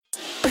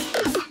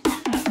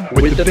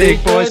With the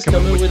big boys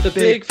coming with the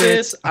big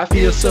fists, I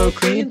feel so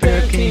clean.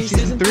 Pair of Kings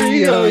season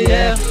 3, oh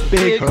yeah.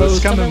 Big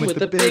hosts coming with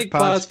the big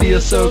pods,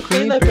 feel so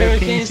clean. Pair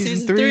of Kings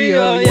season 3,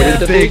 oh yeah. With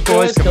the big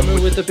boys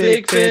coming with the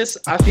big fists,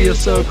 I feel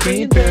so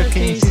clean. Pair of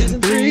Kings season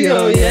 3,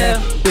 oh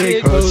yeah.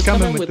 Big hosts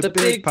coming with the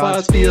big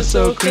pods, feel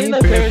so clean.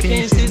 Pair of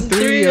Kings season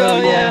 3,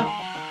 oh yeah.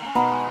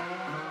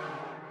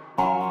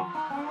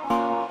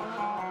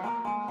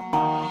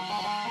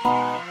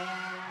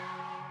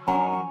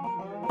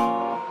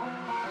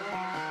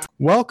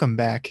 Welcome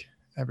back,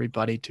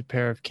 everybody, to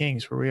Pair of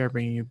Kings, where we are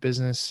bringing you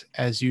business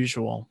as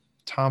usual,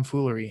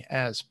 tomfoolery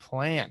as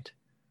planned.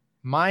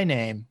 My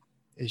name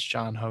is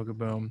John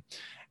Hogaboom,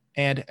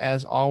 and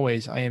as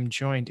always, I am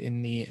joined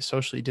in the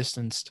socially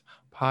distanced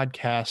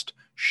podcast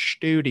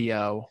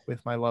studio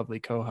with my lovely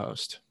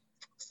co-host,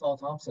 Saul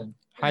Thompson.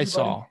 Hi, everybody.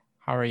 Saul.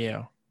 How are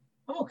you?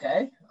 I'm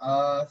okay.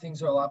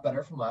 Things are a lot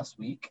better from last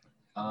week.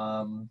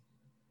 I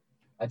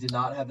did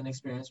not have an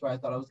experience where I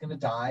thought I was going to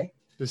die.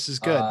 This is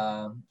good.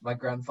 My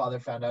grandfather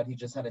found out he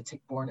just had a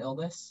tick-borne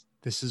illness.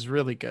 This is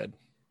really good.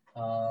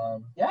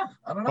 Yeah,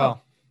 I don't know.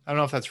 Well, I don't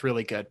know if that's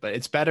really good, but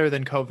it's better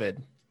than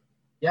COVID.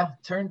 Yeah,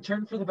 turn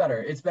for the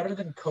better. It's better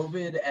than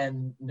COVID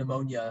and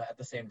pneumonia at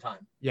the same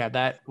time. Yeah,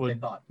 that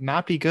would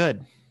not be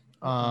good.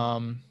 But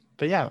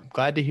yeah,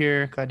 glad to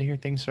hear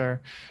things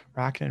are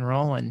rocking and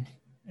rolling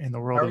in the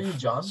world. How are you,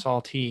 John?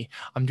 Salty.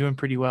 I'm doing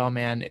pretty well,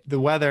 man. The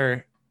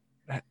weather,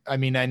 I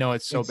mean, I know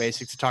it's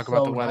basic to talk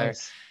about the weather.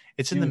 Nice.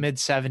 It's in the mid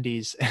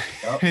 70s.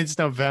 Yep. It's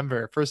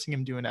November. First thing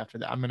I'm doing after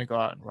that, I'm going to go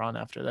out and run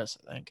after this,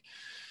 I think.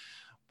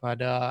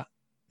 But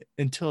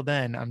until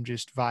then, I'm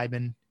just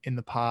vibing in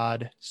the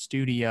pod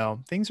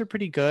studio. Things are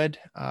pretty good.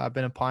 I've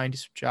been applying to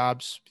some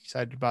jobs.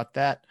 Excited about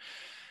that.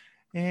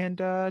 And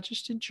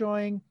just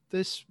enjoying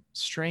this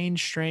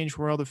strange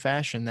world of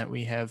fashion that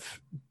we have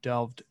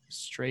delved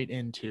straight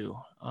into.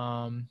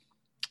 Are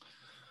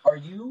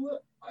you...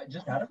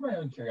 Just out of my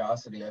own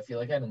curiosity, I feel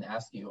like I didn't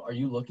ask you. Are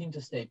you looking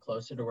to stay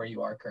closer to where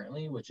you are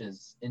currently, which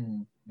is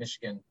in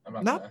Michigan?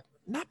 Not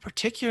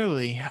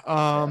particularly.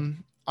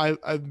 I'm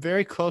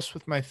very close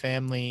with my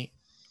family.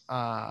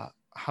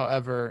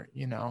 However,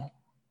 you know,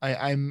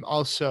 I'm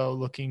also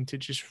looking to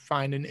just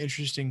find an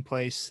interesting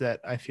place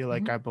that I feel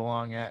like I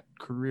belong at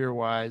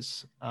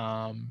career-wise.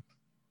 You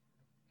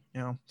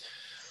know,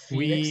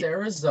 Phoenix,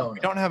 Arizona. We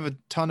don't have a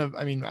ton of.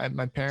 I mean,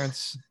 my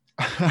parents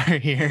are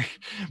here,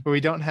 but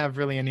we don't have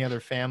really any other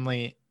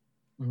family.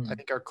 I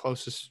think our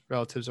closest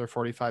relatives are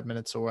 45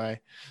 minutes away,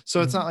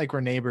 so it's not like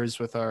we're neighbors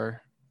with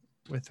our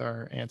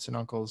aunts and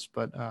uncles.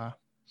 But you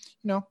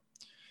know,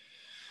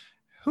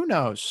 who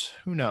knows?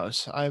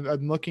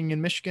 I'm looking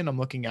in Michigan. I'm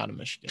looking out of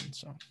Michigan.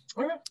 So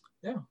okay,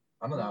 yeah,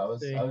 I don't know.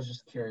 I was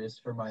just curious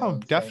for my own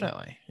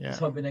definitely thing. Yeah,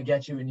 just hoping to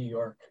get you in New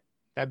York.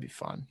 That'd be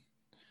fun.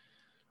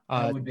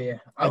 I would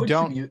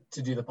commute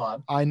to do the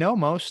pod. I know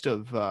most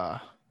of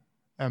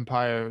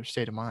Empire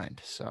State of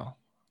Mind, so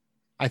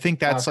I think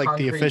that's like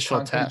the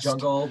official test.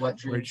 Jungle, what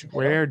dreams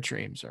where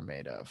dreams are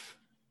made of.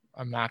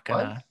 I'm not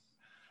gonna. What?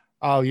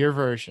 Oh, your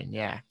version,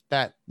 yeah,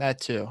 that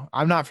too.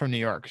 I'm not from New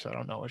York, so I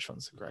don't know which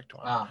one's the correct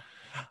one.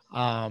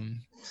 But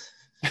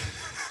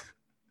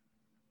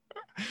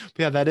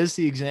yeah, that is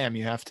the exam.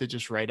 You have to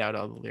just write out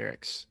all the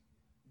lyrics.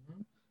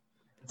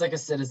 It's like a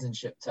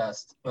citizenship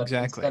test, but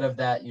instead of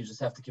that, you just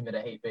have to commit a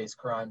hate-based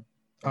crime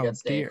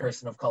against a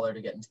person of color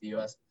to get into the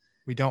U.S.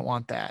 We don't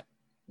want that.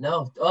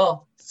 No.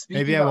 Oh,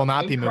 maybe I will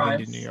not be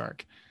moving to New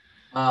York.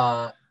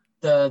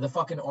 The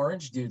fucking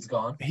orange dude's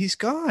gone. He's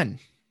gone.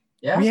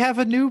 Yeah. We have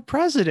a new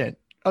president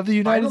of the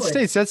United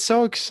States. That's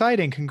so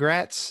exciting.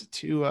 Congrats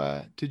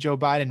to Joe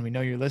Biden. We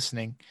know you're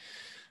listening.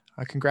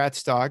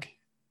 Congrats, dog.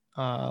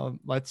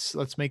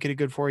 Let's make it a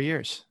good 4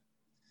 years.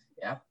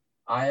 Yeah.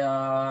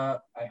 I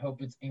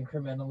hope it's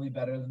incrementally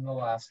better than the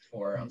last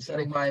 4. I'm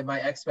setting my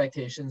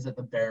expectations at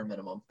the bare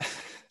minimum.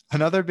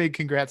 Another big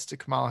congrats to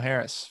Kamala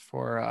Harris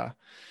for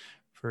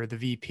the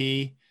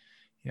VP.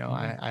 You know,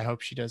 I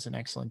hope she does an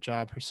excellent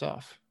job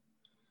herself.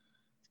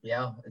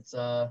 Yeah, it's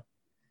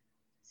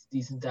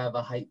decent to have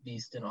a hype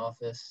beast in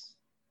office.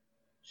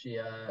 She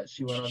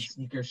went on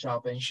sneaker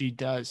shopping. She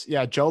does.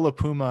 Yeah, Joe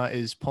LaPuma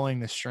is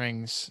pulling the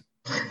strings.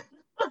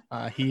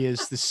 He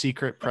is the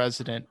secret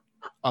president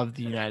of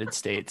the United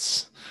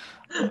States.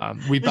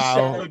 We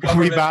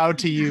bow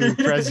to you,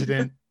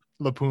 President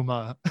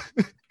LaPuma.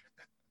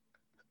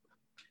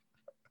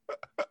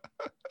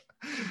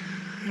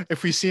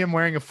 If we see him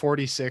wearing a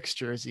 46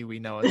 jersey, we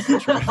know it's the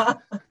truth.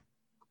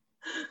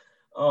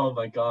 Oh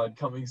my God,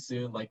 coming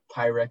soon, like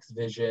Pyrex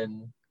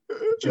Vision,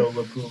 Joe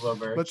LaPuma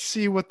merch. Let's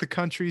see what the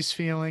country's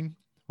feeling,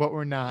 what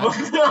we're not,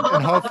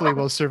 and hopefully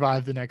we'll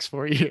survive the next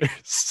 4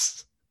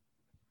 years.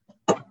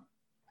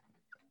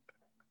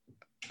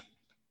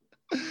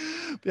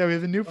 Yeah, we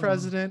have a new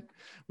president.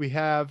 We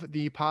have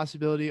the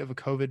possibility of a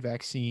COVID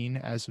vaccine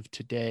as of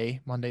today,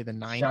 Monday the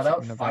 9th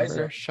of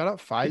November. Shout out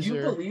Pfizer. Can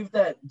you believe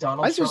that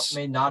Donald Trump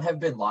may not have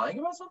been lying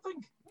about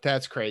something?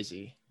 That's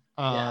crazy.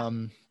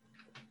 Man.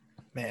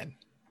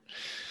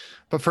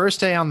 But first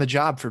day on the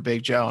job for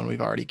Big Joe, and we've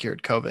already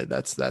cured COVID.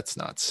 That's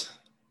nuts.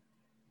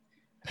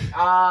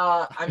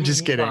 I I'm mean,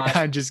 just he's kidding. not.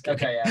 I'm just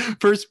kidding. Okay, yeah.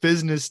 First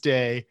business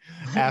day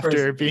after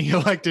First- being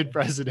elected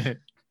president,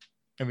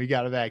 and we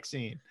got a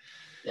vaccine.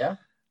 Yeah.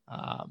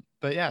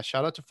 But yeah,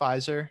 shout out to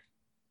Pfizer,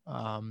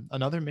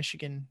 another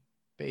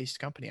Michigan-based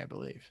company, I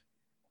believe.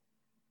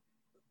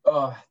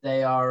 Oh,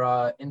 they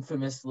are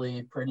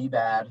infamously pretty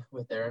bad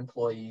with their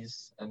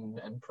employees and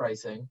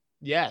pricing.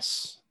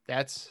 Yes,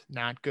 that's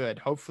not good.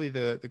 Hopefully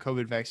the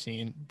COVID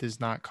vaccine does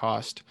not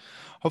cost.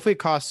 Hopefully it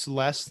costs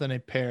less than a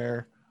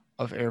pair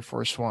of Air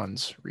Force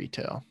Ones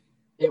retail.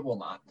 It will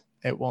not.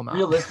 It will not.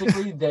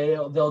 Realistically,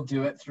 they'll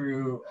do it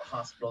through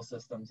hospital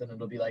systems, and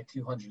it'll be like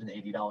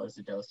 $280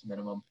 a dose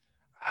minimum.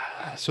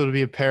 So it'll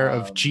be a pair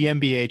of Um,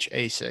 GmbH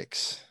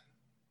ASICs.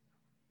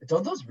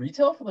 Don't those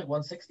retail for like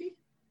 160?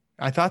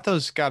 I thought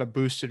those got a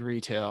boosted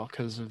retail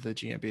because of the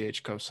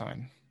GmbH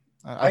cosign.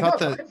 I thought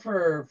got mine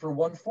for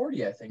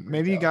 140, I think.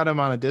 maybe you retail. got them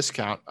on a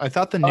discount. I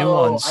thought the new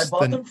Oh, ones. I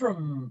bought them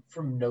from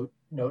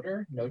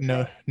Notre.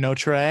 Notre,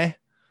 Notary.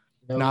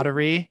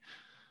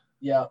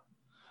 Yeah,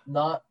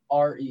 not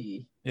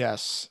RE.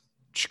 Yes,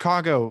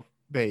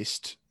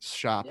 Chicago-based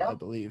shop, Yeah. I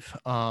believe.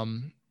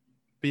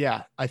 But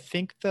yeah, I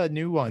think the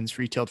new ones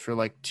retailed for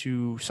like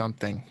 $2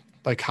 something,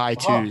 like high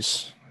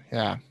twos.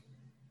 Yeah.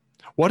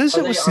 What is Are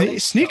it with they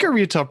sneaker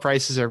retail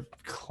prices are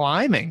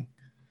climbing?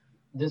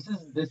 This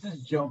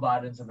is Joe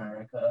Biden's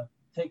America.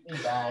 Take me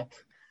back.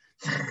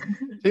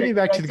 Take me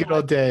back to the good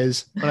old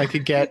days when I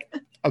could get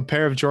a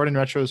pair of Jordan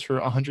Retros for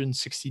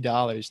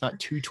 $160, not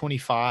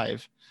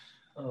 $225.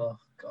 Oh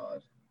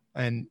God.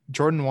 And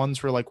Jordan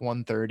 1s were like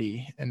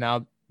 $130, and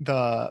now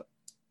the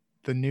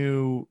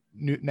new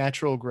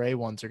natural gray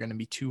ones are going to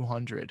be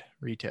 $200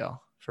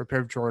 retail for a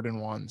pair of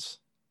Jordan 1s.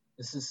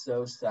 This is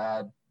so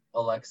sad.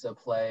 Alexa,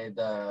 play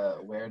the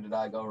 "Where Did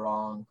I Go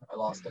Wrong? I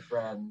Lost a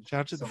Friend." Shout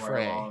out to the Somewhere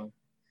Fray. Along.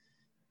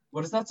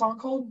 What is that song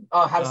called?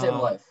 Oh, How to Save a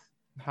Life.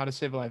 How to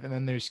Save a Life. And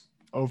then there's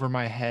Over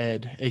My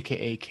Head,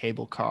 aka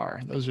Cable Car.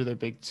 Those are their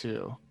big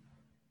two.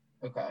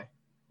 Okay.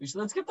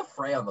 Let's get the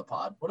Fray on the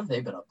pod. What have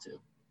they been up to?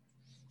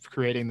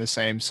 Creating the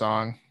same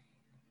song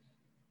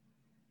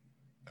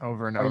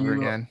over and Are over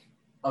you again.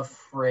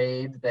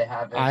 Afraid they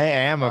haven't I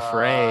am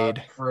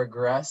afraid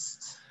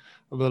progressed?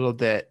 a little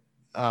bit.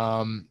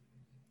 I'm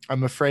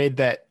afraid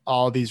that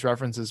all these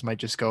references might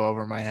just go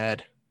over my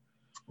head.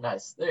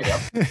 Nice. There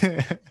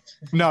you go.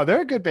 No,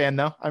 they're a good band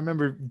though. I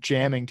remember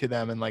jamming to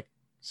them in like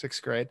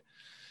 6th grade.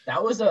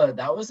 That was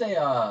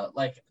a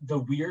like the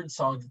weird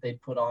song that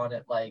they'd put on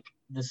at like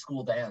the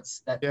school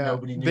dance that Yeah,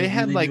 nobody they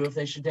had, really like- knew if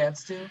they should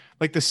dance to.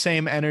 Like the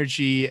same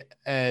energy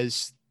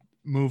as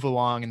Move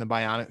Along in the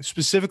Bionic,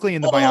 specifically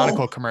in the Oh!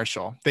 Bionicle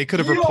commercial. They could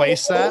have Yo,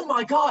 replaced that. Oh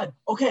my God.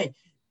 Okay.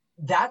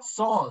 That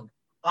song,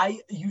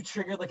 you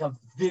triggered like a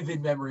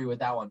vivid memory with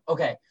that one.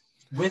 Okay.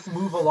 With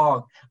Move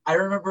Along, I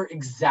remember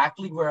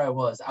exactly where I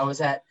was. I was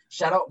at,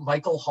 shout out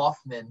Michael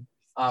Hoffman.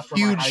 From my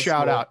Huge high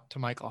shout school. out to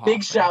Michael Hoffman.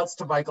 Big shouts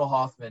to Michael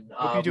Hoffman.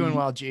 Hope you're doing we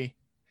well, G.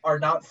 are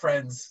not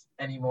friends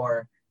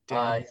anymore.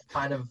 Damn. He's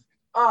kind of,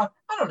 I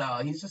don't know.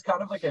 He's just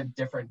kind of like a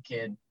different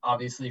kid,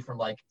 obviously from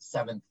like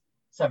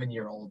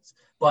 7-year-olds.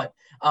 But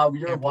we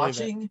were Can't believe it.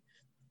 watching,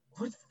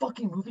 what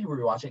fucking movie were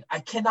we watching? I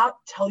cannot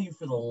tell you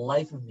for the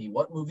life of me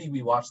what movie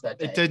we watched that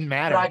day. It didn't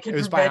matter. I It can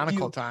was prevent Bionicle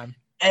you- time.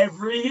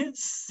 Every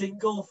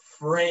single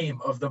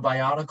frame of the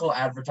Bionicle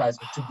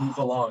advertisement to Move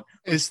Along.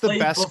 It's the played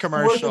best before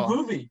commercial. The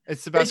movie.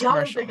 It's the best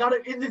commercial. They got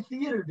it in the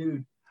theater,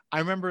 dude. I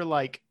remember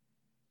like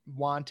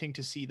wanting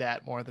to see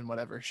that more than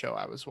whatever show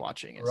I was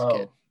watching as Bro, a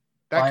kid.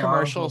 That Bionicle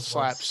commercial was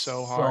slaps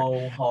so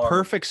hard.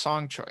 Perfect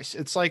song choice.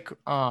 It's like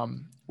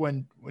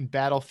when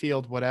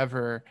Battlefield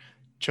whatever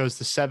chose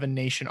the 7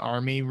 Nation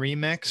Army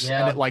remix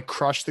Yeah. and it like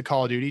crushed the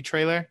Call of Duty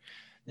trailer.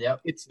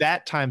 Yep. It's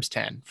that times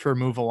 10 for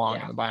Move Along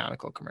Yeah. in the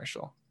Bionicle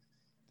commercial.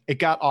 It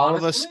got all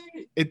of us.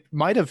 Honestly, It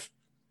might have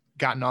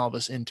gotten all of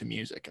us into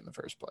music in the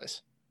first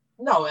place.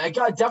 No,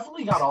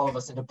 definitely got all of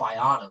us into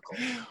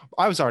Bionicle.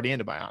 I was already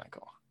into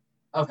Bionicle.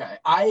 Okay,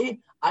 I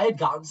had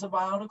gotten some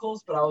Bionicles,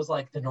 but I was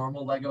like, the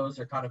normal Legos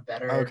are kind of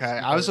better. Okay,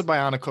 I was a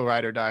Bionicle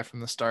ride or die from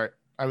the start.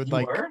 I would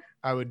You were?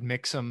 I would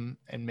mix them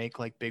and make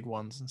like big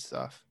ones and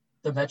stuff.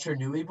 The Metro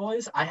Nui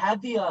boys. I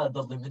had the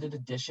limited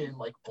edition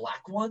like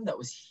black one that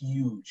was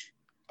huge.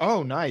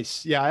 Oh,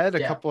 nice. Yeah, I had a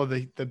Yeah. couple of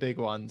the big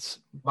ones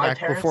My back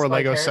parents- before my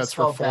Lego parents sets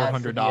were felt bad for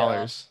the,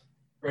 $400.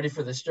 Ready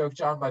for this joke,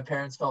 John? My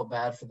parents felt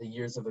bad for the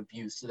years of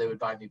abuse, so they would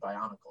buy me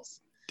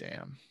Bionicles.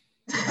 Damn.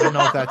 I don't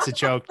know if that's a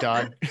joke,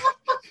 dog.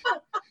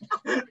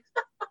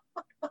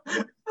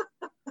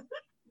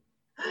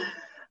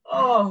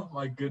 Oh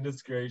my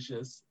goodness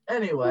gracious.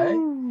 Anyway,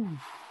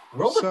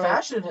 World So- of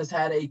Fashion has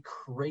had a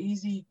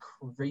crazy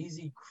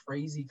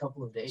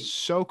couple of days.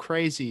 So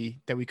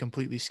crazy that we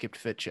completely skipped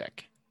Fit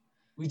Check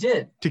We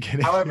did. to get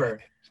into However,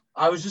 it.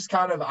 I was just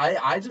kind of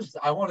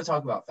I want to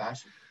talk about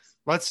fashion.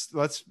 Let's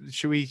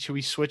should we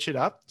switch it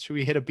up? Should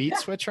we hit a beat Yeah.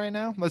 switch right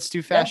now? Let's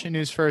do fashion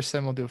news first,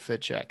 then we'll do a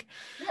fit check.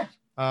 Yeah.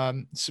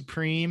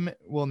 Supreme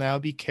will now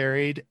be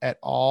carried at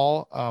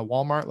all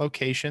Walmart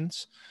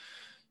locations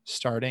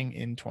starting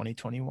in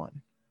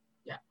 2021.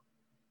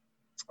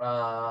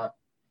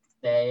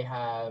 They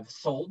have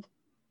sold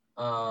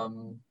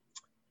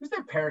Who's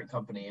their parent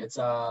company? It's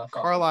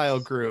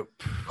Carlisle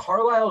Group,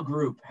 Carlisle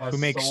Group has who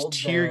makes sold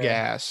tear their-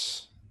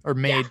 gas or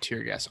made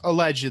tear gas,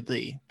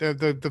 allegedly.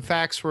 The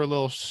facts were a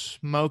little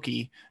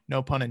smoky,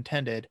 no pun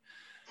intended.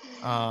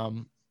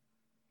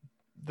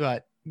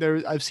 But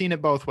I've seen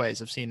it both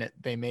ways. I've seen it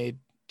they made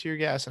tear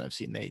gas, and I've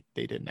seen they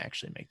didn't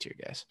actually make tear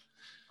gas.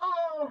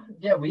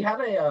 Yeah, we had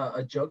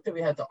a joke that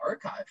we had to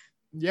archive.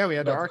 Yeah, we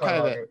had to about the archive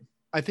Carlisle it. Group.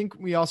 I think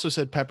we also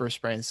said pepper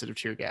spray instead of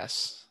tear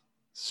gas.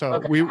 So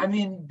Okay, we I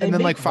mean, they and then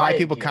make like 5 riot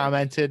people gear.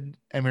 commented,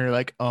 and we were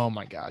like, "Oh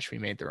my gosh, we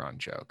made the wrong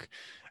joke."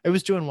 It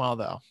was doing well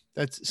though.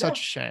 That's such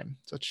a shame.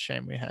 Such a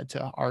shame we had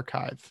to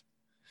archive.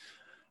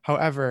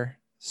 However,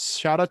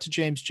 shout out to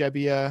James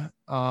Jebbia,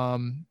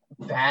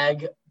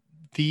 Bag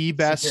the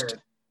best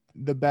secured.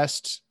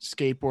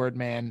 skateboard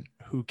man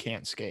who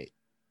can't skate.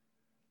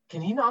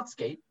 Can he not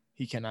skate?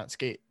 He cannot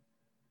skate.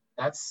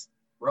 That's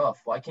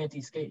rough. Why can't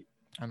he skate?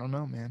 I don't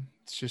know, man.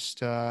 It's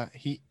just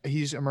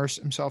he's immersed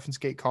himself in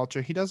skate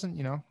culture. He doesn't,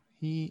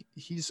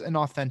 he's an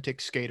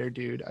authentic skater,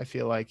 dude. I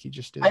feel like he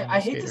just is. I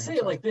hate to say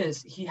it like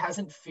this. He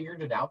hasn't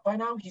figured it out by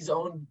now. He's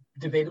owned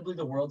debatably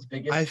the world's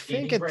biggest. I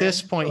think skating at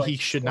this brand point for, he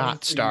like, should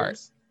not 23 start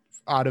years.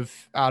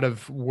 out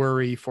of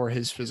worry for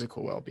his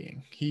physical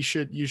well-being. You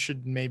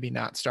should maybe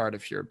not start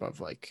if you're above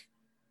like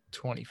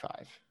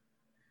 25.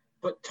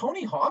 But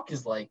Tony Hawk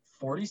is like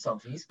 40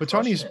 something. But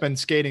Tony's been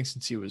skating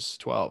since he was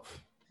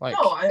 12. Like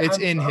No, it's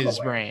I'm in his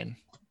aware. brain.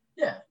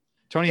 Yeah.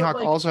 Tony But, Hawk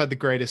like- also had the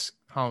greatest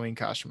Halloween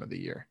costume of the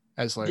year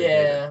as Larry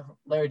David. Yeah.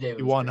 Larry David.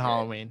 He was won pretty great.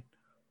 Halloween.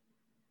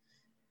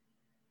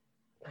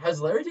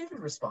 Has Larry David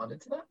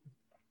responded to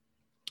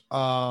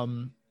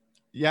that?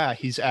 Yeah,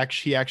 he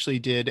actually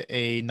did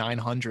a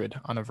 900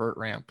 on a vert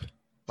ramp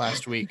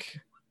last week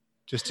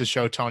just to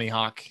show Tony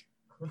Hawk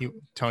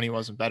Tony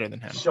wasn't better than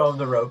him. Show him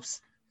the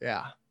ropes.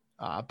 Yeah.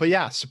 But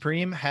yeah,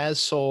 Supreme has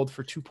sold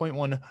for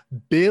 $2.1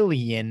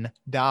 billion.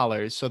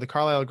 So the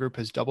Carlisle Group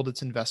has doubled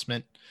its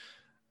investment.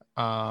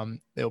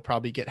 They'll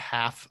probably get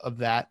half of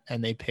that,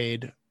 and they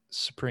paid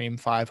Supreme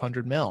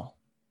 $500 million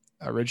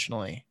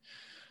originally.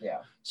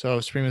 Yeah.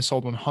 So Supreme has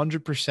sold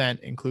 100%,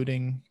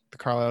 including the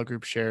Carlisle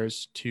Group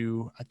shares,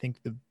 to I think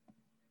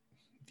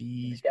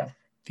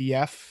the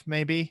F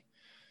maybe.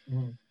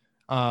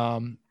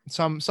 Mhm.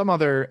 Some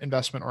other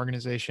investment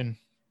organization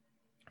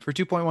for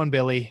 $2.1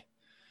 billion.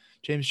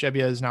 James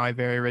Jebbia is now a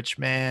very rich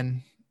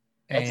man.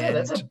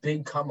 That's a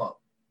big come up.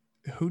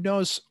 Who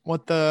knows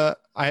what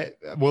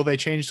will they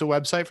change the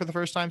website for the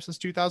first time since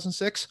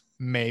 2006?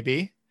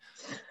 Maybe.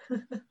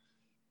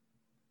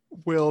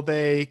 Will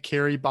they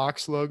carry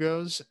box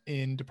logos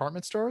in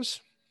department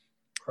stores?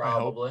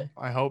 Probably.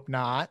 I hope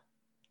not.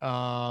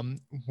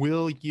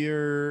 Will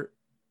your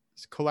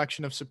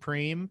collection of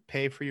Supreme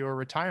pay for your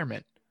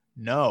retirement?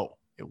 No,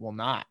 it will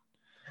not.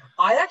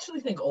 I actually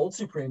think Old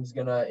Supreme's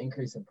gonna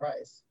increase in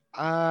price.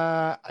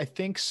 I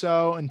think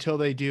so until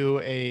they do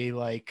a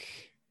like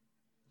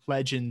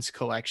Legends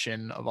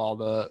collection of all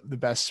the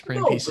best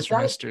Supreme pieces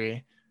from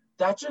history.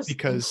 That just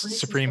Because increases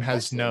Supreme the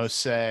has no prices.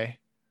 say.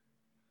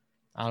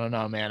 I don't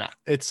know, man.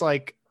 It's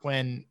like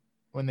when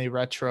they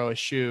retro a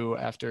shoe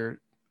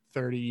after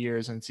 30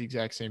 years and it's the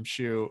exact same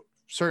shoe.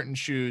 Certain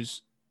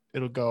shoes,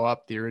 it'll go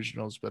up, the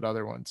originals, but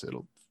other ones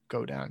it'll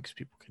go down because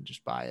people can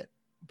just buy it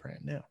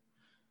brand new.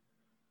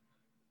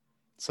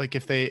 It's like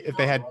if they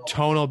had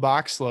tonal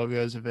box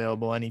logos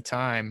available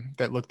anytime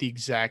that look the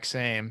exact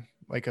same,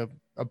 like a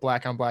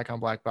black on black on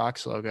black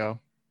box logo,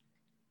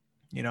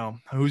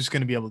 who's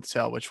going to be able to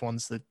tell which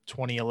one's the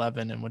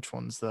 2011 and which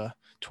one's the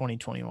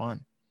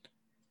 2021?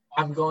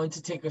 I'm going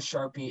to take a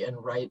Sharpie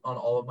and write on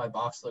all of my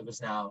box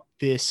logos now.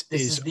 This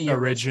is the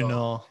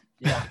original.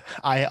 Yeah.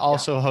 I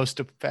also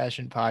host a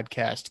fashion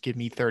podcast. Give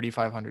me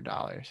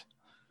 $3,500.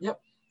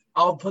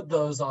 I'll put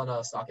those on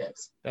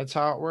StockX. That's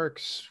how it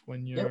works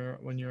when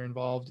you're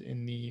involved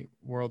in the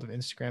world of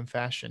Instagram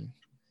fashion.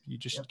 You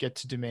just get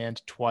to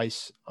demand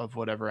twice of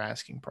whatever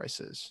asking price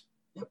is.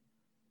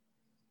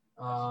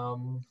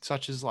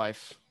 Such is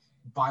life.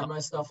 Buy my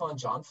stuff on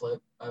John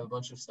Flip. I have a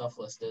bunch of stuff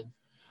listed.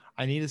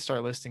 I need to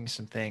start listing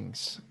some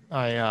things.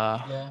 I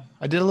Yeah.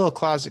 did a little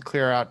closet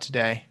clear out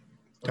today.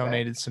 Okay.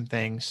 Donated some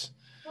things.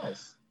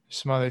 Nice.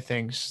 Some other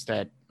things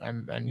that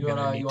I'm You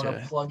gonna need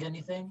wanna to plug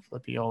anything?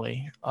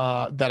 Flippioli.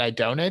 That I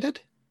donated.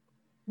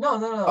 No.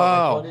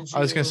 Oh, what did I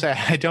was gonna you- say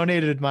I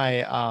donated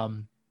my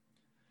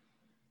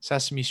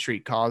Sesame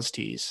Street cause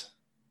tees.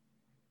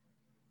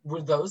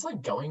 Were those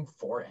like going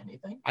for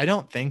anything? I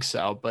don't think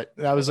so, but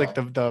that was like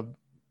Okay. the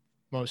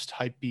most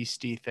hype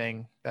beastie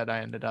thing that I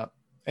ended up.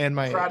 And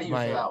my Proud of you for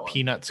that one.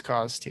 Peanuts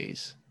cause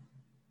tees.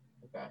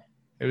 Okay.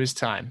 It was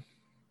time.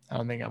 I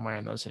don't think I'm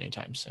wearing those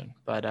anytime soon,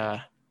 but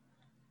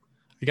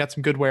we got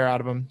some good wear out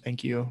of them.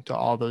 Thank you to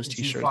all those Did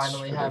you t-shirts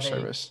finally for their have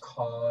service. a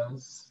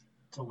cause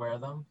to wear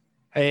them?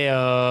 Hey,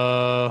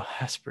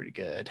 that's pretty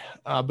good.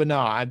 But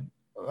no,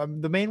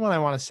 the main one I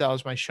want to sell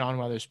is my Sean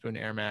Weatherspoon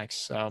Air Max.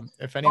 So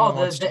if anyone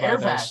wants the to buy Air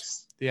those,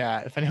 Max. yeah,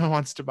 if anyone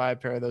wants to buy a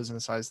pair of those in a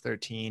size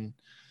 13,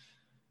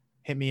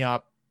 hit me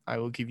up. I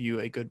will give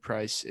you a good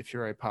price if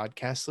you're a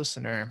podcast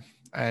listener.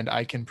 and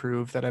I can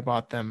prove that I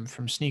bought them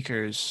from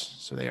Sneakers,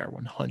 so they are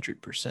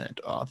 100%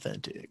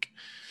 authentic.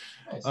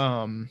 Nice.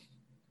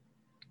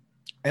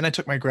 And I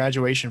took my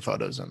graduation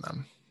photos in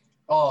them.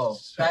 Oh,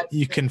 So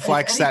you can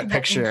flex that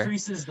picture.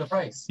 Increases the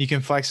price. You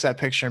can flex that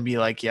picture and be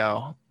like,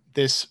 yo,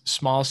 this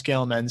small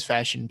scale men's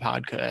fashion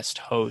podcast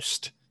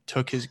host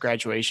took his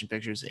graduation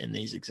pictures in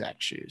these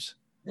exact shoes.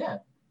 Yeah.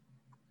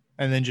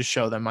 And then just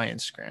show them my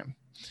Instagram.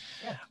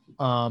 Yeah.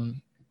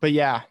 But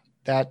yeah,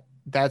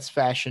 that's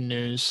fashion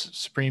news.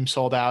 Supreme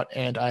sold out,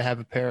 and I have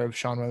a pair of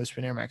Sean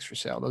Weatherspoon Air Max for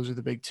sale. Those are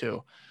the big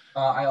two.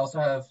 I also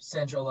have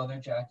Sandro leather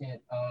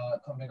jacket,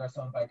 Comme des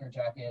Garçons biker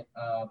jacket,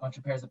 a bunch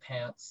of pairs of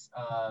pants.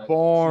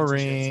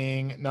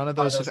 Boring. None of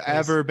those have those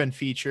ever been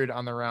featured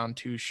on the Round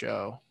 2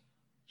 show.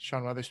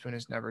 Sean Weatherspoon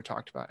has never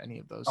talked about any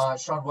of those.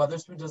 Sean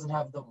Weatherspoon doesn't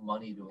have the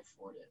money to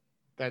afford it.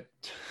 That.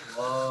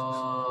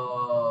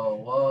 Whoa.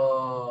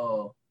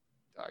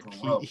 Dog,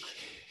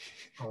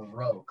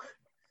 Baroque.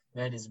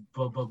 That is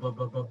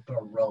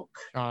baroque.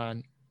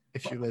 Sean,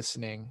 if you're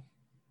listening,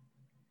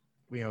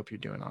 we hope you're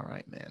doing all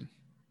right, man.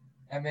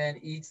 That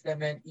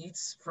man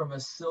eats from a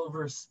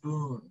silver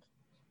spoon.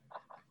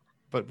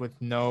 But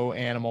with no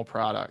animal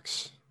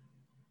products.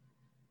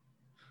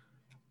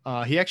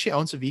 He actually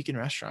owns a vegan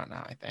restaurant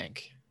now, I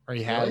think. Or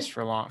he has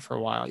for a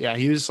while. Yeah,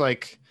 he was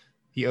like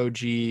the OG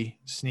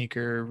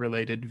sneaker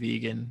related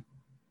vegan.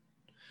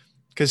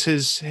 Because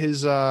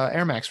his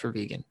Air Max were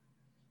vegan.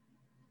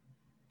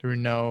 There were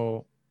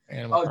no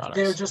animal products.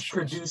 They were just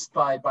produced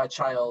by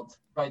child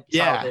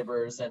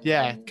laborers and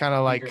kind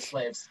of like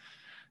slaves.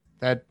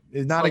 That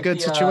is not a good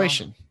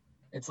situation.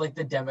 It's like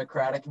the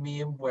Democratic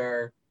meme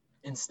where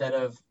instead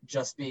of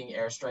just being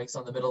airstrikes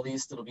on the Middle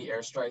East, it'll be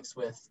airstrikes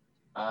with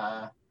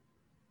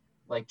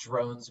like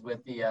drones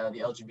with the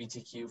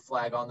LGBTQ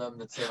flag on them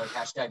that say like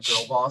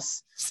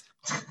 #girlboss.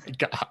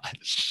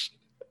 Gosh.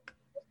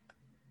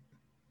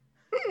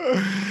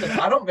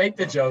 I don't make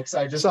the jokes.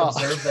 I just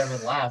observe them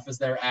and laugh as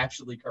they're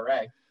actually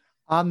correct.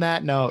 On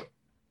that note,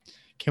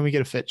 can we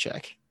get a fit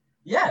check?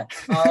 Yeah.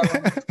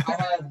 I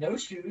had no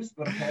shoes,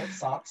 but a pair of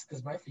socks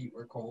because my feet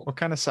were cold. What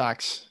kind of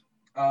socks?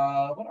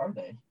 What are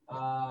they?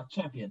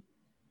 Champion.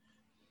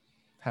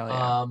 Hell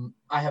yeah.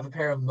 I have a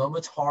pair of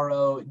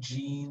Momotaro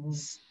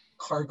jeans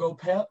cargo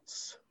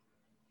pants.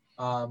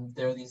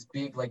 They're these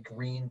big like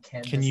green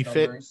canvas. Can you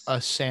numbers. fit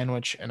a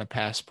sandwich and a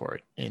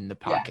passport in the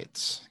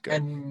pockets? Yeah.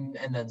 Good.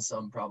 And then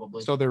some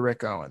probably. So they're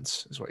Rick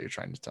Owens is what you're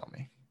trying to tell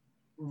me.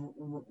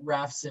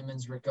 Raph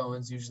Simmons, Rick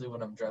Owens, usually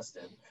when I'm dressed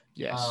in.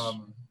 Yes.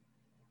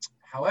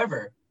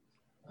 However,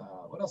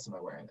 what else am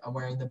I wearing? I'm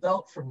wearing the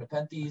belt from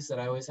Nepenthes that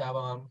I always have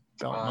on.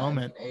 Belt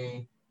moment.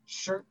 A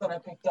shirt that I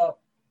picked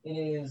up. It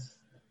is.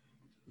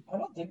 I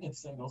don't think it's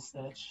single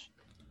stitch.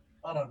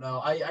 I don't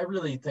know. I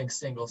really think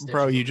single stitch.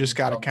 Bro, you just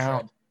got to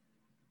count.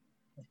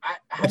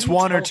 It's It's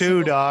one or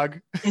two, dog.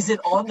 Is it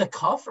on the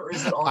cuff or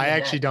is it on I the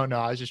actually neck? don't know.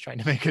 I was just trying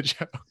to make a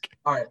joke.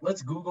 All right,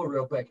 let's Google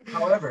real quick.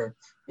 However,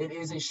 it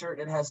is a shirt.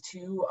 It has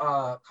two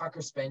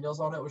Cocker Spaniels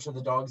on it, which are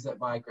the dogs that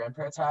my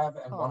grandparents have,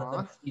 and one of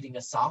them is eating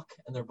a sock,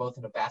 and they're both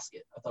in a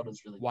basket. I thought it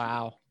was really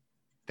wow.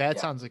 That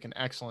sounds like an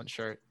excellent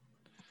shirt.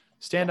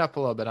 Stand up a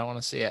little bit. I want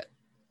to see it.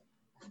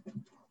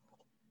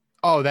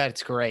 Oh,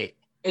 that's great.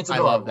 It's I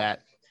adorable. love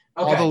that.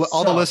 Okay,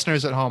 all the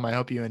listeners at home, I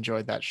hope you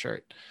enjoyed that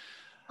shirt.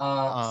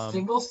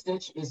 Single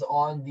stitch is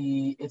on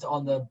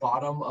the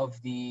bottom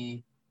of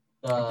the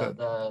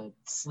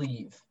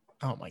sleeve.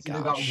 Oh my It's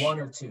either gosh. got one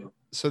or two.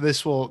 So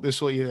this will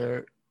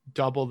either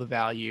double the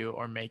value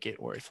or make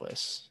it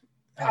worthless.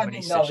 How many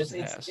no, stitches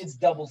it has, it's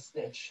double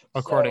stitch.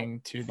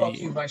 according to Fuck the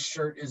you, my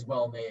shirt is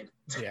well made.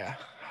 yeah.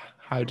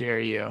 How dare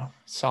you,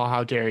 Saul?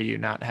 How dare you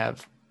not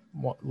have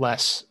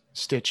less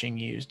stitching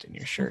used in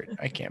your shirt?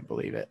 I can't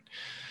believe it.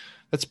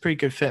 That's a pretty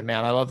good fit,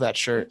 man. I love that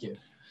shirt. Thank you.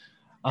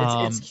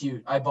 It's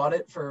cute. I bought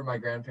it for my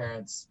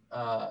grandparents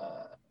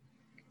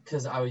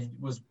because I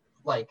was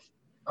like,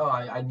 oh,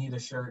 I need a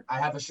shirt. I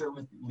have a shirt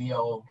with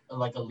Leo,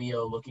 like a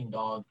Leo looking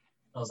dog.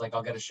 I was like,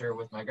 I'll get a shirt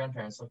with my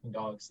grandparents looking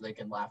dog so they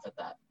can laugh at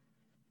that.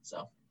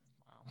 So,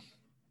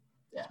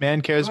 yeah.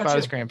 Man cares What about about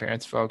his you?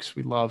 grandparents, folks.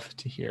 We love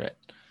to hear it.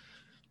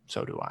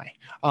 So do I.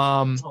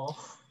 Oh.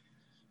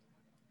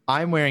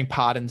 I'm wearing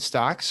Pod and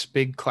Stocks,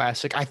 big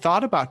classic. I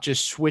thought about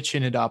just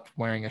switching it up,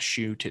 wearing a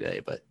shoe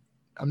today, but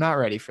I'm not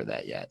ready for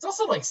that yet. It's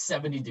also like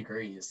 70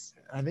 degrees.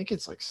 I think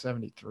it's like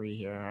 73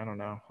 here. I don't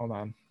know. Hold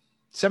on.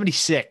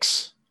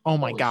 76. Oh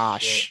my Holy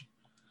gosh. shit.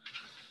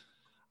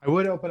 I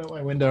would open up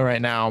my window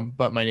right now,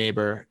 but my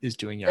neighbor is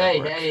doing yard Hey,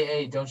 work.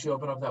 hey, don't you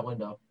open up that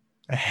window.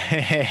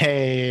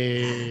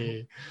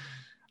 Hey.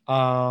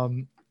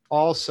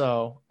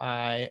 Also,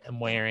 I am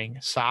wearing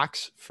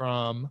socks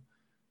from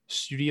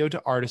Studio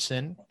to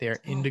Artisan. They're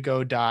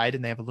indigo dyed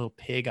and they have a little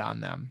pig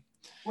on them.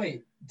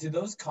 Wait, did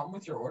those come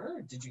with your order?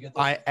 Or did you get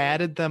those? I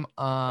added them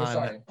Oh, on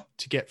sorry.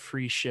 to get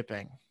free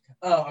shipping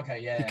Oh, okay,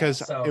 yeah. because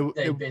So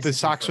they the basically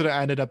socks free. would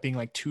have ended up being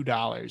like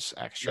 $2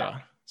 extra. Yeah.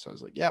 So I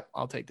was like, yep,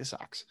 I'll take the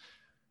socks.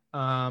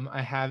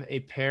 I have a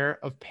pair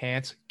of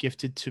pants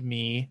gifted to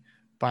me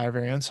by our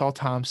very own Saul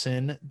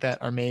Thompson that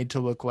are made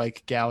to look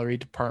like gallery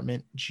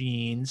department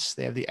jeans.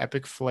 They have the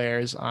epic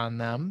flares on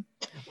them.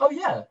 Oh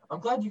yeah, I'm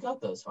glad you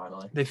got those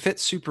finally. They fit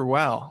super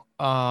well.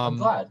 I'm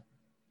glad.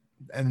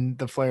 And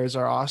the flares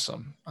are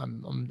awesome.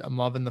 I'm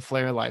loving the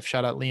flare life.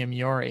 Shout out Liam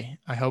Yori.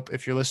 I hope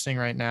if you're listening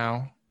right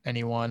now,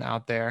 anyone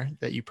out there,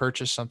 that you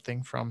purchase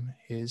something from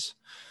his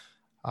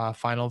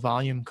final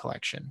volume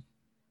collection,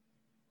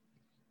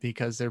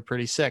 because they're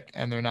pretty sick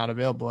and they're not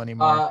available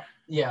anymore.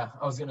 Yeah,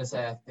 I was gonna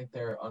say I think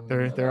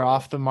they're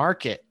off the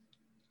market.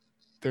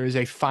 There is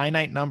a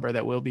finite number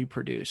that will be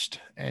produced,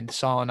 and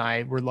Saul and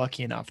I were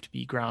lucky enough to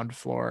be ground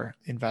floor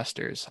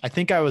investors. I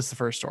think I was the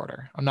first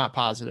order. I'm not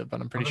positive,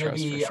 but I'm pretty sure I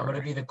was the first order. I'm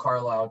gonna be the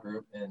Carlisle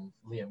Group in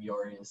Liam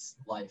Yori's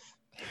life.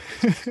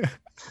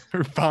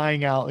 We're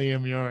buying out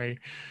Liam Yori.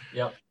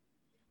 Yep.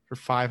 For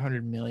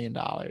 $500 million,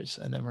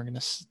 and then we're gonna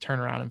turn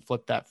around and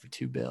flip that for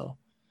 $2 billion.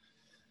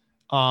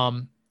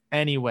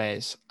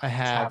 Anyways, I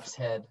have Chap's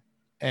head.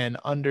 An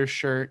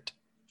undershirt,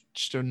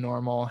 just a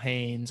normal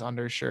Hanes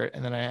undershirt,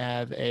 and then I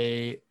have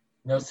a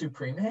no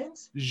Supreme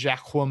Hanes?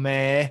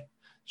 Jacquemus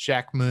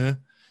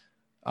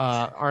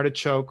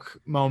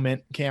artichoke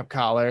moment camp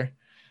collar.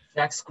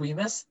 Jack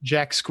Squeamus? I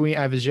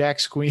have a Jack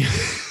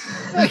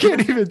Squeamus. I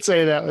can't even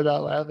say that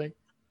without laughing.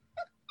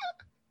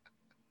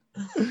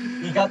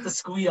 You got the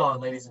squee on,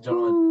 ladies and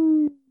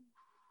gentlemen.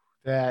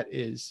 That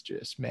is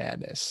just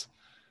madness.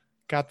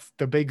 Got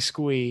the big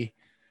squee.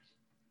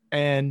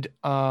 And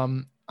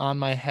on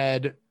my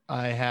head,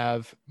 I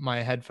have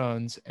my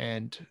headphones,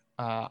 and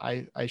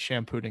I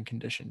shampooed and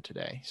conditioned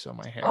today. So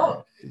my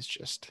hair is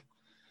just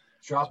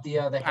drop the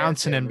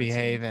bouncing and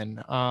behaving.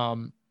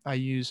 I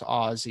use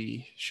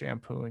Aussie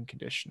shampoo and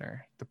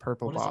conditioner, the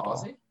purple bottle.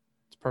 Is Aussie?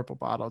 It's purple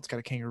bottle. It's got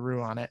a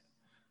kangaroo on it.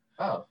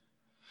 Oh.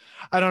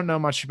 I don't know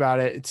much about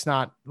it. It's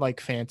not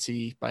like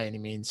fancy by any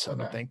means, I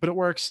don't think, but it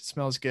works. It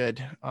smells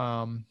good.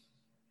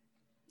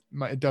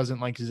 It doesn't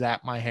like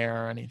zap my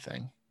hair or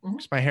anything. Mm-hmm.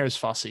 My hair is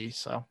fussy,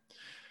 so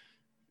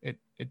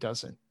it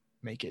doesn't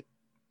make it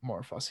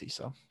more fussy.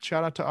 So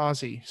shout out to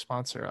Aussie,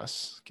 sponsor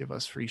us, give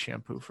us free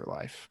shampoo for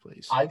life,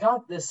 please. I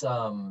got this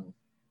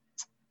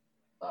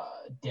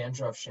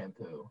dandruff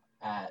shampoo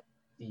at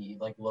the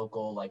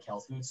local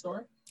health food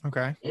store.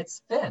 Okay.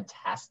 It's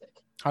fantastic.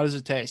 How does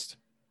it taste?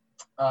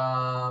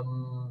 I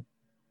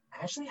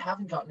actually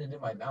haven't gotten it in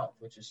my mouth,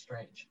 which is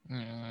strange.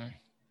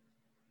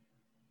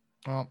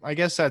 Well, I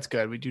guess that's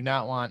good. We do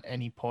not want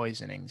any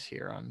poisonings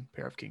here on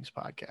Pair of Kings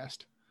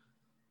podcast.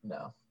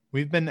 No.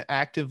 We've been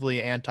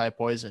actively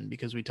anti-poison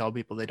because we tell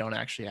people they don't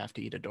actually have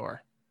to eat a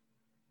door.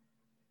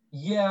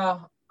 Yeah.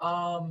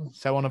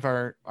 Is that one of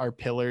our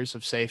pillars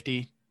of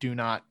safety? Do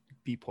not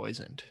be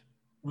poisoned.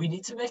 We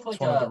need to make an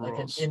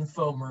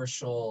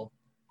infomercial.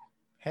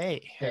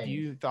 Hey, have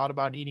you thought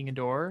about eating a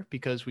door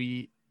because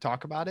we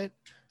talk about it?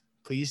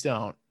 Please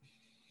don't.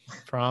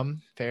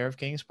 From Pair of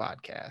Kings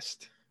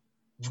podcast.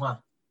 Mwah.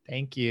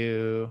 Thank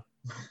you.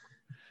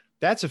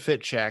 That's a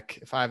fit check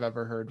if I've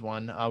ever heard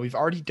one. We've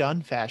already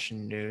done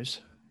fashion news.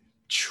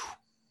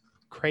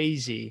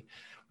 Crazy.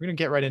 We're going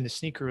to get right into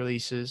sneaker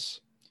releases.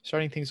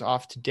 Starting things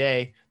off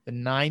today, the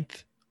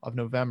 9th of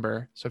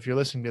November. So if you're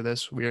listening to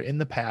this, we are in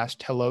the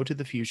past. Hello to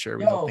the future.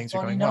 We hope things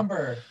are going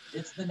number. Well.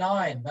 It's the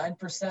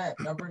 9%.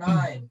 Number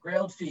 9.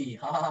 Grailed fee.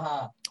 Ha ha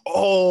ha.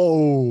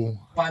 Oh.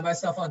 Buy my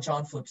stuff on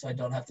John Flip so I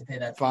don't have to pay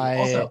that fee.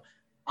 Also,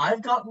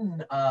 I've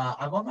gotten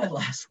I'm on my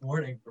last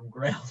warning from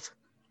Grailed.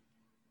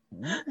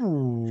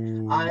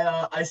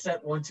 I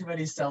sent one too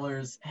many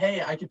sellers,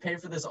 hey, I could pay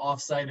for this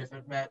offsite if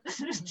it meant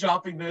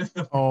dropping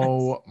the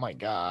Oh my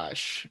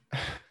gosh.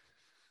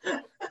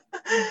 And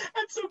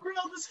so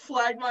Grailed just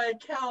flagged my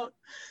account.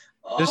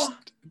 Just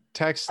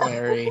text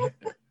Larry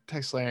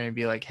and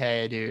be like,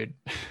 hey dude,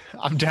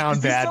 I'm down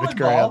bad with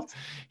Grailed.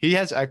 He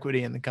has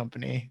equity in the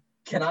company.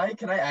 Can I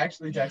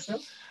actually text him?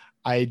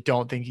 I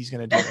don't think he's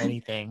gonna do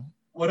anything.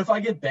 What if I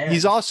get banned?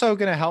 He's also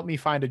going to help me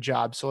find a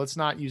job, so let's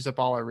not use up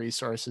all our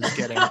resources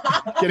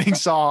getting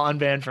Saul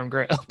unbanned from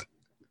Grailed.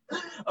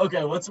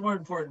 Okay, what's more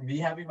important, me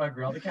having my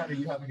Grailed account or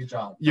you having a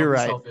job? You're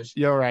right. Selfish.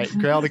 You're right.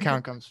 Grailed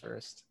account comes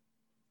first.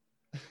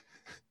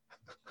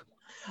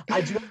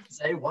 I do have to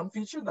say, one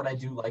feature that I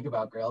do like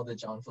about Grailed that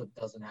John Flip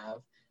doesn't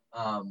have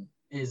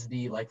is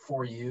the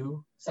For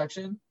You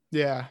section.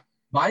 Yeah.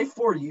 My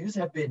For Yous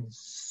have been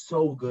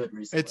so good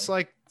recently. It's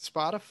like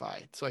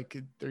Spotify. It's like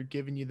they're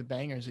giving you the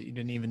bangers that you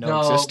didn't even know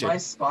existed. My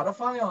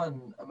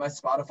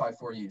Spotify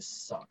For Yous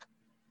suck.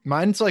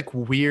 Mine's like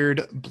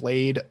weird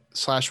Blade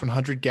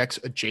 /100 Gex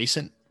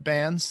adjacent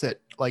bands that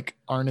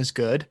aren't as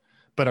good,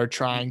 but are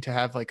trying to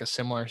have a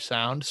similar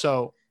sound.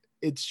 So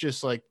it's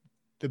just the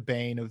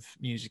bane of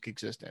music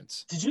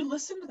existence. Did you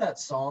listen to that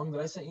song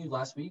that I sent you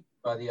last week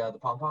by the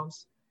Pom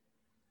Poms?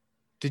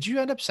 Did you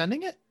end up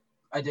sending it?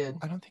 I did.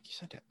 I don't think you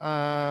sent it.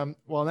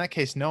 Well, in that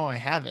case, no, I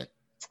haven't.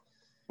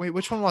 Wait,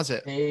 which one was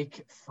it?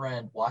 Fake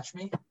Friend. Watch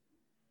Me.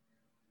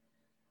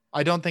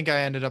 I don't think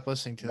I ended up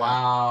listening to that.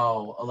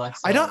 Wow,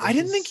 Alexa. I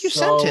didn't think you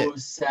sent it. So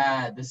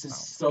sad. This is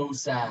so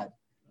sad.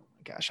 Oh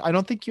my gosh, I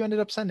don't think you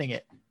ended up sending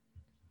it.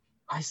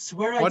 I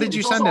swear I What did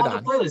you send it on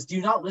on? the playlist. Do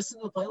you not listen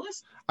to the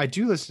playlist? I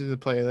do listen to the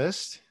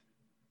playlist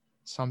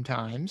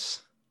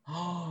sometimes.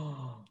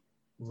 Oh,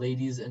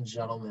 ladies and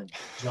gentlemen,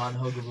 John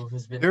Hogaboom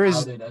has been There is-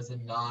 outed as a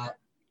not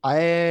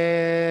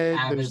There's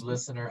avid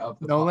listener of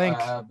the no link.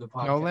 of the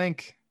podcast. No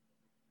link.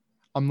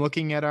 I'm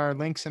looking at our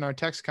links in our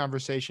text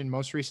conversation.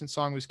 Most recent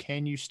song was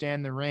 "Can You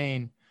Stand the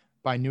Rain"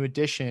 by New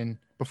Edition.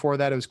 Before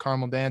that, it was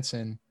Caramel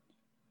Dancing.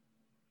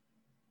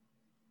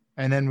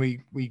 And then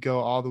we go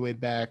all the way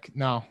back.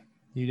 No,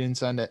 you didn't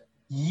send it.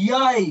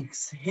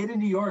 Yikes! Hidden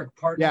New York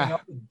partnering Yeah.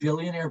 up with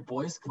Billionaire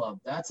Boys Club.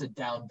 That's a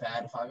down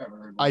bad if I've ever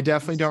heard one. I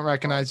definitely Jesus don't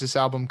recognize Christ. this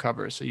album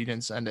cover, so you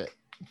didn't send it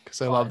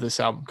because I love Fine. this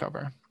album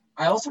cover.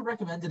 I also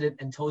recommended it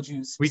and told you We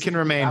can specifically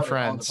remain about it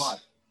on the friends.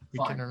 pod. We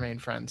Fine. can remain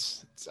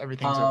friends.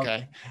 Everything's Um,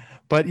 okay.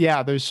 But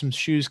yeah, there's some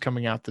shoes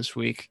coming out this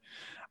week.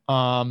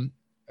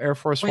 Air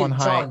Force Wait, One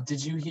High. John,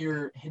 did you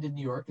hear Hidden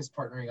New York is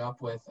partnering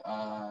up with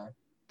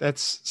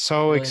That's so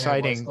Billionaire Boys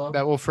exciting. Club?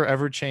 That will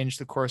forever change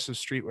the course of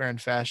streetwear and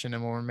fashion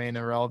and will remain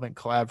a relevant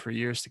collab for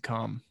years to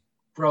come.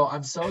 Bro,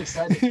 I'm so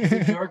excited.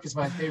 Hidden New York is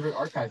my favorite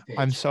archive page.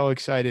 I'm so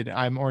excited.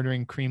 I'm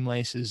ordering cream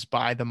laces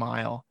by the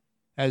mile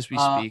as we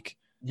speak.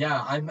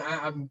 Yeah,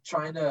 I'm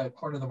trying to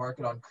corner the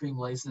market on cream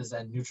laces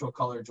and neutral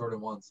color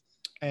Jordan 1s.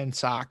 And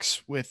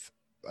socks with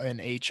an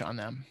H on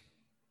them.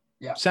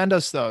 Yeah. Send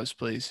us those,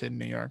 please, in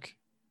New York.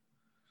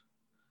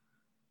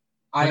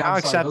 I'm now sorry,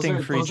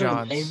 accepting free those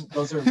Johns.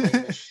 Those are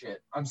lame as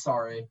shit. I'm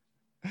sorry.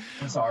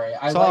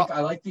 I So,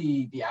 like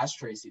the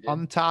ashtrays you did. On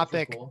the Those are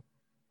topic cool.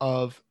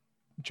 of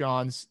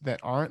Johns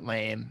that aren't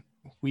lame,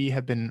 we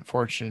have been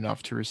fortunate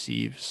enough to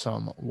receive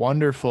some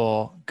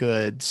wonderful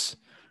goods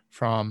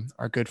from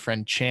our good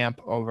friend Champ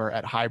over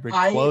at Hybrid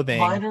Clothing.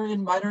 Mine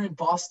are in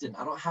Boston.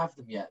 I don't have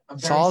them yet. I'm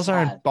very Saul's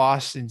are in sad.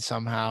 Boston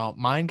somehow.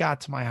 Mine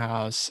got to my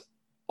house.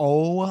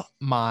 Oh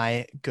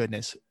my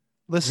goodness.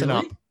 Listen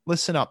Really?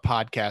 up,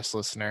 podcast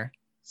listener.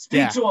 Speak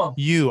Yeah, to him.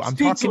 You. I'm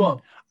Speak talking to him.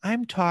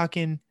 I'm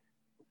talking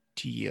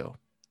to you.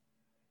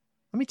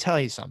 Let me tell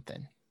you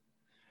something.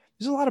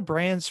 There's a lot of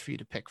brands for you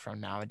to pick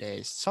from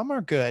nowadays. Some are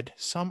good,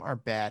 some are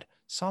bad,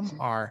 some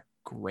are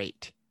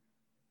great.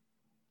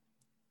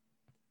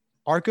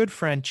 Our good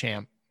friend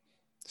Champ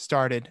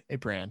started a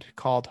brand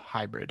called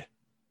Hybrid.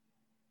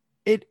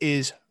 It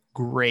is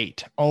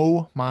great.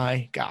 Oh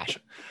my gosh.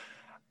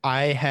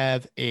 I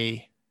have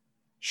a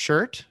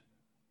shirt,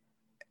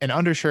 an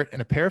undershirt,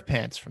 and a pair of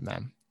pants from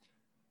them.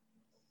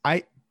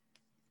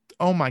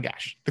 Oh my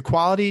gosh. The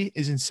quality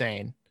is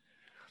insane.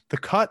 The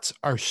cuts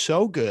are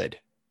so good,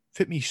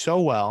 fit me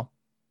so well.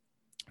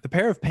 The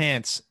pair of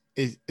pants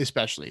is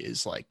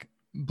like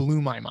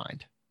blew my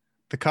mind.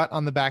 The cut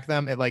on the back of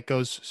them, it like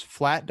goes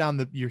flat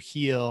down your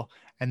heel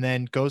and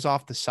then goes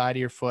off the side of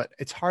your foot.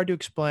 It's hard to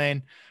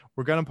explain.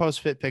 We're gonna post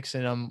fit pics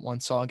in them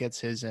once Saul gets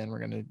his in. We're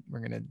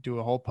gonna do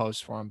a whole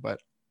post for him. But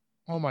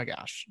oh my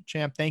gosh,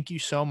 Champ, thank you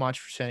so much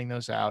for sending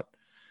those out.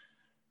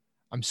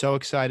 I'm so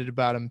excited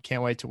about them.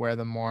 Can't wait to wear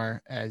them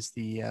more as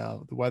the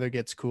weather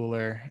gets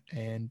cooler.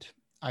 And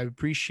I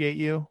appreciate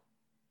you,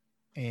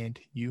 and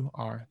you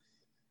are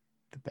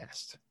the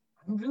best.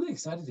 I'm really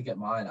excited to get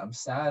mine. I'm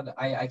sad.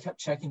 I kept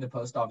checking the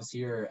post office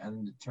here,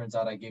 and it turns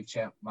out I gave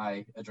Champ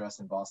my address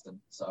in Boston.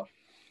 So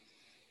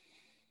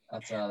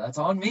that's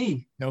on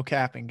me. No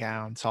cap and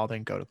gown. Saul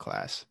didn't go to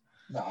class.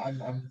 No,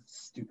 I'm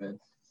stupid.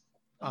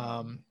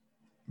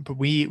 But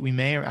we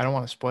may, I don't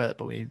want to spoil it,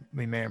 but we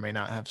may or may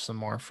not have some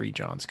more free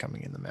Johns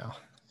coming in the mail.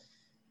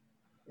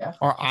 Yeah.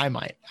 Or I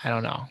might. I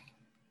don't know.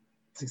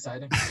 It's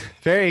exciting.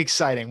 Very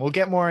exciting. We'll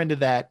get more into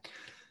that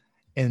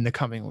in the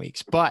coming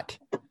weeks. But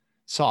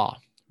Saul,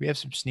 we have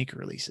some sneaker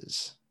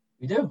releases.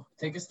 We do.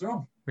 Take us through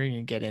them. We're going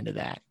to get into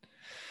that.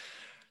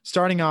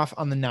 Starting off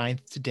on the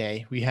 9th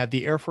today, we have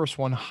the Air Force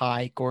One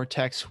High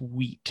Gore-Tex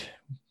Wheat.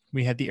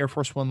 We have the Air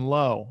Force One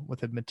Low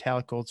with a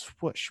metallic gold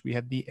swoosh. We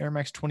have the Air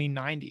Max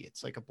 2090.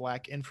 It's like a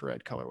black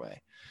infrared colorway.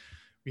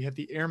 We have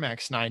the Air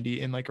Max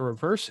 90 in like a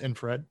reverse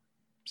infrared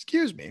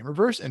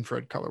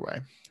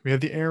colorway. We have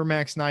the Air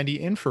Max 90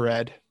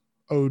 infrared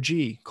OG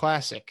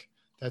classic.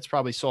 That's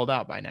probably sold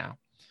out by now.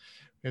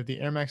 We have the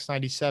Air Max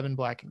 97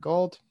 black and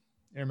gold,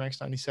 Air Max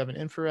 97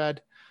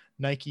 infrared,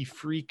 Nike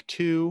Freak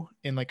 2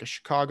 in like a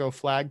Chicago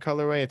flag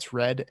colorway. It's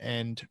red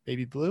and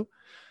baby blue.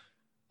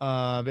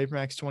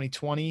 VaporMax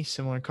 2020,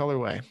 similar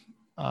colorway.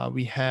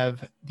 We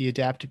have the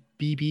Adapt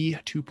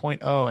BB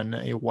 2.0 and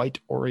a white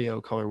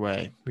Oreo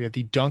colorway. We have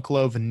the Dunk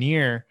Low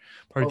Veneer,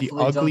 part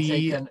Hopefully of the ugly don't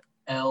take an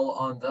L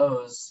on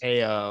those.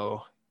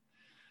 AO.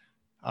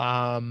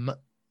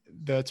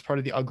 That's part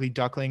of the ugly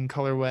duckling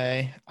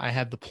colorway. I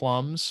have the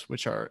plums,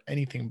 which are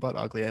anything but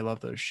ugly. I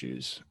love those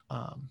shoes.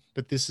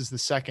 But this is the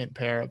second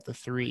pair of the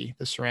three.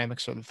 The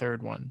ceramics are the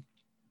third one.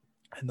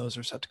 And those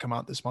are set to come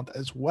out this month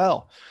as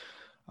well.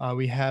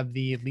 We have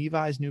the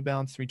Levi's New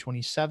Balance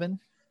 327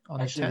 on the 10th.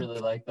 I actually really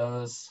like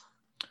those.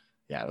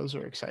 Yeah, those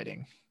are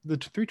exciting. The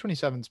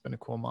 327's been a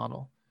cool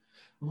model.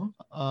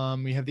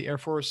 Mm-hmm. We have the Air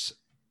Force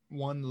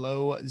One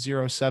Low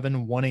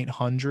 07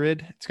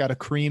 1800. It's got a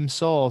cream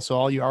sole, so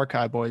all you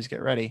archive boys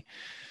get ready.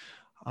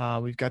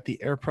 We've got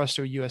the Air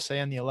Presto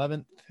USA on the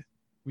 11th.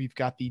 We've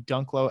got the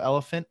Dunk Low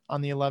Elephant on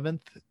the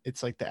 11th.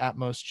 It's like the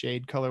Atmos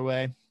Jade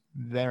colorway.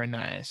 Very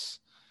nice.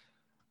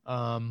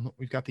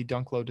 We've got the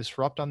Dunk Low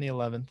Disrupt on the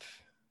 11th.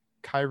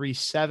 Kyrie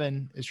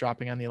 7 is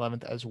dropping on the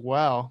 11th as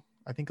well.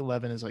 I think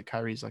 11 is like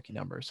Kyrie's lucky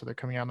number. So they're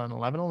coming out on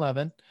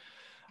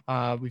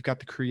 11/11. We've got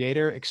the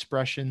Creator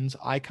Expressions,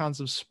 Icons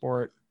of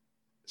Sport,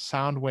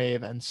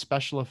 Soundwave, and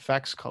Special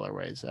Effects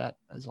colorways. That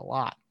is a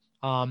lot.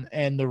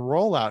 And the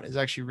rollout is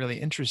actually really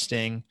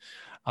interesting.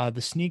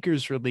 The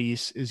sneakers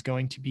release is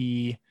going to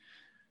be,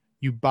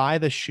 you buy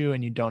the shoe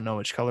and you don't know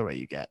which colorway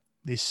you get.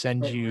 They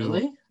send Wait, you,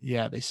 really?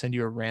 yeah, they send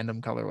you a random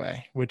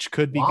colorway, which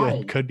could be Why?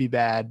 good, could be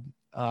bad.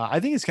 I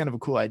think it's kind of a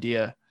cool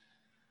idea.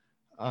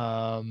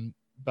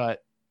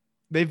 But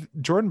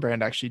Jordan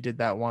Brand actually did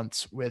that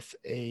once with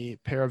a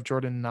pair of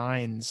Jordan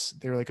 9s.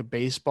 They were like a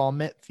baseball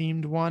mitt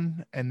themed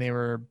one, and they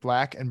were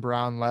black and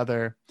brown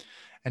leather.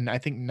 And I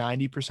think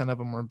 90% of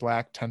them were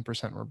black,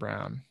 10% were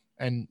brown.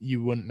 And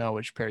you wouldn't know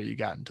which pair you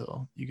got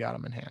until you got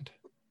them in hand.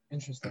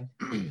 Interesting.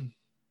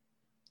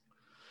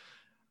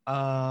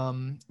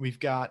 We've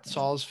got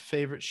Saul's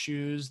favorite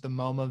shoes, the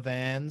MoMA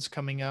Vans,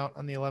 coming out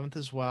on the 11th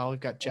as well. We've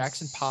got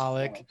Jackson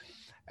Pollock,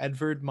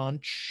 Edvard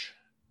Munch,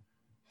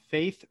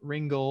 Faith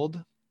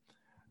Ringgold,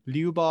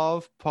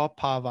 Lyubov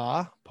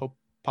Popova,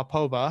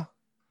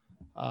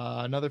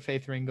 another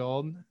Faith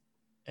Ringgold,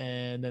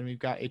 and then we've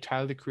got a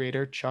Tyler the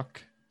Creator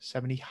Chuck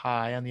 70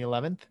 High on the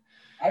 11th.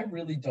 I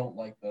really don't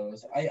like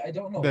those. I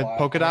don't know The why.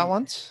 polka dot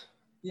ones?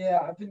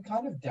 Yeah, I've been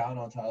kind of down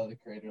on Tyler the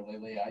Creator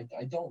lately. I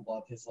don't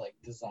love his like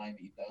design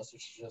ethos,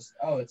 which is just,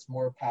 oh, it's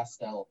more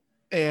pastel.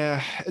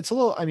 Yeah, it's a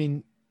little, I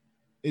mean,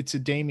 it's a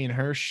Damien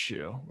Hirst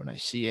shoe when I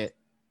see it.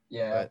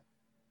 Yeah. But,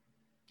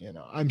 you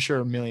know, I'm sure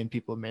a million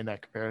people have made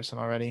that comparison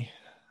already.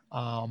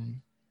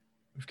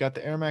 We've got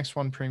the Air Max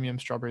 1 Premium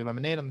Strawberry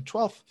Lemonade on the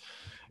 12th,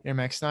 Air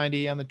Max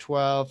 90 on the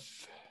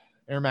 12th,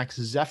 Air Max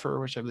Zephyr,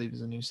 which I believe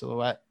is a new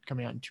silhouette,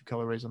 coming out in 2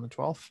 colorways on the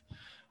 12th.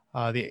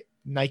 The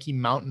Nike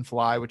Mountain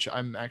Fly, which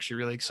I'm actually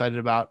really excited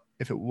about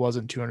if it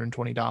wasn't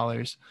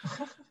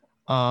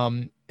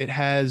 $220. It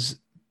has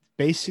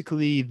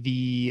basically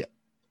the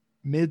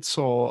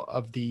midsole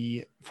of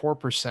the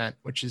 4%,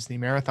 which is the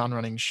marathon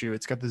running shoe.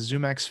 It's got the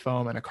ZoomX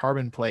foam and a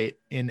carbon plate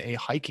in a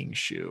hiking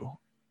shoe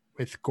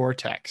with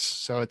Gore-Tex.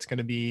 So it's going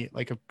to be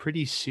like a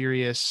pretty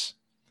serious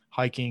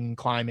hiking,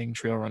 climbing,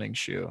 trail running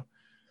shoe.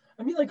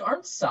 I mean, like,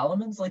 aren't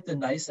Salomons like the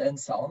nice end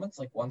Salomons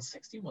like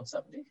 160,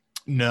 170?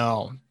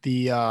 No,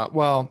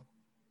 well,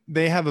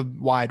 they have a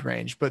wide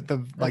range, but the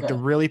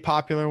really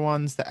popular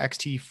ones, the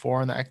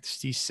XT4 and the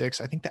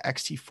XT6, I think the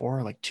XT4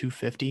 are like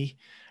 250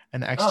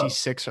 and the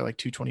XT6 are like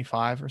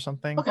 225 or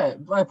something. Okay,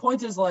 my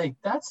point is like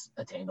that's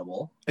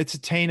attainable. It's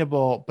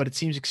attainable, but it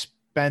seems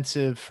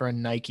expensive for a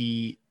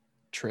Nike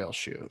trail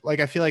shoe.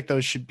 Like I feel like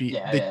those should be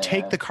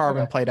take the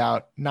carbon plate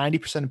out.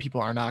 90% of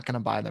people are not going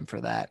to buy them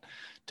for that.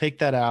 Take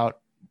that out,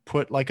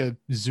 put like a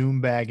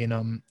Zoom bag in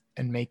them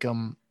and make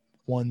them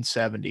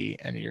 170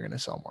 and you're going to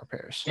sell more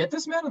pairs. Get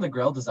this man on the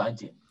Grail design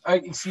team.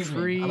 Excuse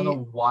me. I don't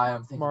know why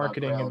I'm thinking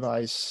marketing about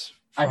advice.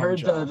 I heard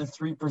the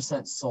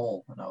 3%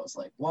 soul and I was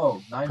like,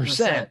 whoa,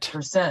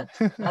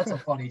 9%. That's a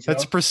funny joke.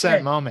 That's a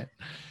percent moment.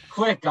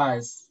 Quick,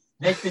 guys.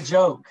 Make the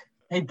joke.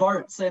 Hey,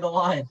 Bart, say the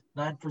line.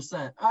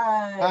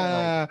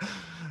 9%.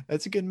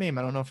 That's a good meme.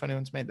 I don't know if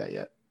anyone's made that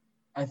yet.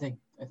 I think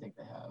they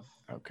have.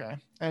 Okay.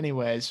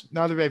 Anyways,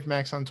 another Vapor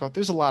Max on 12th.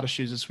 There's a lot of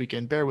shoes this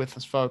weekend. Bear with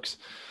us, folks.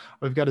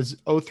 We've got a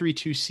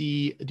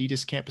 032C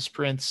Adidas Campus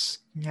Prints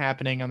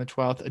happening on the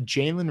 12th. A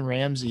Jalen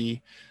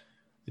Ramsey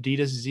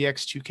Adidas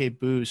ZX2K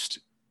Boost.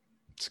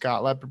 It's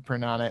got leopard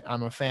print on it.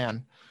 I'm a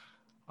fan.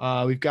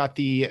 We've got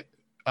the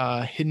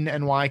Hidden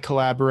NY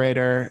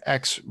Collaborator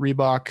X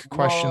Reebok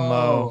Question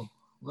Low.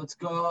 Let's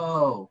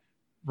go.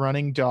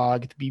 Running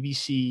Dog, the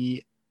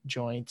BBC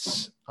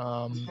joints.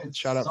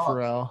 Shout out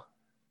Pharrell.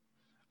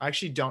 I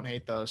actually don't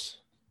hate those.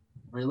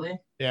 Really?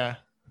 Yeah.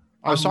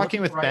 I was talking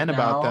with Ben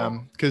about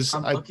them because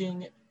I like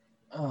the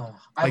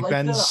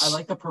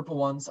purple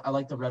ones. I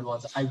like the red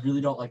ones. I really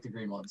don't like the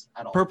green ones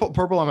at all.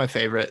 Purple are my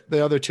favorite.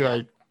 The other two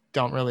I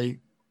don't really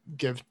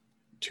give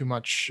too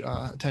much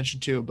attention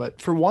to,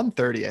 but for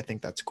 130, I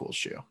think that's a cool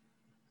shoe.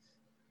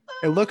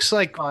 It looks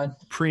like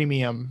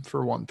premium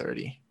for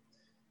 130.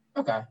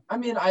 Okay. I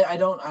mean, I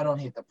don't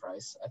hate the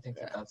price. I think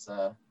that's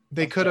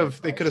they could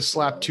have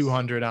slapped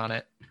 200 on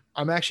it.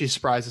 I'm actually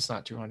surprised it's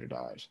not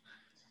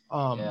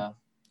 $200.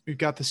 We've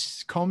got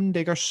this Comme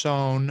des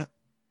Garçons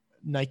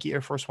Nike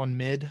Air Force One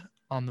Mid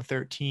on the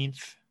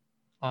 13th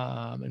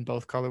in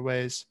both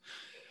colorways.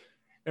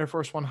 Air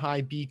Force One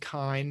High Be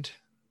Kind,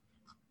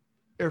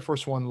 Air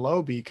Force One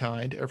Low Be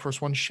Kind, Air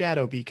Force One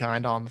Shadow Be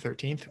Kind on the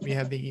 13th. We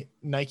have the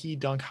Nike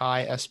Dunk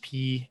High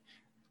SP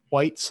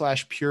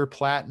White/Pure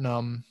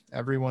Platinum,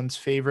 everyone's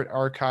favorite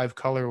archive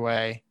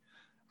colorway.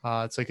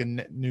 It's like a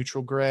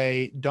neutral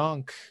gray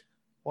Dunk.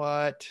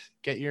 What?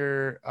 Get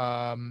your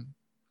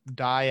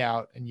dye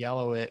out and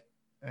yellow it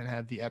and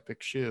have the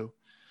epic shoe.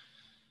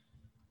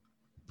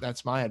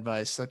 That's my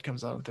advice. That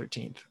comes out on the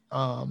 13th.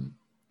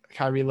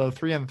 Kyrie Low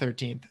 3 on the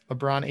 13th.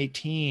 LeBron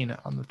 18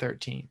 on the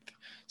 13th.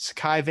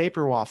 Sakai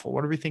Vapor Waffle.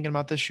 What are we thinking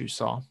about this shoe,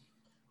 Saul?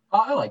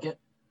 I like it.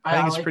 I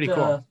think it's like pretty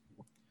cool.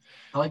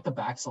 I like the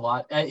backs a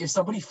lot. If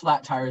somebody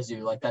flat tires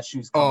you, like that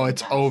shoe's Oh, coming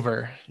it's back.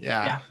 over.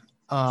 Yeah.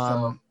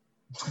 So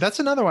That's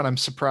another one I'm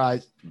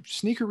surprised.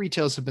 Sneaker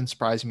retails have been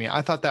surprising me.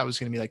 I thought that was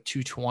going to be like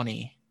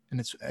 220 and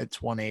it's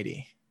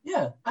 180.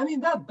 yeah, I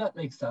mean that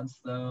makes sense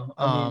though.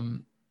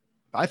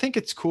 I think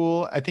it's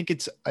cool. I think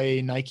it's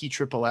a Nike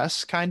Triple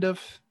S kind of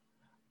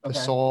the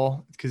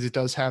sole, because it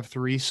does have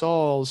 3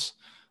 soles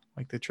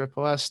like the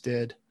Triple S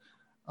did.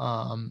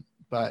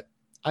 But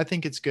I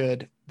think it's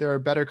good. There are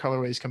better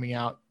colorways coming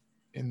out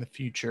in the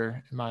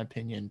future, in my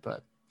opinion.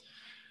 But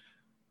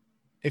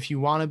if you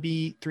want to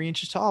be 3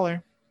 inches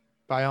taller,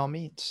 by all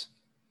means,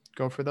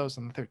 go for those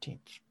on the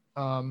 13th.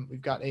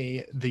 We've got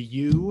the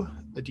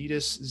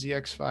Adidas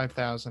ZX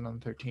 5000 on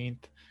the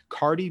 13th.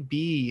 Cardi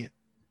B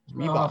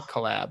Reebok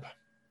collab.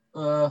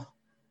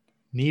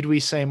 Need we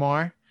say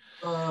more?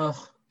 On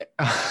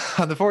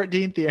the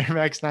 14th, the Air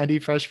Max 90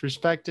 Fresh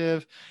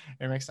Perspective,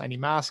 Air Max 90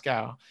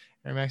 Moscow,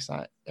 Air Max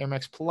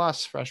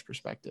Plus Fresh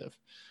Perspective,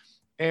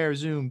 Air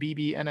Zoom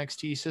BB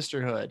NXT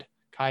Sisterhood,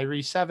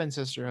 Kyrie 7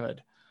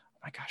 Sisterhood. Oh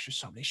my gosh, there's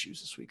so many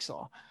shoes this week,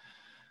 Saul.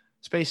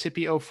 Space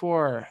Hippie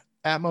 04,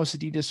 Atmos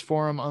Adidas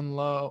Forum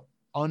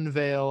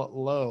Unveil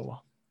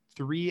Low,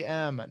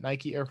 3M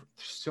Nike Air.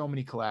 So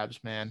many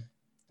collabs, man.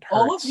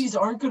 All of these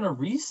aren't going to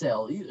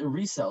resell.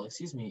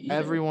 Excuse me. Either.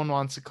 Everyone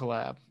wants a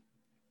collab.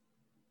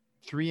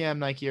 3M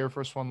Nike Air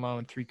Force One Low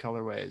in 4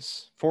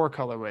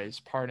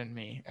 colorways. Pardon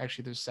me.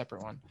 Actually, there's a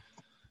separate one.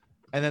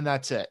 And then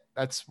that's it.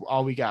 That's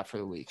all we got for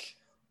the week.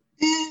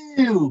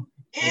 Ew.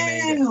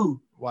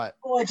 What?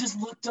 Oh, I just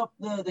looked up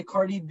the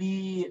Cardi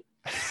B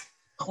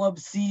Club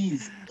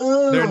C's.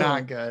 Ugh. They're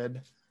not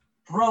good.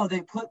 Bro, they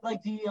put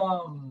like the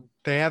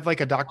They have like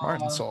a Doc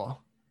Martin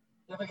sole.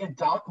 They have like a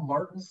Doc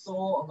Martin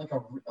sole on like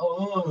a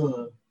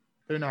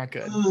They're not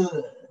good.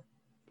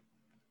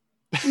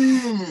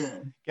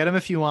 Get them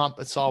if you want,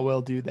 but Saul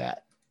will do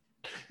that.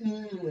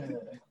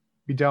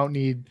 We don't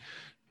need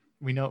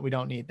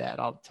that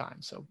all the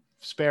time. So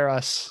spare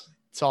us.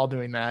 It's all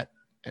doing that,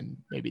 and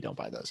maybe don't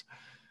buy those.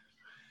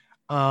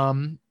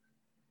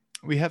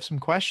 We have some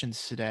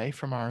questions today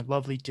from our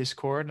lovely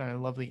Discord and our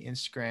lovely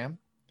Instagram.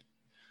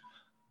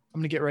 I'm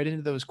going to get right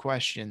into those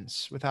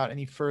questions without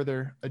any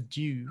further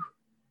ado.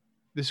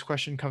 This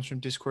question comes from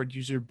Discord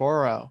user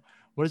Boro.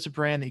 What is a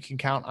brand that you can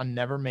count on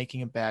never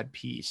making a bad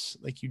piece?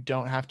 Like, you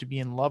don't have to be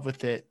in love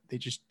with it. They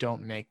just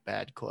don't make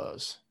bad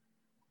clothes.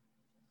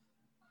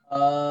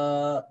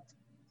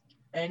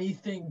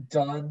 Anything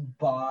done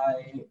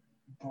by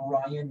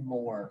Brian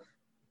Moore.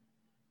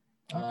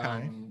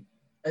 Okay.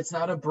 It's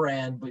not a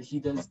brand, but he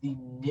does the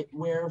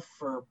knitwear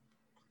for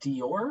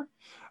Dior.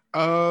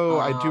 Oh,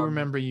 I do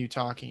remember you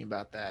talking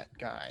about that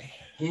guy.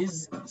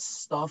 His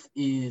stuff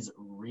is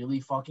really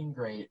fucking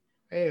great.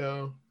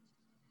 Heyo.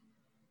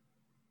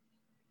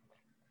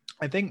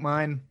 I think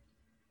mine, I'm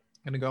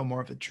going to go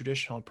more of a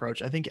traditional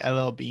approach. I think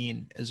LL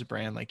Bean is a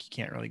brand like you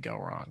can't really go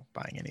wrong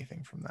buying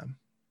anything from them.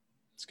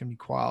 It's going to be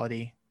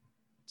quality.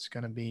 It's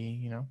going to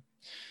be,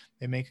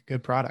 they make a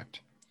good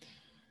product.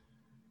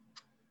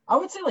 I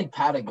would say like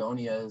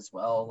Patagonia as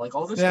well. Like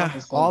all this stuff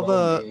is so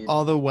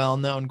all the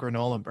well-known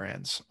granola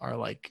brands are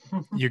like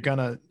you're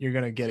gonna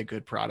get a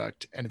good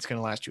product and it's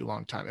gonna last you a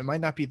long time. It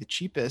might not be the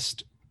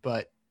cheapest,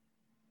 but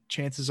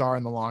chances are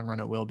in the long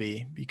run it will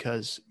be,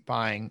 because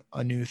buying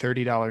a new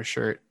 $30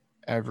 shirt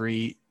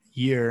every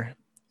year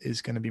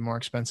is going to be more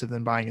expensive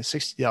than buying a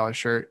 $60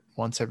 shirt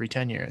once every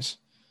 10 years.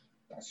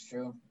 That's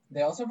true.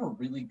 They also have a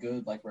really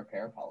good like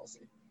repair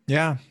policy.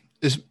 Yeah.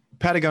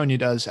 Patagonia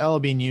does. LL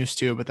Bean used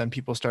to, but then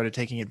people started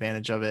taking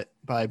advantage of it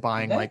by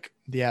buying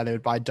they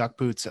would buy duck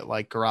boots at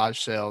like garage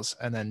sales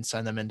and then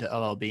send them into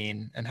LL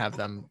Bean and have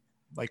them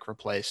like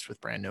replaced with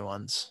brand new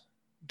ones,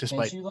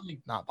 despite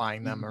not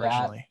buying them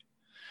originally.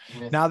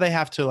 Now they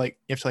have to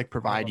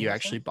provide you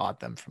actually bought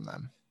them from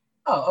them.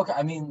 Oh, okay.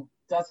 I mean,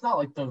 that's not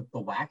like the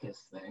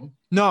wackest thing.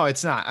 No,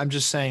 it's not. I'm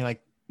just saying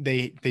like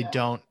they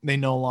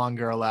no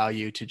longer allow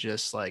you to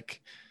just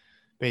like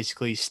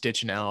basically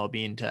stitch an LL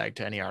Bean tag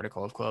to any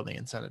article of clothing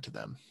and send it to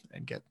them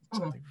and get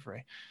something for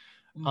free.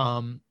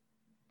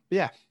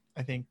 Yeah,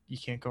 I think you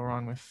can't go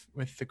wrong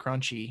with the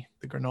crunchy,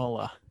 the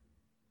granola.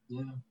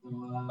 Yeah,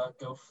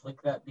 go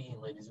flick that bean,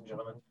 ladies and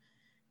gentlemen.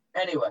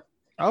 Anyway.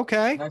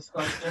 Okay. Next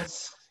question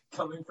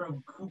coming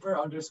from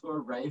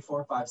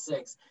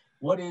Cooper_Ray456.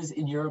 What is,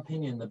 in your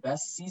opinion, the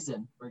best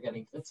season for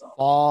getting fits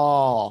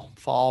off?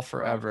 Fall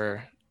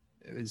forever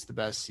is the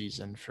best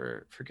season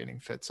for getting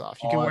fits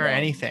off. You can wear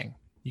anything.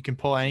 You can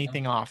pull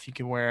anything off. You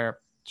can wear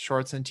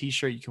shorts and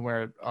t-shirt. You can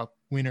wear a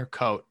winter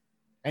coat.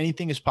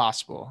 Anything is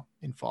possible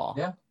in fall.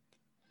 Yeah.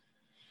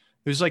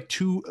 There's like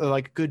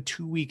a good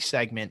 2-week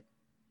segment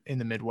in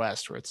the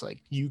Midwest where it's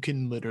like you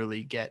can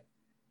literally get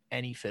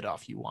any fit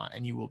off you want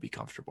and you will be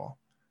comfortable.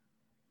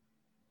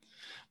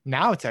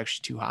 Now it's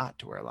actually too hot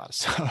to wear a lot of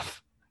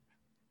stuff.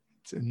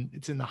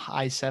 It's in the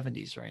high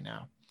 70s right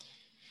now.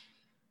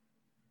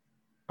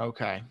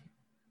 Okay.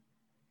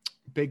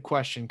 Big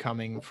question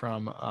coming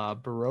from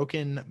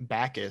Barokin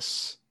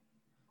Bacchus.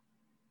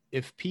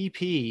 if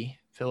PP,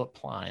 Philip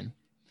Plein,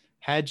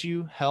 had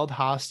you held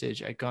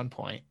hostage at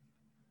gunpoint,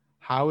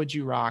 how would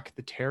you rock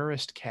the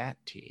terrorist cat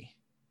tee?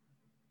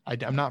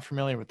 I'm not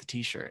familiar with the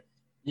t-shirt.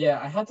 Yeah,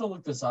 I had to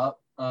look this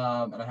up,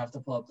 and I have to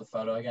pull up the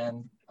photo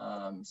again,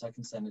 so I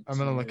can send it. I'm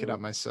gonna look it up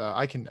myself.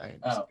 Okay.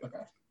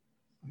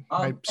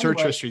 My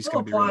search history is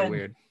gonna be really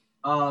weird.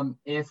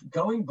 If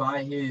going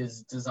by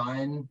his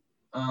design,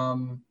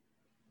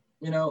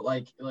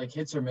 like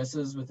hits or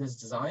misses with his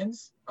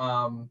designs,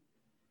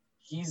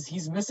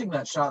 he's missing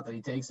that shot that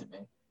he takes at me.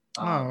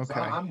 Okay.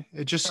 So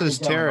it just says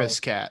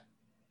terrorist cat.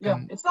 Yeah,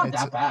 it's not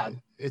that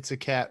bad. It's a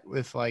cat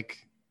with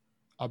like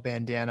a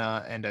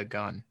bandana and a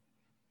gun.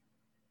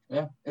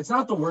 Yeah, it's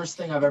not the worst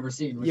thing I've ever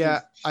seen.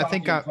 Yeah, I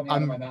think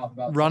I'm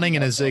running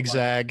in a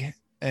zigzag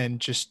and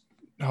just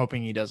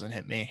hoping he doesn't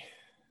hit me.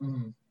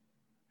 Mm-hmm.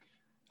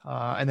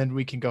 And then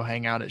we can go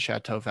hang out at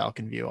Chateau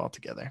Falcon View all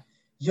together.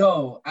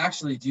 Yo,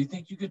 actually, do you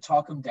think you could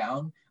talk him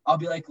down? I'll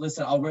be like,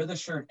 listen, I'll wear the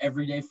shirt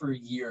every day for a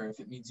year if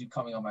it means you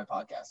coming on my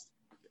podcast.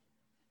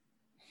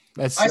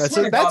 That's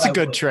a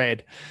good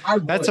trade.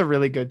 That's a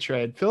really good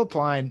trade. Philip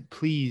Plein,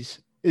 please.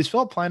 Is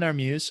Philip Plein our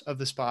muse of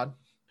this pod?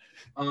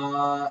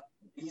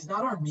 He's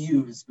not our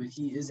muse, but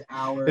he is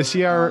our. Is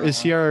he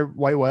our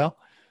white whale?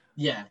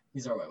 Yeah,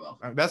 he's our white whale.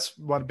 That's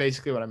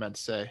basically what I meant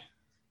to say.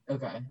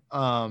 Okay.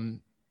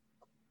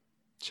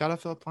 Shout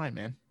out Philip Plein,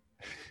 man.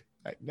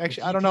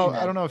 Actually, I don't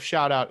know if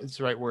shout out is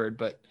the right word,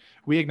 but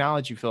we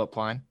acknowledge you, Philip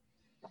Plein.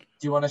 Do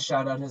you want to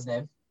shout out his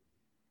name?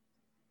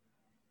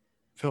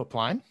 Philip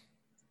Plein?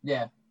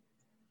 Yeah.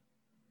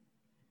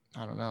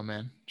 I don't know,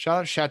 man. Shout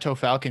out Chateau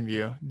Falcon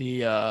View.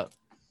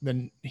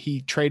 Then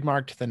he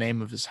trademarked the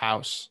name of his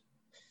house.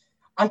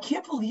 I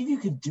can't believe you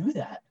could do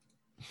that.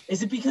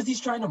 Is it because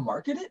he's trying to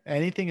market it?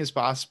 Anything is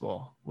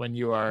possible when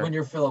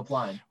you're Philip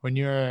Plein. When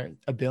you're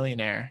a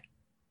billionaire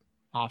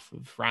off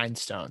of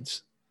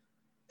rhinestones.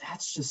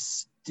 That's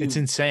just it's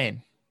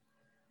insane.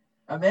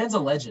 A man's a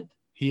legend.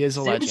 He is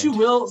a legend.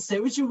 Say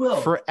what you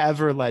will.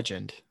 Forever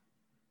legend.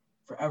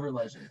 Forever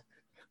legend.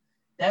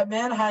 That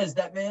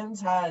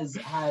man's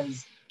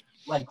has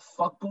like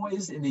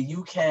fuckboys in the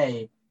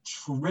UK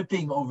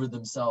tripping over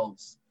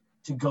themselves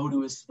to go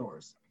to his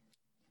stores.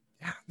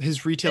 Yeah,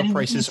 his retail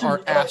prices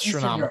are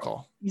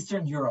astronomical.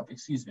 Eastern Europe,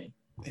 excuse me.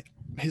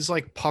 His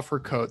like puffer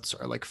coats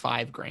are like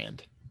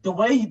 $5,000. The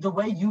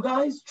way you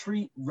guys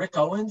treat Rick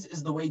Owens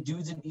is the way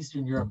dudes in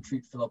Eastern Europe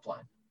treat Philip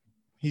Plein.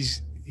 He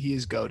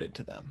is goated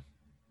to them.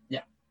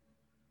 Yeah.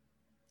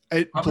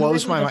 It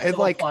blows my mind. It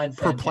like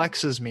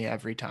perplexes me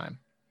every time.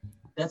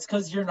 That's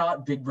because you're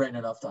not big brain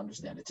enough to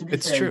understand it. To be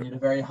fair, true. you need a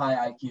very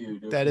high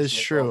IQ. That is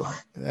true.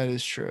 That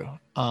is true.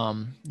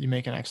 You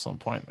make an excellent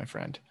point, my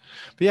friend.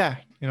 But yeah,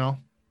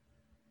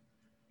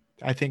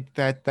 I think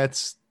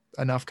that's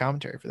enough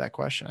commentary for that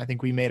question. I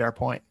think we made our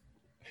point.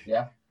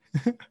 Yeah.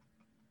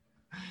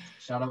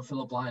 Shout out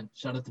Philip Plein.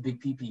 Shout out to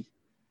Big PP.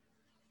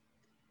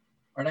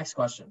 Our next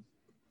question.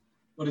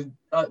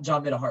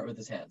 John made a heart with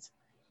his hands.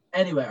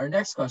 Anyway, our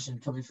next question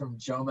coming from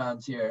Joe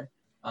Mountier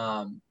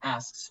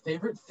asks,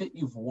 favorite fit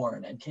you've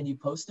worn, and can you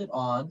post it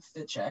on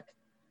FitCheck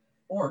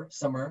or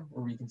somewhere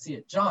where we can see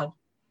it? John,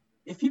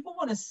 if people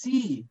want to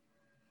see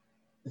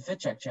the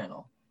FitCheck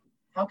channel,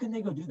 how can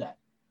they go do that?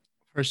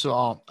 First of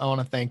all, I want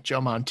to thank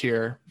Joe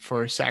Mountier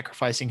for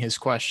sacrificing his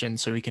question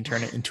so we can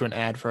turn it into an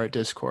ad for our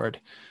Discord.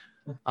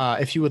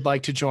 If you would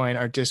like to join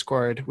our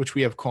Discord, which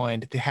we have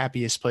coined the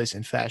happiest place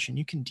in fashion,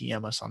 you can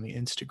DM us on the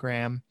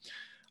Instagram.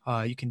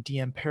 You can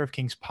DM Pair of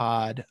Kings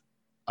Pod,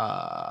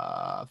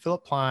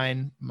 Philip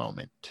Plein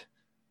moment,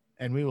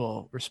 and we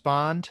will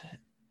respond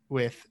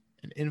with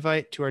an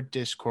invite to our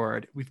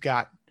Discord. We've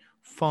got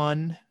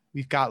fun.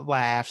 We've got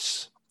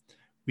laughs.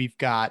 We've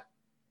got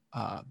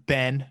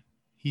Ben.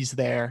 He's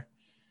there.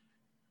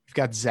 We've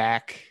got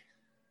Zach.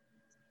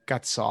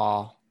 Got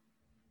Saul.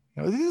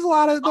 There's a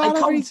lot of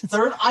reasons.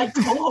 Third. I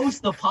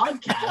co-host the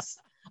podcast.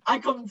 I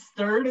come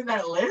third in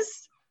that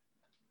list.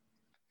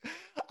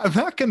 I'm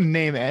not going to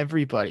name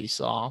everybody,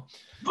 Saul.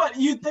 But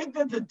you think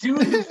that the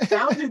dude who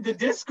founded the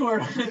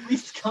Discord would at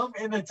least come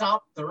in the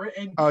top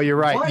 3? Oh, you're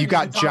right. You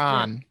got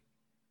John.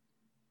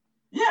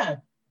 3. Yeah.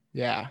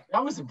 Yeah.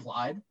 That was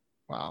implied.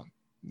 Wow.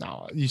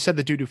 No, you said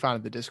the dude who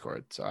founded the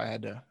Discord, so I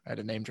had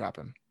to name drop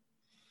him.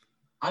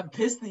 I'm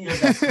pissed that you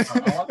have that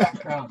crown. I want that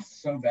crown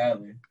so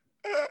badly.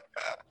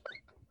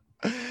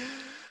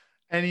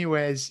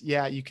 Anyways,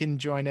 yeah, you can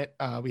join it.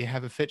 We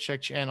have a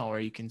FitCheck channel where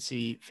you can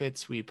see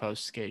fits we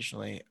post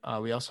occasionally.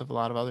 We also have a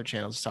lot of other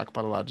channels to talk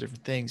about a lot of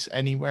different things,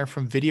 anywhere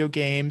from video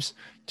games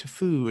to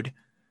food,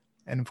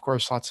 and of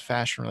course, lots of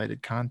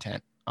fashion-related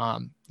content.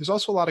 There's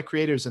also a lot of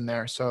creators in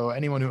there, so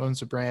anyone who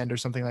owns a brand or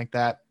something like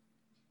that,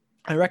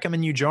 I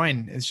recommend you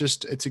join.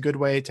 It's a good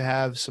way to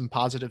have some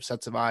positive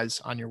sets of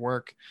eyes on your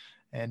work,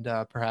 and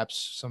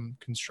perhaps some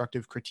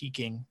constructive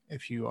critiquing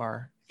if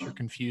you're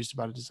confused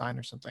about a design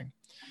or something.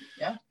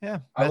 Yeah.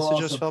 I will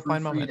also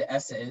proofread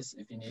essays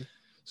if you need.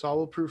 So I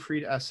will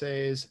proofread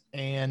essays,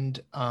 and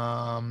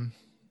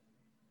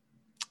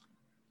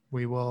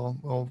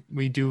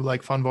we do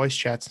like fun voice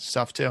chats and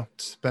stuff too.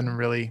 It's been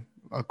really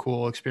a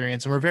cool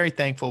experience. And we're very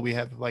thankful we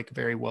have like a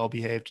very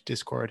well-behaved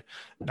Discord,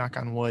 knock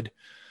on wood.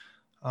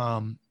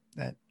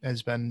 That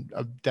has been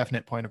a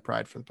definite point of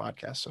pride for the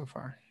podcast so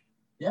far.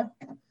 Yeah.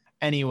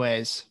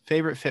 Anyways,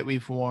 favorite fit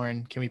we've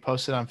worn. Can we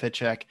post it on Fit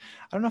Check?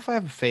 I don't know if I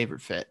have a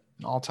favorite fit,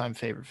 an all-time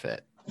favorite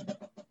fit.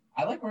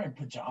 I like wearing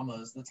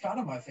pajamas. That's kind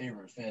of my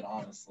favorite fit,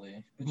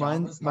 honestly.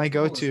 My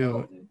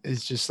go-to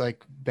is just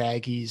like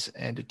baggies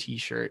and a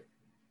t-shirt,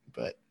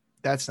 but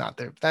that's not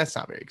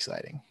very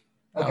exciting.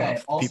 Okay.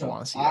 Also, people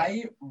want to see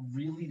I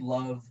really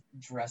love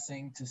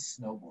dressing to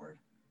snowboard.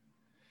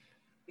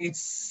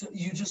 It's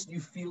you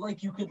feel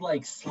like you could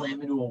like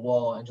slam into a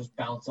wall and just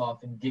bounce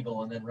off and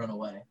giggle and then run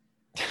away.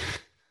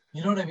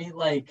 You know what I mean?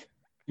 Like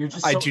you're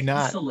just so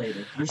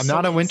isolated. I'm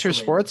not a winter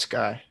sports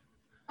guy.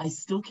 I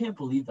still can't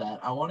believe that.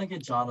 I want to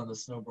get John on the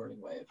snowboarding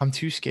wave. I'm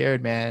too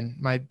scared, man.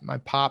 My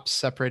pops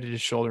separated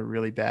his shoulder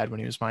really bad when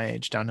he was my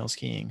age downhill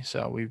skiing.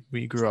 So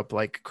we grew up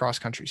like cross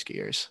country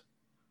skiers.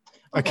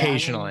 Okay,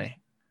 occasionally.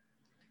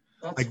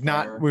 That's like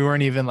fair. we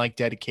weren't even like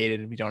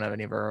dedicated. We don't have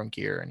any of our own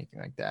gear or anything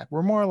like that.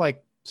 We're more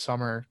like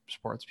summer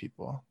sports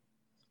people.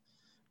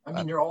 I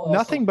mean, you're all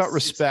nothing but 6'5".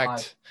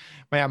 respect.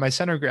 My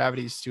center of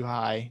gravity is too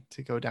high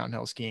to go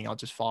downhill skiing. I'll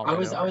just fall. I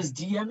was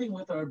DMing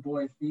with our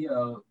boy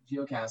Theo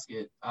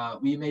Casket.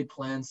 We made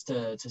plans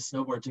to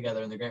snowboard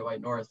together in the Great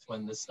White North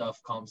when this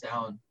stuff calms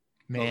down.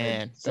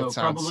 Man, so that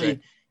sounds probably sick.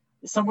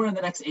 Somewhere in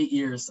the next 8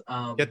 years.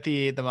 Get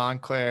the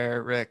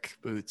Montclair Rick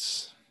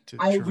boots to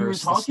we were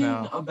traverse the talking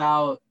snow.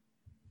 about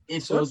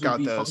if So those would got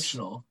be those.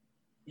 functional.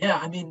 Yeah,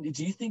 I mean,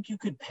 do you think you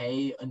could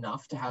pay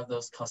enough to have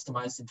those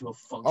customized into a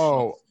functional?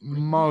 Oh,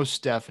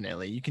 most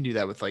definitely. You can do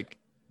that with like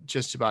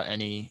just about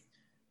any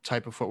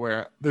type of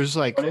footwear. There's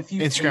like But if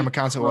you Instagram paid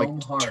accounts that will Chrome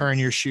like Hearts- turn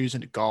your shoes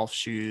into golf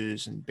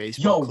shoes and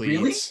baseball Yo, cleats.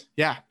 really?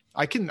 Yeah,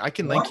 I can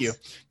link What? you.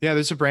 Yeah,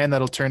 there's a brand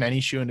that'll turn any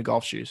shoe into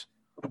golf shoes.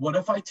 What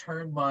if I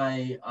turned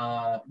my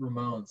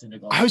Ramones into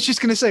golf I was shoes?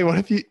 just gonna say, what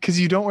if you, because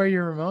you don't wear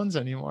your Ramones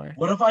anymore,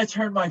 What if I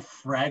turned my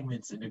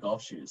Fragments into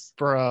golf shoes?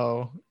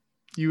 bro?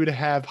 You would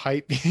have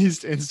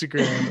hypebeast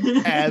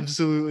Instagram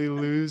absolutely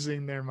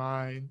losing their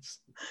minds.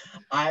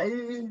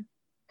 I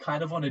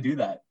kind of want to do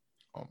that.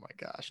 Oh my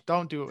gosh.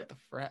 Don't do it with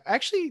the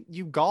Actually,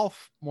 you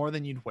golf more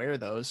than you'd wear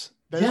those.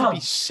 Those Yeah. would be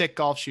sick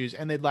golf shoes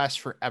and they'd last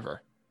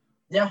forever.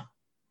 Yeah.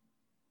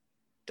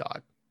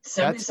 Dog.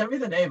 Send me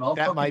the name. I'll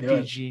That fucking might do be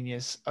it.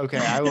 genius. Okay,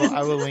 I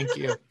will link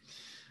you.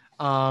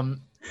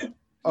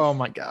 Oh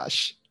my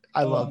gosh.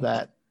 I love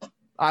that.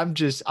 I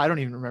don't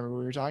even remember what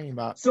we were talking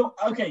about. So,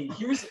 okay,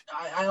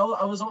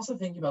 I was also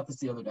thinking about this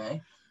the other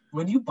day.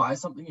 When you buy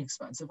something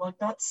expensive like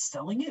that,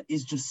 selling it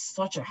is just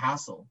such a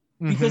hassle.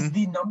 Because Mhm.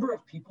 the number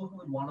of people who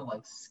would want to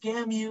like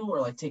scam you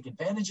or like take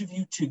advantage of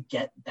you to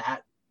get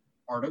that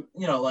article,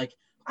 like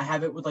I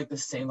have it with like the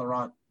Saint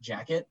Laurent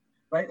jacket,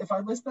 right? If I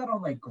list that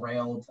on like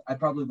Grailed, I'd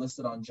probably list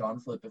it on John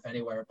Flip if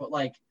anywhere, but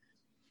like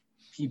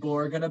people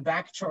are going to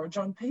back charge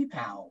on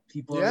PayPal.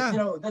 People Yeah.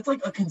 are, that's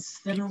like a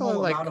considerable People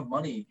are, like- amount of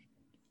money.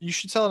 You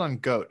should sell it on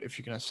Goat if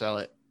you're gonna sell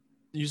it.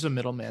 Use a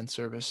middleman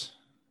service.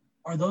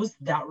 Are those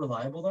that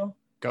reliable though?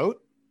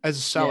 Goat? As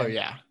a seller,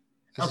 Yeah.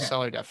 yeah. As Okay. a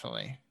seller,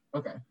 definitely.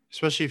 Okay.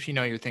 Especially if you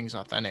know your thing's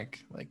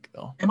authentic. Like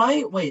they'll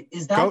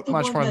Is that Goat the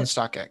much one more than that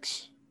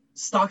StockX.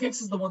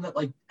 StockX is the one that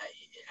like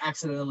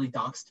accidentally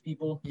doxed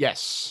people?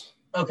 Yes.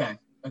 Okay.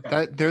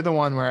 They're the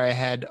one where I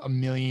had a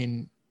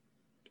million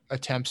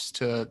attempts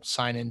to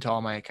sign into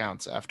all my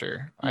accounts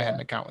after I had Yeah. an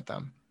account with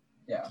them.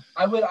 Yeah.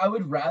 I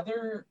would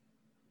rather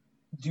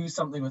do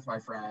something with my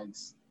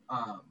frags.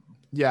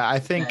 Yeah, I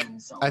think than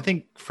sell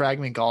them.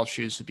 Fragment golf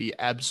shoes would be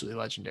absolutely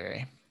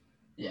legendary.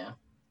 Yeah.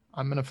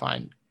 I'm gonna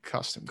find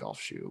custom golf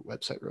shoe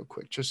website real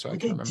quick just so I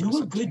Would can they remember.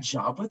 do a good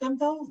job with them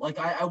though? Like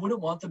I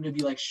wouldn't want them to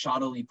be like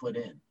shoddily put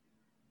in.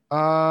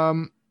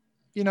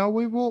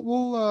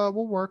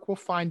 We'll work. We'll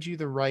find you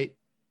the right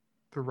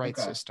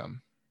Okay.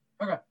 system.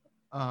 Okay.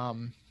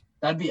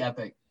 That'd be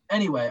epic.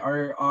 Anyway,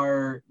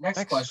 our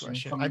next question.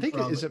 I think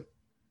from, is it.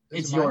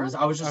 it's it mine? yours.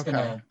 I was just Okay.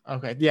 gonna.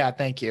 Okay. Yeah.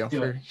 Thank you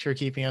Do for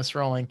keeping us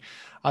rolling.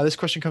 This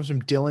question comes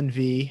from Dylan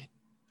V.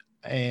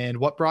 And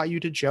what brought you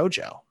to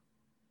JoJo?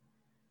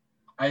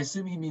 I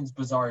assume he means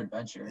Bizarre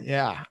Adventure.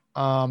 Yeah.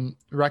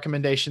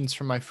 Recommendations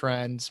from my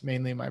friends,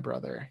 mainly my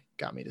brother,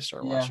 got me to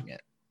start Yeah. watching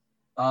it.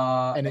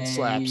 And It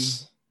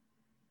slaps.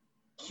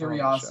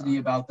 Curiosity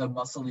about the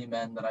muscly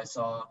men that I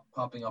saw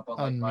popping up on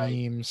like On my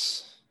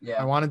memes. I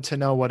yeah. wanted to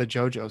know what a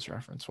JoJo's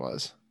reference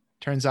was.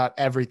 Turns out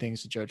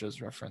everything's a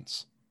JoJo's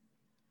reference.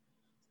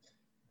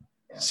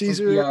 Yeah,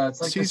 Caesar,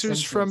 it's like The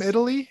Caesar's from Simpsons.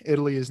 Italy.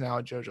 Italy is now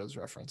a JoJo's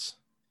reference.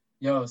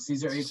 Yo,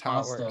 Caesar This ate is how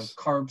it pasta.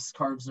 works.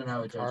 Carbs are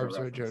now a JoJo Carbs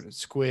are reference. JoJo.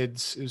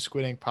 Squids. It was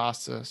squid ink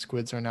pasta.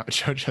 Squids are now a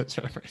JoJo's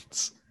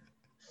reference.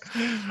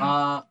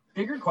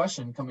 Bigger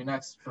question coming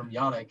next from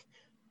Yannick.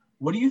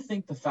 What do you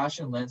think the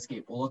fashion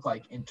landscape will look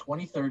like in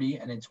 2030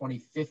 and in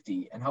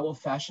 2050? And how will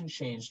fashion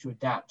change to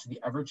adapt to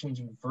the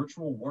ever-changing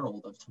virtual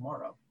world of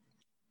tomorrow?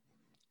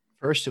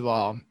 First of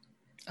all,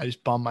 I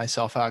just bummed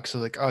myself out because I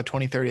was like, oh,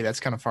 2030, that's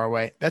kind of far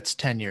away. That's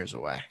 10 years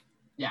away.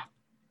 Yeah.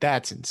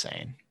 That's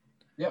insane.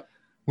 Yep.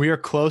 We are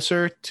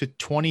closer to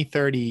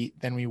 2030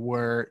 than we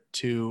were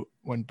to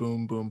when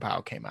Boom Boom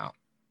Pow came out.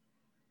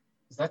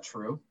 Is that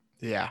true?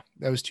 Yeah,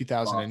 that was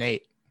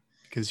 2008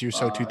 because you're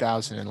so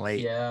 2000 and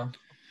late. Yeah.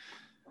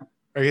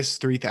 I guess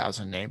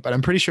 3008, but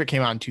I'm pretty sure it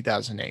came out in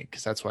 2008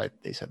 because that's why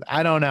they said that.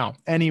 I don't know.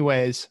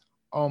 Anyways,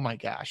 oh my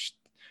gosh.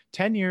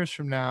 10 years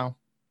from now,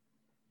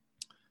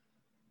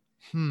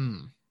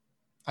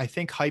 I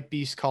think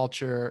hypebeast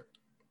culture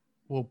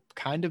will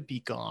kind of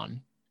be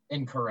gone.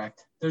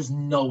 Incorrect. There's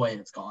no way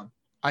it's gone.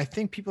 I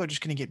think people are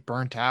just going to get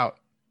burnt out.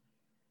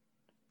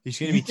 There's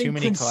going to be too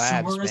many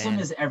collabs, consumerism man.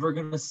 is ever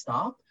going to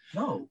stop?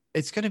 No.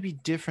 It's going to be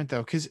different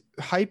though, because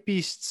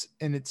hypebeasts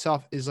in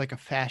itself is like a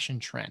fashion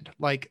trend.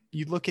 Like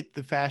you look at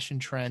the fashion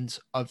trends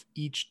of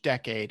each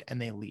decade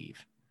and they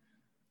leave.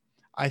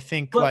 I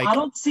think, but like I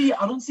don't see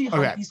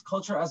hypebeast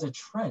culture as a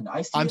trend.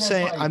 I'm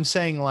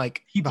saying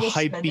like the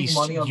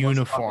hypebeast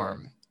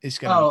uniform is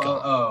going to be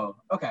gone. Oh,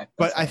 okay.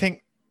 But I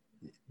think,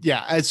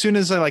 yeah, as soon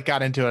as I like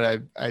got into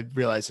it, I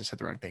realized I said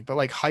the wrong thing. But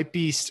like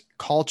hypebeast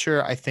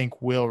culture, I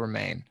think will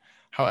remain.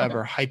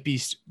 However,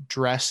 hypebeast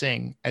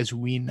dressing as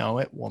we know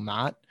it will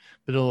not.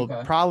 But it'll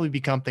probably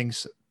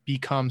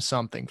become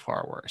something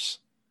far worse.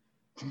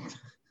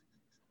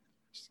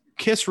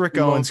 Kiss Rick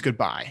Owens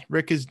goodbye.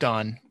 Rick is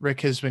done.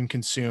 Rick has been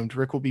consumed.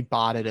 Rick will be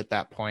botted at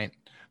that point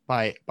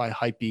by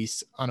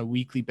hypebeasts on a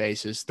weekly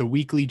basis. The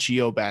weekly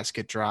Geo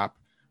basket drop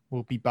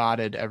will be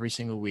botted every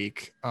single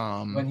week.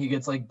 When he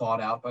gets like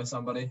bought out by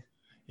somebody.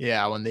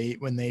 Yeah, when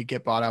they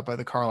get bought out by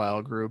the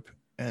Carlisle group,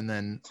 and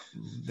then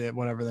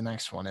whatever the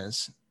next one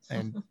is,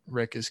 and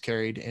Rick is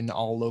carried in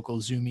all local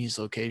Zoomies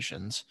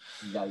locations.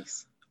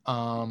 Yikes.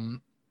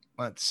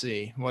 Let's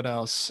see what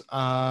else.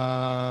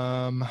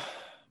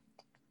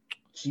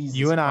 Jesus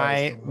you and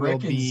Christ, I will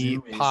be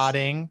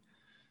potting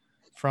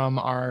from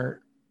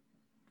our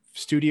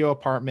studio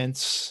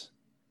apartments,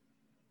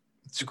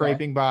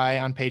 scraping by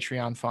on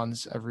Patreon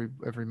funds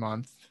every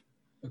month.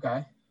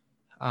 Okay.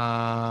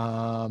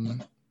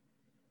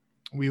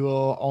 We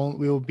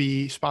will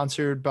be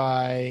sponsored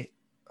by.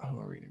 Who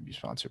are we going to be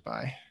sponsored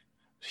by?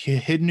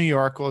 Hidden New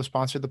York will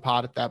sponsor the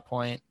pod at that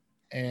point,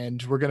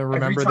 and we're going to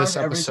remember this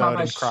episode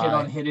and cry. Shit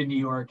on Hidden New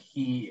York,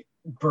 he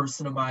bursts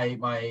into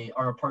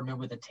our apartment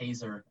with a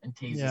taser and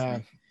tases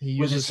me. He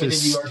uses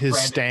his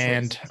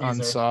stand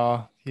on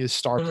Saw. He has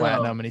Star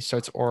Platinum, and he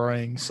starts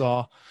oraing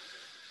Saw.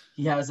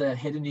 He has a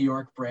Hidden New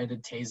York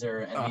branded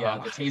taser, and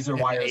the taser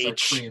wires are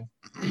cream.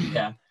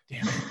 Yeah.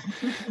 Damn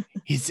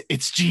it.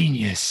 It's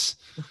genius.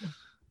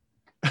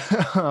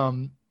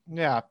 I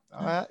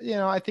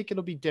think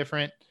it'll be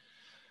different,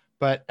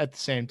 but at the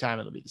same time,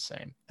 it'll be the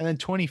same. And then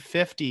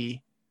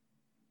 2050,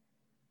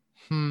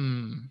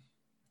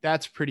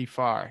 that's pretty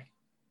far.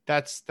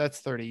 That's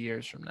 30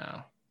 years from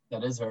now.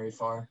 That is very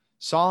far.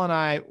 Saul and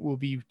I will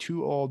be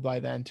too old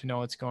by then to know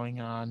what's going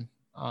on.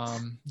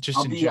 In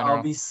general.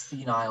 I'll be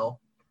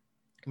senile.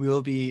 We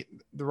will be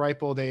the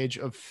ripe old age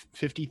of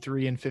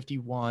 53 and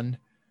 51.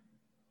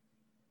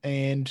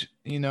 And,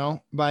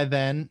 by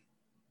then,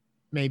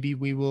 maybe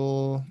we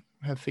will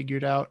have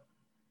figured out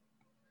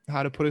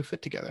how to put a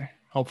fit together.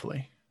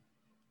 Hopefully.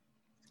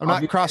 I'm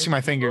not crossing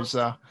my fingers,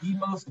 though. The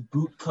most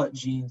bootcut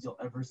jeans you'll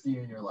ever see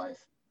in your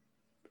life.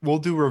 We'll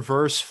do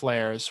reverse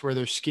flares where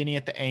they're skinny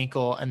at the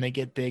ankle and they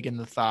get big in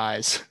the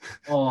thighs.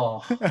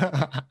 Oh.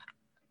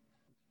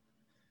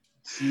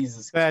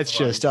 Jesus That's Christ.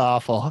 just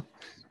awful.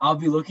 I'll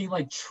be looking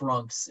like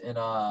Trunks in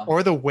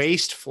Or the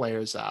waist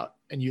flares out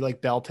and you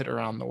like belt it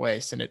around the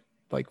waist and it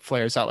like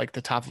flares out like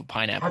the top of a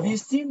pineapple. Have you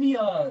seen the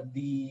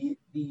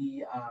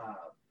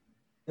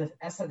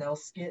SNL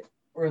skit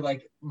where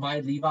like my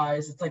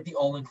Levi's, it's like the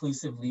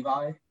all-inclusive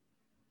Levi?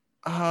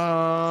 It's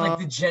like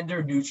the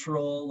gender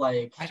neutral,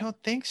 like. I don't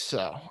think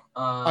so.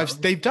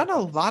 They've done a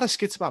lot of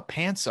skits about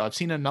pants. So I've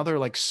seen another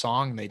like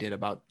song they did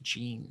about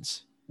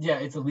jeans. Yeah,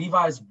 it's a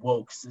Levi's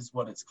Wokes is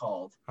what it's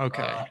called.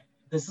 Okay.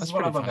 This is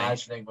what I'm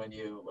imagining when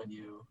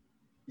you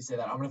say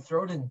that. I'm gonna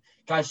throw it in.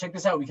 Guys, check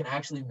this out. We can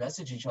actually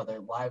message each other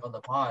live on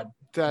the pod.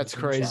 That's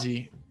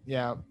crazy. Chat.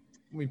 Yeah,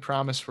 we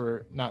promise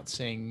we're not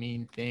saying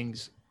mean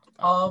things.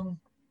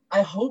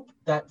 I hope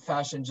that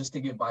fashion, just to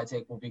give my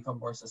take, will become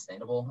more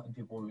sustainable and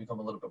people will become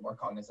a little bit more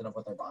cognizant of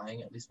what they're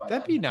buying, at least by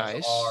That'd be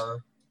nice.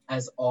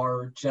 As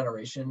our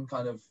generation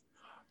kind of.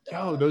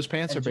 Those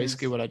pants are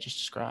basically what I just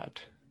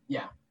described.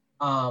 Yeah.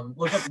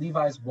 Look up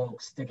Levi's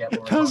Wokes to get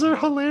more. Those are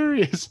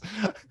hilarious.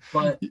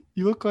 But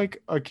you look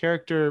like a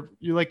character.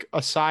 You're like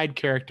a side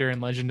character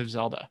in Legend of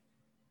Zelda.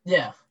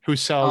 Yeah. Who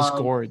sells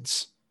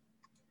gourds.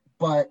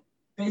 But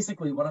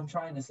basically what I'm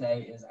trying to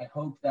say is I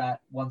hope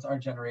that once our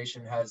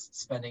generation has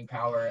spending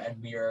power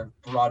and we are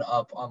brought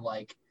up on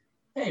like,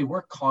 hey,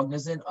 we're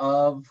cognizant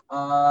of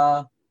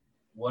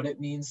what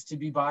it means to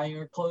be buying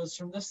our clothes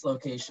from this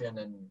location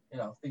and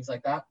things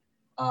like that.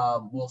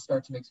 We'll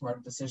start to make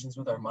smarter decisions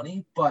with our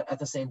money. But at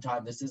the same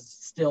time, this is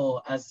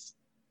still, as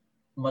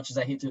much as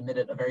I hate to admit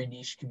it, a very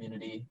niche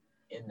community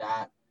in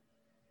that,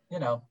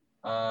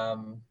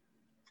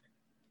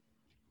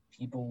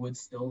 people would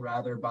still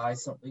rather buy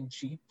something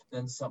cheap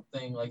than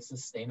something like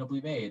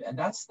sustainably made. And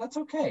that's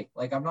okay.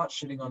 Like, I'm not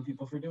shitting on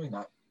people for doing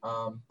that.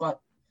 But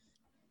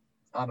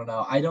I don't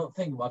know. I don't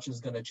think much is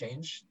going to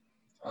change.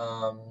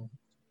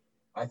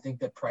 I think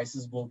that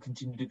prices will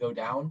continue to go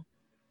down.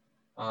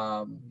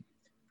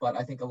 But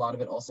I think a lot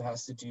of it also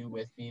has to do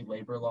with the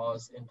labor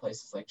laws in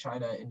places like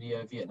China,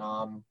 India,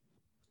 Vietnam,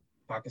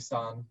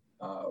 Pakistan,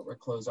 where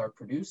clothes are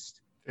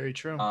produced. Very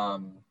true.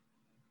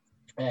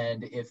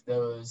 And if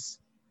those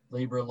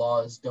labor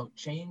laws don't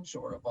change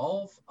or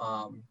evolve,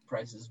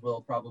 prices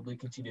will probably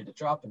continue to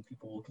drop and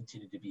people will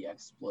continue to be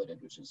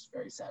exploited, which is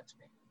very sad to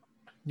me.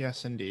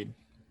 Yes, indeed.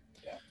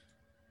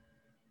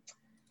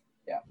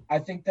 Yeah, I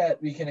think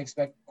that we can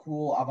expect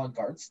cool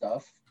avant-garde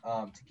stuff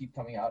to keep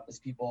coming out as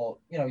people,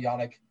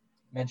 Yannick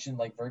mentioned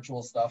like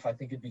virtual stuff. I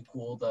think it'd be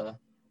cool to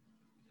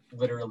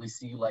literally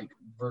see like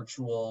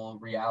virtual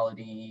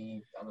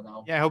reality. I don't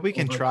know. Yeah, I hope we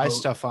can try overcoat.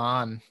 stuff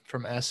on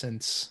from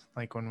Essence,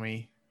 like when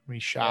we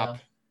shop.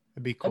 Yeah.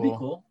 It'd be cool. That'd be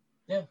cool.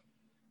 Yeah.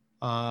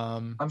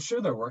 I'm sure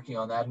they're working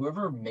on that.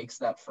 Whoever makes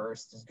that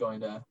first is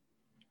going to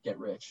get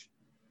rich.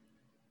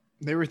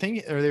 They were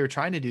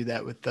trying to do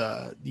that with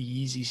the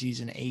Yeezy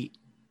Season 8.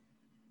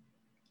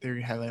 They're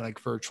having like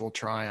virtual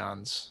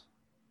try-ons.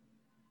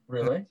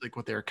 Really? That's like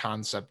what they were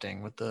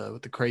concepting with the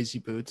crazy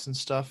boots and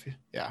stuff.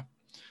 Yeah.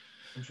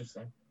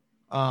 Interesting.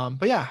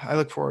 But yeah, I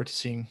look forward to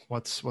seeing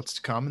what's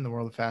to come in the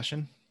world of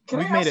fashion.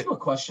 Can I ask you a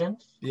question?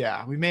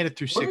 Yeah, we made it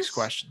through 6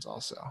 questions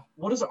also.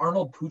 What does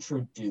Arnold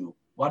Putra do?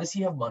 Why does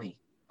he have money?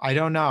 I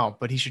don't know,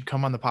 but he should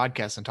come on the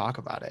podcast and talk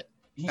about it.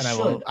 He and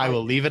should. I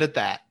will leave it at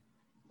that.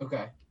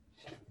 Okay.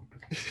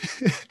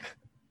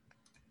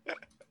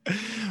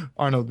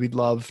 Arnold, we'd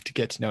love to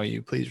get to know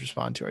you. Please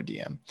respond to our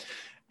DM.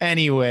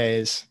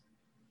 Anyways,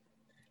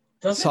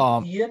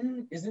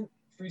 Ian isn't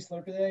Free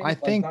Slurpee Day? I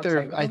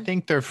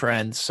think they're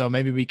friends, so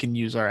maybe we can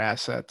use our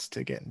assets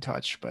to get in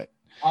touch. But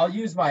I'll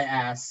use my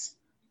ass.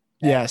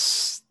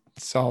 Yes,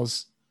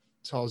 Saul's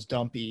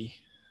dumpy.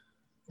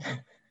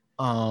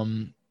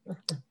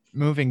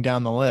 Moving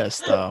down the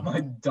list, though.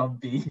 My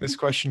dumpy. This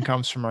question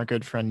comes from our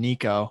good friend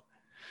Nico.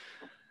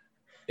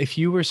 If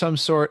you were some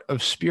sort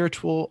of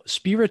spiritual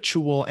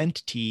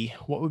entity,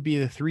 what would be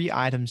the 3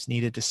 items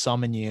needed to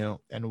summon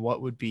you, and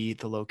what would be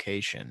the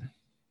location?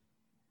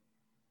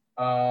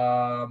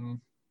 Proof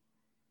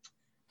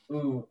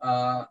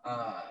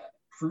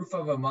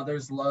of a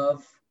mother's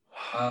love,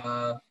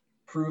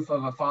 proof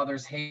of a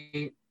father's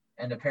hate,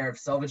 and a pair of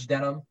selvage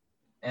denim.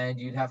 And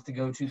you'd have to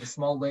go to the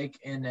small lake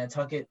in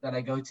Nantucket that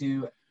I go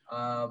to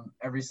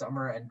every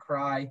summer and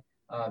cry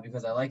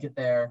because I like it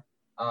there.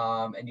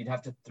 And you'd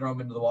have to throw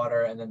them into the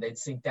water, and then they'd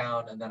sink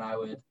down, and then I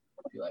would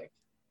be like,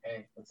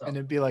 "Hey, what's up?" And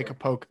it'd be like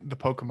the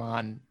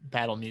Pokemon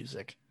battle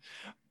music.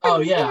 Oh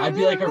yeah, I'd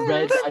be like the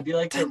red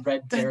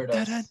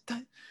Gyarados.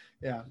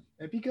 Yeah,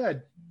 it'd be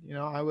good.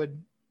 I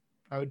would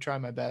try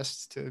my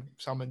best to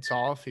summon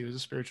Saul if he was a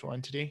spiritual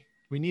entity.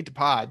 We need the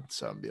pod,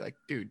 so I'd be like,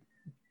 dude,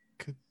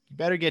 you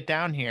better get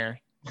down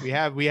here. We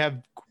have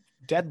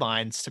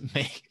deadlines to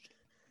make.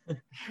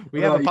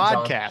 We have a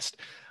podcast.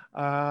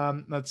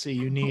 Let's see.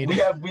 You need. We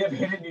have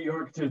hit in New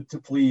York to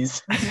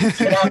please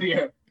get out of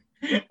here.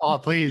 Oh,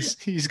 please!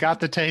 He's got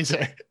the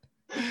taser.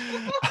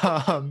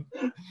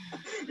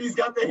 He's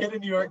got the hit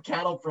in New York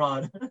cattle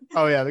prod.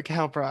 Oh yeah, the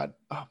cattle prod.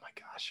 Oh my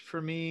gosh! For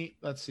me,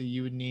 let's see.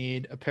 You would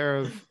need a pair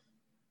of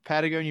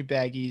Patagonia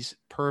baggies,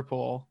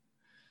 purple.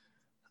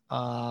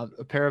 A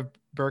pair of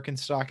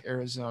Birkenstock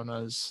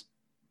Arizonas,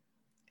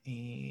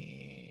 and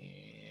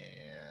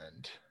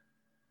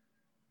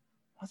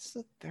what's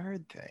the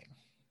third thing?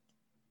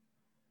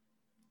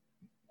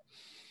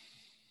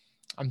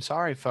 I'm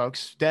sorry,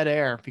 folks. Dead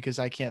air because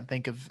I can't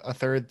think of a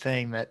third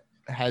thing that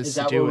has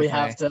to do with. Is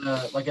that what we have to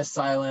like a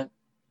silent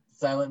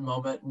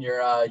moment in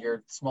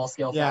your small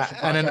scale? Yeah,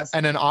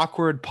 and an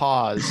awkward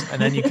pause,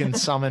 and then you can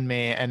summon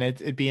me, and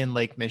it'd be in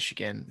Lake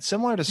Michigan,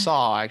 similar to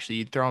Saw. Actually,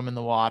 you'd throw him in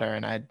the water,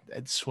 and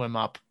I'd swim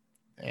up,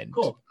 and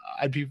cool.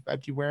 I'd be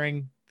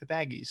wearing the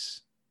baggies,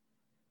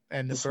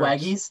 and the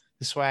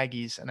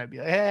swaggies, and I'd be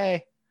like,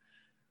 hey,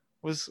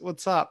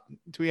 what's up?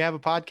 Do we have a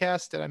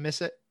podcast? Did I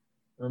miss it?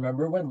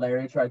 Remember when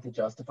Larry tried to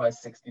justify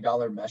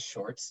 $60 mesh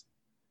shorts?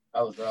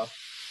 That was rough.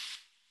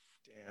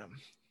 Damn.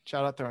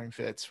 Shout out Throwing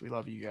Fits. We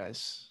love you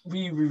guys.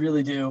 We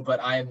really do, but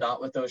I am not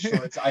with those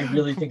shorts. I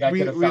really think I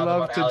could have found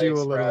them on AliExpress. We love to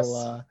do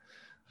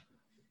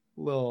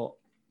a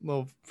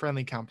little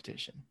friendly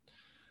competition.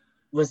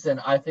 Listen,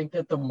 I think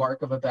that the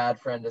mark of a bad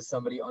friend is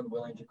somebody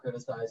unwilling to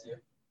criticize you.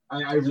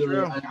 I'm going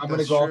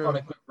to go off on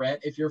a quick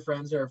rant. If your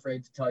friends are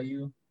afraid to tell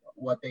you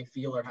what they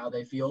feel or how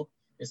they feel,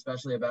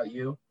 especially about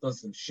you, those are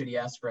some shitty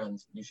ass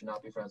friends. You should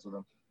not be friends with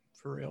them.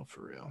 For real.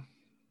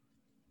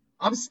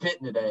 I'm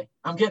spitting today.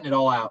 I'm getting it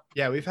all out.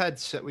 Yeah, we've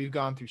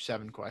gone through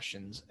 7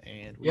 questions,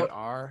 and we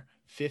are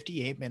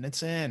 58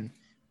 minutes in.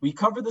 We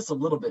covered this a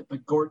little bit,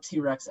 but Gort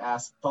T-Rex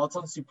asked, thoughts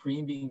on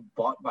Supreme being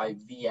bought by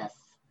VF?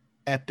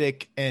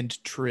 Epic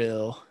and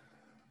Trill.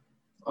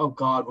 Oh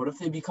God, what if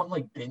they become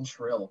like Ben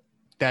Trill?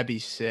 That'd be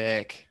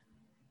sick.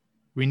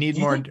 We need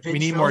more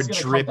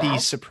drippy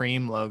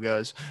Supreme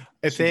logos.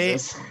 If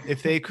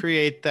they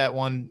create that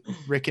one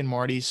Rick and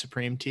Morty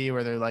Supreme tee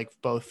where they're like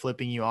both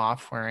flipping you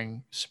off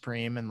wearing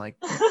Supreme and like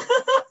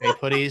Hey,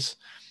 putties,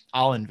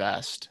 I'll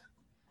invest.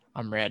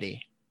 I'm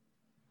ready.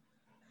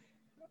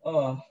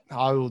 Uh,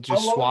 I will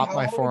just swap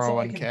my until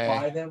I can 401k.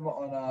 buy them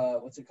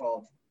on what's it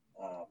called?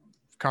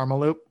 Karma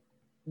Loop.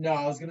 No,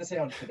 I was gonna say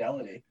on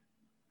Fidelity.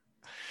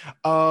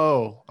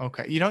 Oh,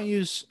 okay. You don't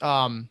use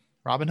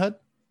Robinhood?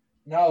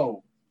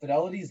 No,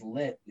 Fidelity's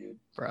lit, dude.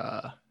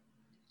 Bruh.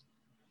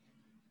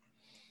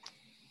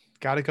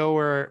 Gotta go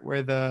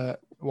where the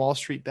Wall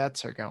Street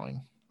bets are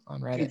going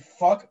on Reddit. Dude,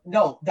 fuck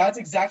no. That's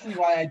exactly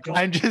why I don't.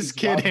 I'm just use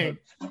kidding.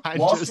 Robinhood. I'm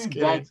Wall just Street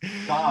kidding.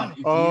 bets, God,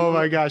 if Oh you-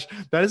 my gosh.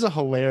 That is a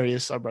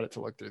hilarious subreddit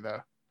to look through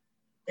though.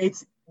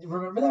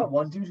 Remember that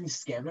one dude who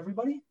scammed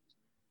everybody?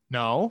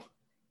 No.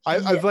 He-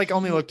 I've like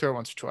only he- looked through it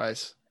once or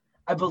twice.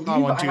 I believe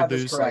one I dude have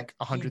this lose, correct.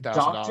 like,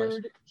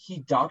 $100,000. He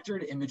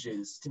doctored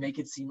images to make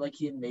it seem like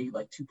he had made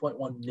like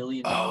 $2.1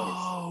 million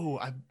Oh,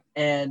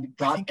 and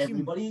got think you-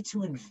 everybody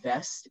to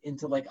invest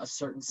into like a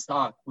certain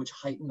stock, which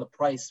heightened the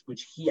price,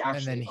 which he and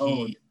actually then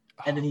owned. he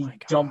And then oh he my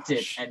dumped it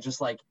gosh. and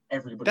just like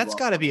everybody. That's lost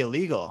got to money. be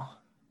illegal.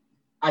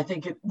 I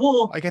think it.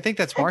 Well, Like I think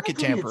that's market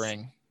Technically, it's-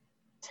 tampering.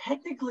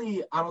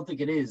 technically, I don't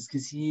think it is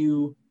because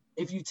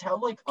if you tell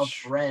like a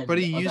friend, But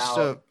he used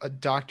about, a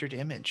doctored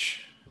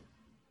image.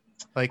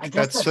 I Like guess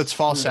that's that's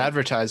false true.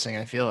 advertising,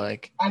 I feel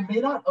like. I may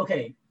not.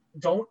 Okay,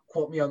 don't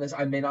quote me on this.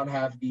 I may not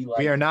have the like.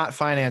 We are not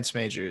finance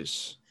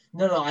majors.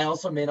 No. I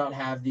also may not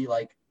have the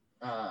like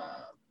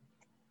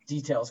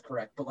details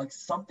correct, but like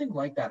something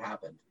like that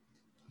happened.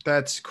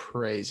 That's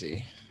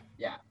crazy.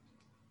 Yeah.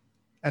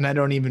 And I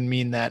don't even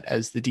mean that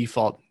as the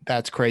default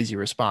that's crazy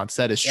response.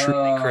 That is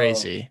truly Yo.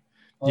 crazy.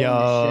 Holy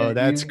Yo, shit.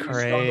 that's You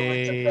struggle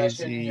with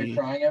depression and crazy. you're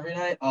crying every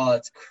night. Oh,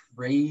 it's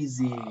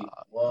crazy.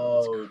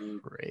 Whoa,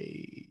 dude.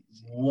 Crazy.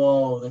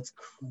 Whoa, that's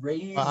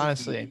crazy. But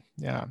honestly,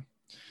 yeah.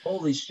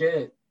 Holy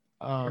shit.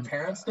 Your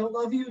parents don't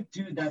love you,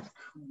 dude. That's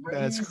crazy.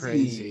 That's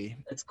crazy.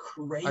 That's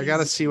crazy. I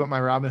gotta see what my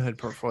Robinhood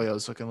portfolio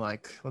is looking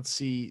like. Let's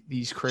see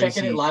these crazy.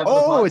 Checking it live on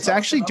the Oh, it's podcast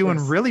actually and doing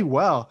others. really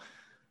well.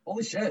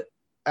 Holy shit.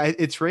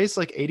 It's raised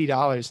like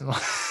 $80 in the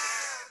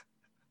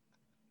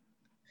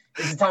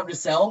Is it time to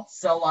sell?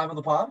 Sell live on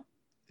the pod?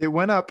 It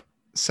went up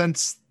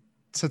since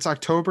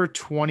October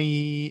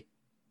 26th.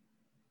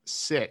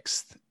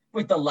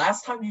 Wait, the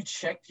last time you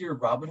checked your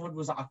Robinhood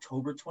was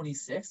October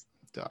 26th?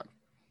 Dog.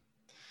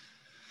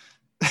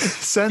 Did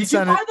Since you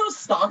then, buy those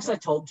stocks I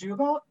told you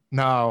about?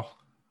 no,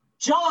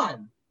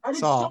 John, I did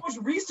Saul. so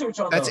much research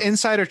on that's those.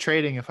 insider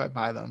trading if I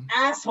buy them.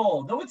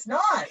 Asshole. No, it's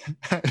not.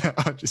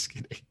 I'm just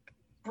kidding.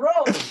 Bro,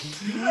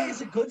 Relay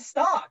is a good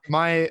stock.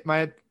 My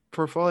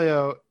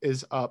portfolio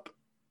is up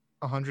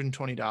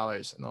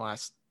 $120 in the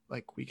last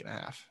like week and a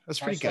half. That's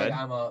pretty good.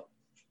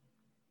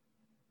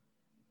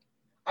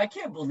 I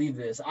can't believe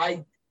this.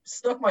 I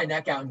stuck my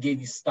neck out and gave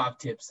you stock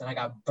tips and I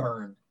got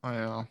burned. I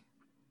know.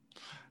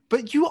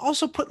 But you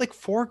also put like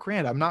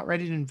 $4,000. I'm not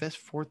ready to invest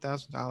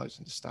 $4,000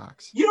 into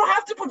stocks. You don't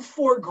have to put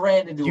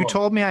 $4,000 into You them.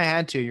 told me I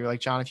had to. You're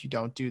like, John, if you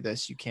don't do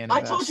this, you can't I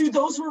invest. told you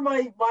those were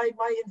my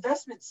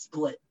investment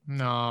split.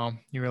 No,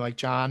 you were like,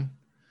 John,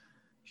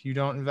 if you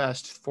don't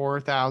invest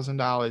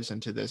 $4,000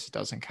 into this, it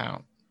doesn't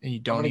count. And you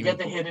I'm don't gonna even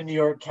get the hidden New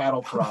York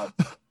cattle prod.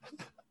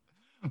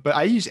 But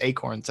I use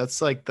Acorns.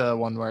 That's like the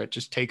one where it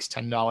just takes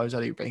 $10 out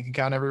of your bank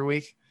account every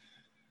week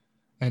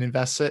and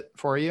invests it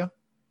for you.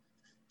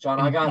 John,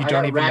 And I got you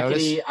don't even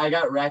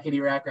rackety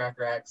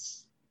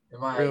racks in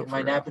my Real- for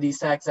real. nappity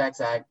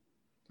sack.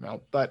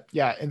 No, but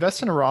yeah,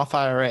 invest in a Roth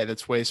IRA.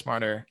 That's way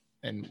smarter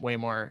and way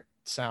more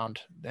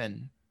sound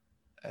than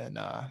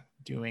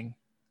doing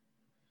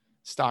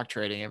stock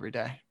trading every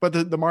day.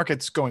 But the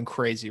market's going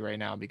crazy right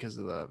now because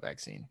of the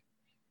vaccine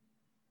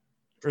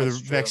or That's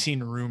the true.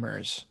 vaccine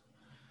rumors.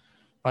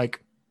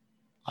 Like,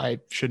 I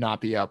should not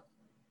be up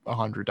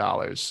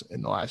 $100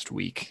 in the last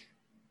week.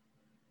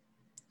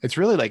 It's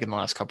really like in the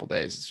last couple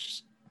days. It's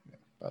just,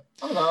 but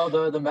I don't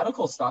know. The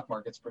medical stock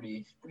market's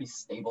pretty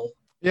stable.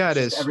 yeah, it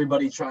It's is. just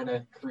everybody trying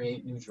to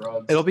create new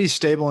drugs. It'll be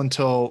stable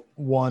until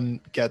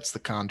one gets the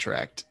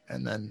contract,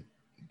 and then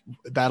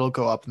that'll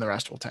go up, and the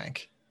rest will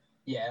tank.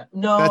 Yeah.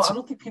 No, That's- I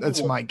don't think people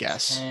that's will my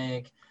guess.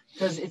 tank.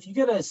 Because if you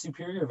get a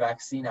superior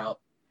vaccine out,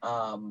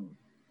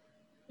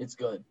 it's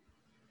good.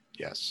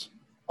 Yes.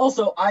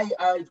 Also, I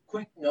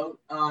quick note,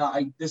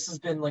 this has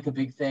been like a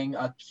big thing.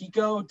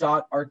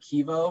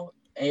 Kiko.archivo,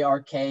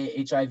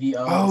 ARKHIVO.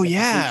 Oh, is a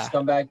yeah. complete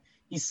scumbag.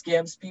 He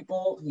scams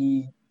people.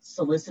 He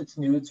solicits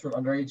nudes from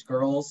underage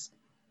girls.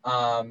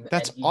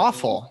 That's and he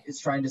awful. is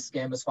trying to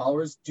scam his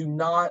followers. Do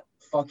not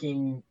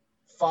fucking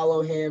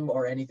follow him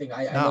or anything.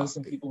 I know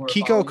some people who are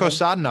Kiko following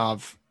him.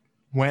 Kosadinov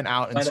went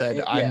out and But, said,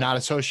 yeah. I'm not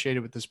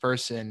associated with this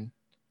person.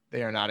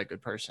 They are not a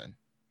good person.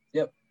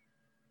 Yep.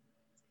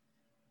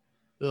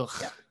 Ugh.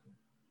 Yeah.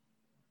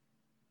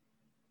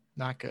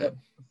 Not good. Yep.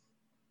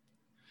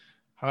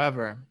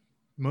 However,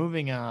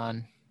 moving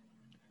on,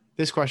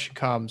 this question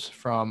comes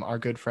from our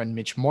good friend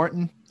Mitch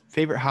Morton.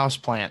 Favorite house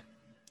plant?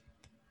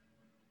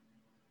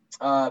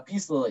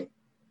 Peace Lily.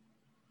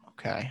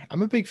 Okay.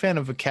 I'm a big fan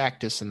of a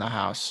cactus in the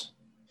house.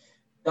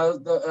 It's a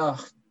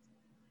good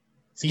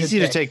Easy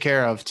to pick. take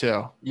care of,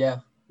 too. Yeah.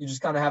 You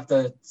just kind of have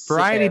to sit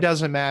Variety there.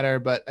 doesn't matter,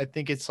 but I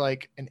think it's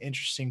like an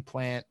interesting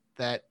plant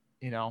that,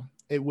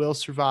 it will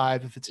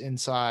survive if it's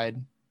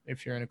inside.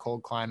 If you're in a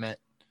cold climate,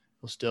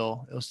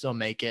 it'll still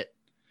make it.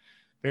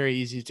 Very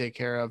easy to take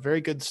care of.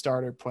 Very good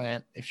starter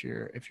plant if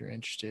you're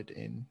interested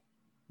in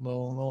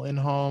little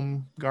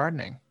in-home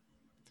gardening.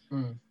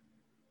 Mm.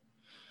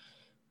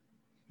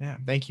 Yeah,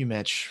 thank you,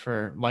 Mitch,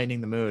 for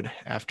lightening the mood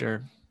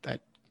after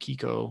that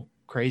Kiko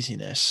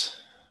craziness.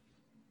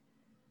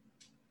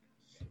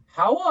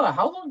 How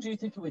long do you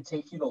think it would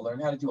take you to learn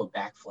how to do a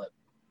backflip?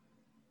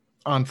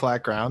 On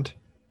flat ground?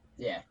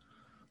 Yeah.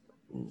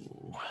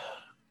 Ooh.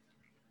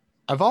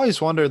 I've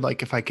always wondered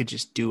like if I could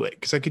just do it,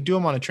 because I could do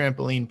them on a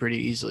trampoline pretty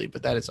easily,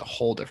 but that is a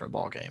whole different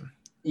ball game.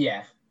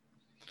 Yeah.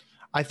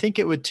 I think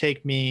it would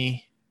take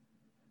me,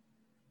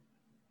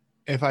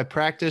 if I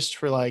practiced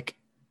for like,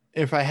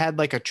 if I had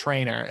like a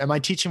trainer. Am I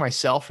teaching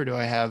myself, or do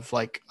I have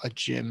like a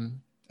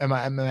gym? Am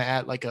I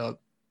at like a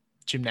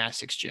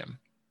gymnastics gym?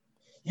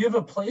 You have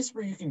a place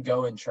where you can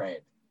go and train.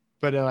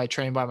 But do I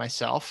train by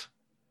myself?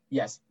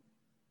 Yes.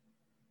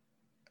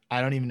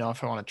 I don't even know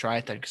if I want to try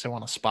it then, because I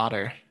want a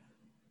spotter.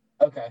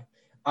 Okay.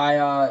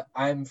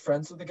 I'm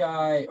friends with a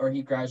guy, or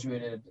he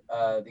graduated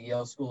the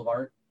Yale School of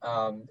Art,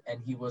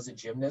 and he was a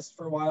gymnast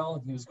for a while,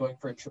 and he was going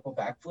for a triple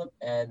backflip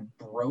and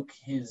broke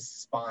his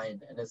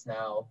spine and is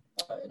now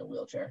in a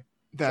wheelchair.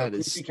 That So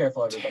is please be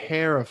careful, everybody.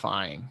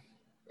 terrifying.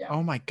 Yeah.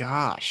 Oh my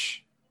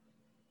gosh.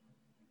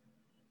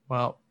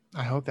 Well,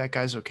 I hope that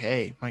guy's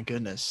okay. My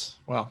goodness.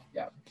 Well,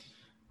 yeah.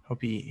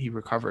 Hope he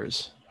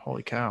recovers.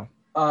 Holy cow.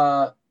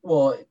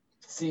 Well,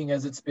 seeing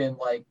as it's been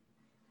like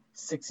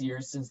 6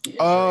 years since the injury.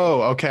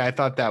 Oh, okay. I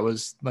thought that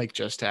was like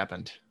just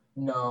happened.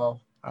 No.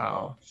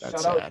 Oh,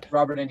 that's Shout sad. out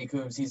Robert Andy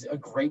Coombs. He's a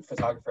great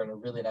photographer and a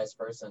really nice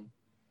person.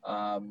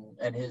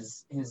 And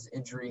his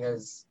injury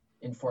has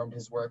informed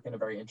his work in a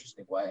very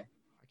interesting way.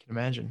 I can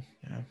imagine.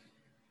 Yeah.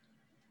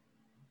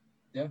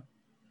 Yeah.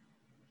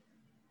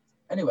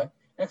 Anyway,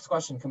 next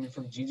question coming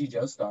from Gigi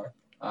Joestar,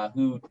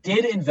 who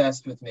did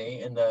invest with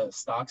me in the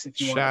stocks. If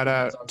you Shout want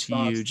out to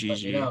stocks, you,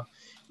 Gigi.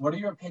 What are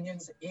your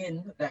opinions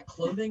in that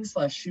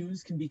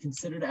clothing/shoes can be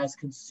considered as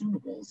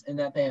consumables, in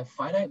that they have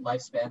finite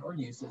lifespan or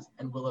uses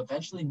and will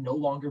eventually no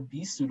longer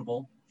be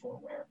suitable for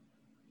wear?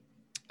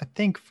 I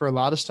think for a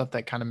lot of stuff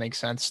that kind of makes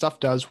sense.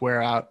 Stuff does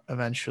wear out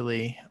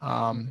eventually.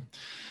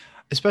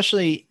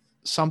 Especially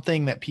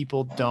something that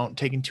people don't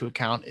take into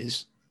account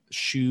is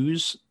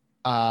shoes.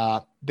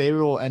 They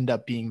will end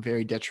up being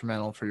very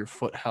detrimental for your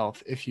foot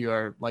health if you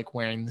are like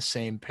wearing the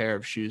same pair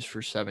of shoes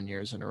for 7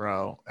 years in a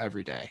row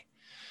every day.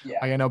 Yeah.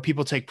 Like, I know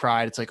people take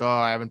pride. It's like, oh,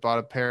 I've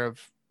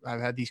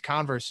had these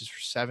Converses for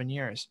 7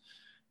 years.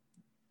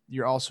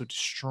 You're also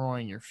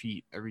destroying your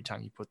feet every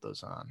time you put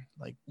those on.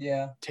 Like,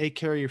 yeah, take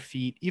care of your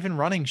feet. Even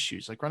running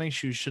shoes. Like, running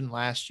shoes shouldn't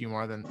last you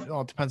more than,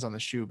 well, it depends on the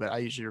shoe, but I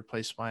usually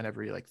replace mine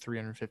every like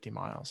 350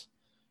 miles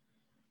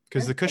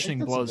because the cushioning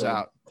blows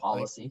out.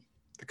 Policy. Like,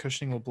 the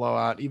cushioning will blow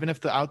out. Even if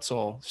the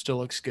outsole still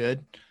looks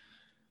good,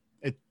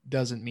 it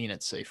doesn't mean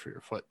it's safe for your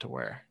foot to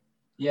wear.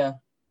 Yeah.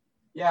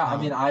 Yeah. I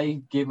mean,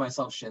 I gave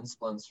myself shin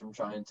splints from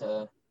trying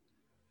to.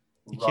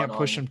 You can't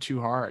push them too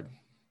hard.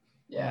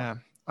 Yeah.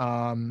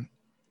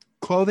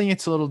 Clothing,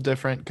 it's a little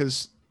different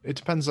because it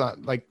depends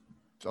on, like,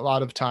 a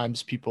lot of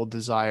times people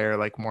desire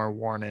like more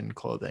worn in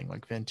clothing,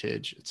 like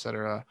vintage,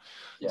 etc.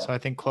 Yeah. So I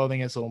think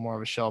clothing has a little more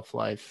of a shelf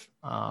life.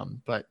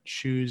 But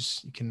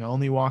shoes, you can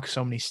only walk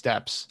so many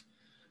steps.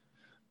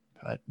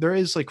 But there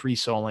is like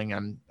resoling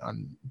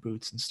on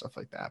boots and stuff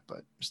like that.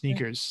 But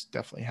sneakers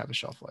definitely have a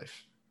shelf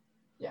life.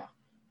 Yeah.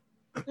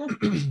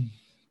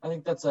 I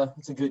think that's a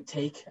good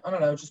take. I don't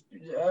know. Just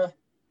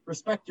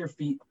respect your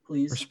feet,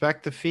 please.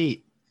 Respect the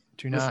feet.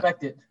 Do not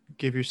respect it.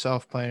 Give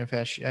yourself plantar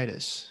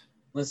fasciitis.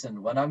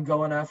 Listen, when I'm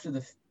going after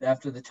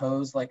the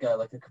toes like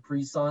a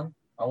Capri Sun,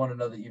 I want to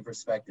know that you've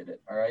respected it.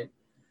 All right.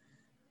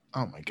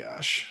 Oh my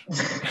gosh.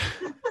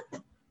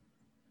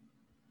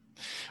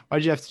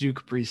 Why'd you have to do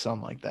Capri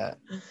Sun like that?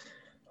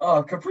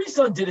 Oh, Capri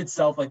Sun did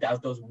itself like that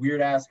with those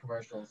weird ass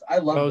commercials. I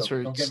love those.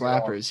 Those were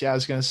slappers. Yeah, I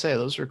was gonna say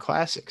those were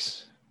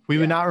classics. We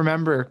would not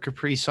remember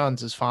Capri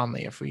Suns as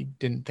fondly if we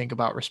didn't think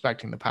about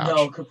respecting the pouch.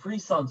 No, Capri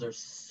Suns are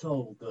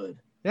so good.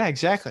 Yeah,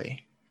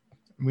 exactly.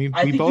 We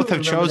both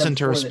have chosen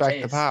to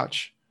respect the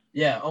pouch.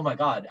 Yeah. Oh my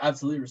God.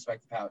 Absolutely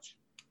respect the pouch.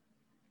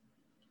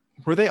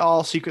 Were they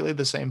all secretly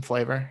the same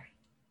flavor?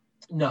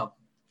 No.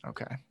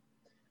 Okay.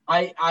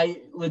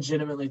 I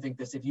legitimately think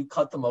this. If you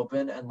cut them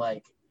open and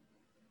like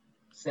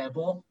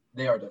sample,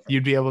 they are different.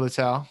 You'd be able to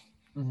tell.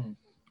 Mm-hmm.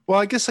 Well,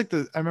 I guess I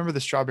remember the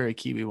strawberry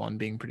kiwi one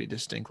being pretty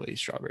distinctly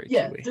strawberry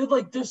kiwi.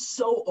 Yeah, they're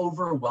so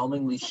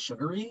overwhelmingly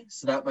sugary.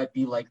 So that might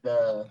be like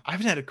the. I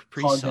haven't had a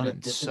Capri Sun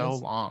in so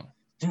long.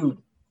 Dude,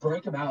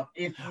 break them out.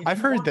 If I've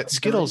heard that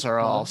Skittles are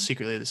all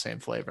secretly the same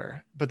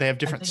flavor, but they have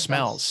different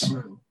smells. That's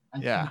true. I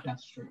think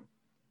that's true.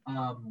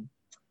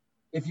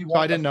 If you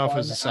want, I didn't know if it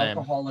was the same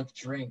alcoholic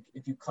drink,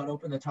 if you cut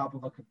open the top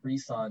of a Capri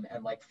Sun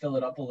and like fill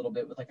it up a little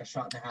bit with like a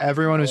shot and a half.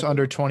 Everyone who's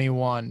under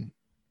 21,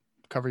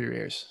 cover your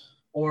ears.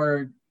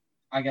 Or,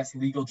 I guess,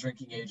 legal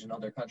drinking age in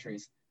other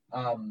countries.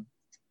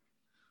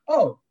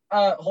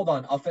 Hold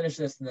on, I'll finish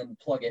this and then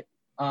plug it.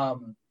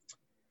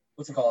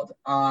 What's it called?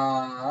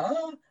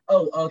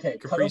 Okay.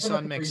 Cut Capri open a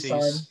Sun Capri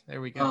mixies. Sun.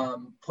 There we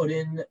go. Put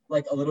in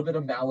like a little bit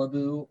of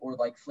Malibu or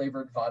like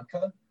flavored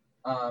vodka,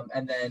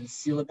 and then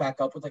seal it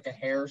back up with like a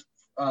hair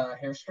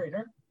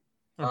straightener.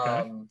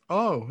 Okay.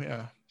 Oh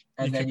yeah.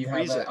 And then can you have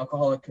freeze an it.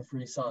 alcoholic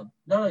Capri Sun.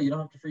 No, you don't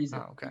have to freeze it.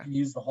 Oh, okay. You can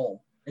use the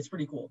whole. It's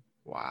pretty cool.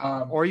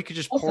 Wow. Or you could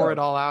just also, pour it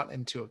all out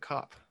into a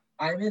cup.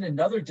 I'm in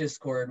another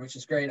Discord, which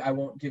is great. I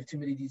won't give too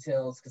many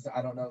details because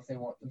I don't know if they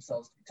want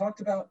themselves to be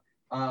talked about.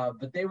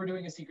 But they were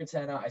doing a Secret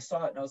Santa. I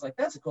saw it and I was like,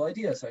 that's a cool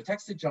idea. So I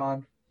texted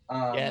John.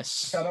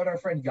 Yes. Shout out our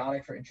friend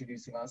Yannick for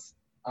introducing us.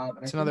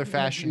 It's another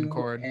fashion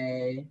cord.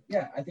 I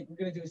think we're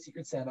gonna do a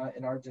Secret Santa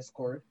in our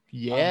Discord.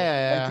 Yeah.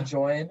 If you'd like to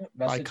join,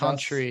 By message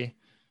country.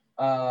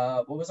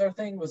 us. What was our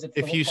thing? Was it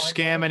if you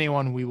Philippine? scam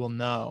anyone, we will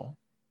know.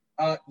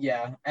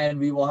 Yeah, and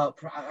we will help.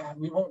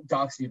 We won't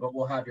dox you, but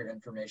we'll have your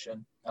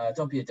information.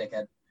 Don't be a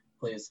dickhead,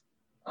 please.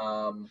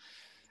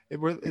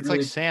 It's really,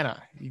 like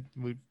Santa.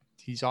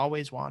 He's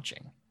always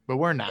watching, but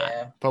we're not.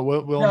 Yeah. But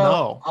we'll No,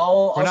 know.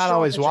 I'll We're not show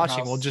always up at your watching.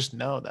 house. We'll just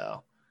know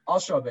though.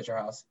 I'll show up at your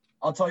house.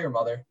 I'll tell your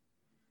mother.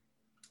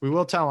 We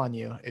will tell on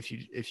you if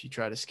you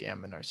try to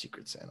scam in our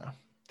Secret Santa.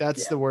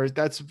 That's the worst.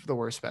 That's the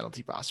worst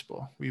penalty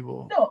possible. We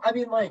will. No, I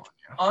mean, like,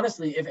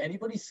 honestly, if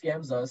anybody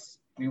scams us,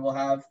 we will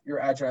have your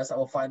address. I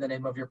will find the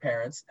name of your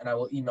parents and I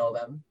will email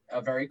them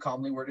a very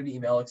calmly worded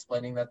email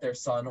explaining that their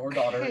son or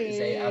daughter is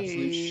a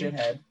absolute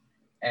shithead.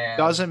 And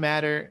doesn't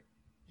matter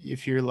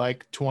if you're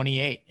like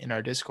 28 in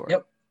our Discord.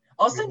 Yep.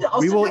 I'll send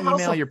will your house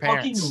email a your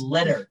parents. fucking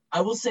letter.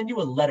 I will send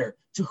you a letter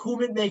to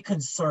whom it may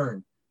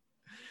concern.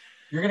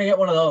 You're gonna get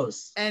one of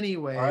those.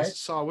 Anyways, right.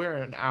 So we're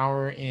an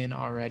hour in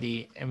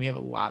already, and we have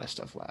a lot of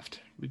stuff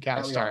left. We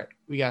gotta start.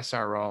 We gotta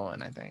start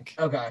rolling. I think.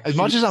 Okay. As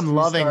much as I'm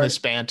loving this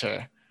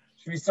banter,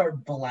 should we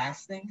start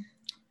blasting?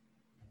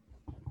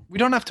 We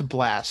don't have to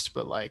blast,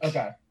 but like,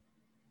 okay,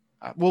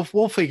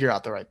 we'll figure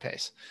out the right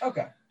pace.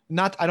 Okay.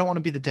 I don't want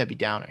to be the Debbie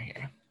Downer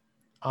here.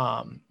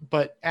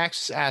 But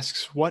Axis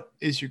asks, what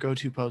is your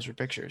go-to pose for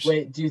pictures?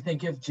 Wait, do you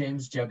think if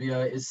James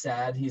Jebbia is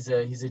sad, he's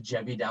a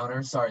Jebby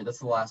Downer? Sorry, that's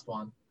the last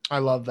one. I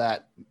love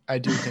that. I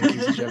do think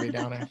he's a Jebby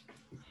Downer.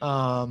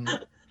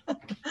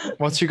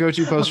 What's your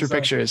go-to pose for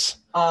pictures?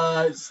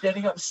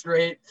 Standing up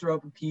straight, throw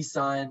up a peace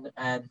sign,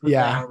 and put my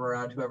arm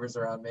around whoever's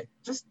around me.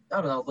 Just, I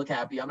don't know, look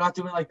happy. I'm not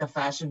doing like the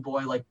fashion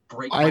boy, like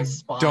break my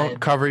spine.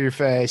 Don't cover your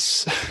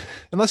face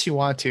unless you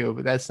want to,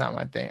 but that's not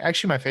my thing.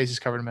 Actually, my face is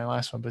covered in my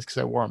last one, but it's because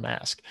I wore a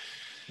mask.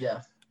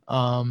 Yeah.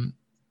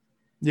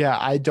 Yeah,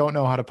 I don't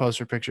know how to pose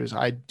for pictures.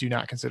 I do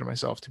not consider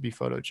myself to be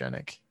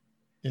photogenic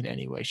in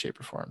any way, shape,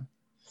 or form.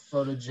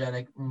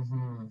 Photogenic.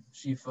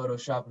 She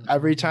photoshopped.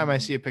 Every time I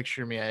see a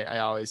picture of me, I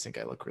always think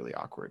I look really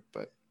awkward.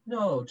 But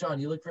no, John,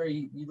 you look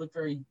very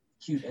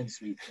cute and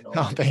sweet.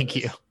 Oh, thank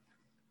you.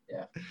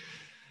 Yeah.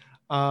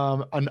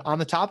 On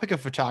the topic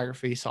of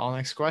photography, so our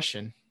next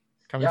question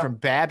coming from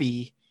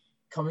Babby.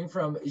 Coming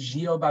from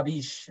Gio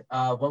Babish.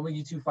 When will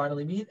you two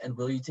finally meet, and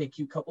will you take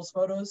cute couples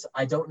photos?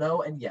 I don't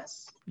know, and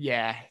yes.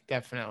 Yeah,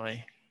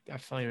 definitely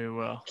we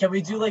will. Can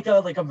we do like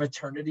a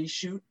maternity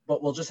shoot,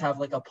 but we'll just have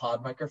like a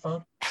pod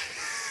microphone?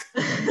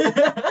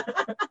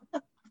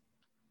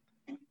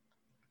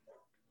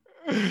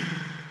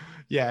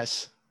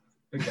 Yes.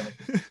 Okay.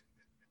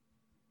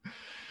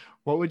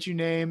 What would you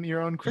name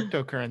your own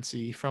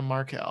cryptocurrency from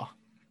Markel?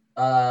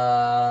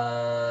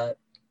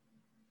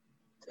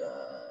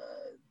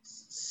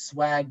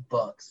 Swag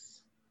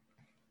bucks.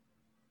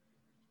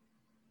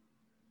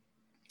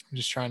 I'm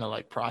just trying to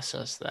like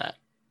process that.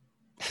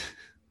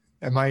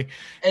 Am I?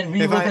 And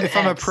if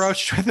I'm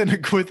approached with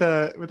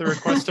a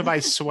request to buy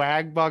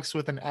swag bucks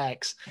with an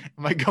X,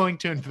 am I going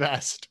to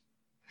invest?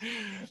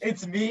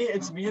 It's me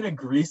in a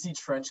greasy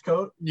trench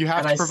coat. You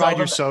have to provide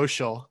your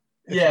social.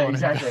 Yeah,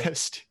 exactly.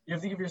 You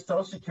have to give your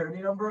social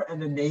security number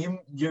and the name,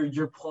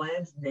 your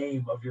planned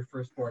name of your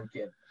firstborn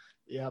kid.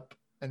 Yep.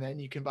 And then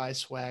you can buy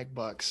swag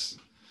bucks.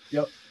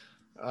 Yep.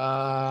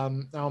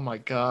 Oh my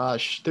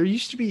gosh. There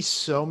used to be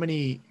so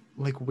many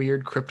like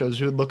weird cryptos.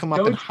 We would look them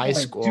up in high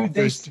school. Dude,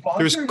 there's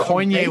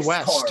Kanye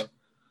West. Car.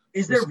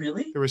 Is there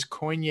really? There was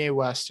Kanye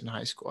West in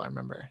high school, I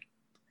remember.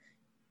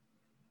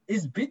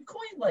 Is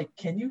Bitcoin like,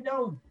 can you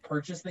now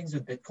purchase things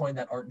with Bitcoin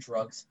that aren't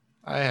drugs?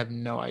 I have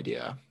no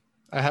idea.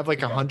 I have like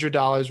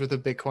 $100 worth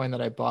of Bitcoin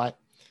that I bought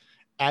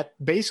at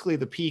basically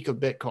the peak of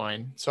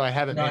Bitcoin. So I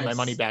haven't made my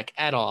money back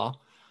at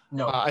all.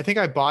 No. I think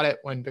I bought it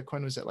when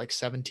Bitcoin was at like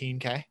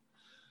 17K.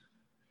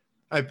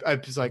 I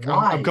was like,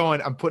 I'm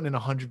putting in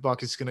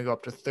 $100. It's going to go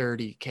up to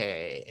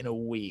 30K in a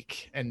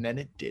week. And then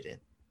it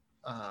didn't.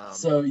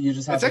 So you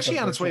just have it's actually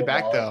on its way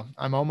back though.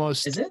 I'm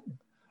almost, is it?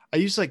 I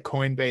use like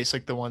Coinbase,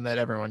 like the one that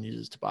everyone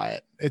uses to buy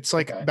it. It's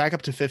like back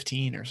up to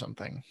 15 or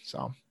something.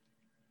 So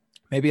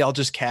maybe I'll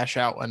just cash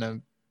out when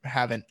I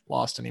haven't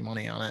lost any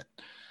money on it.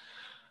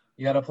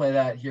 You got to play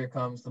that. Here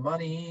comes the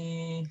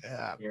money.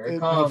 Yeah. Here it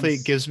comes. Hopefully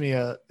it gives me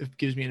a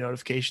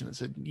notification that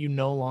said you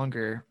no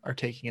longer are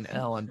taking an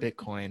L on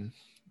Bitcoin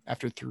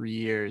after 3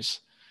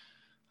 years.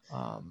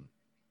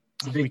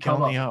 We can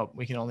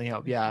only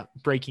hope. Yeah.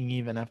 Breaking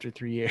even after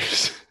 3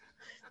 years.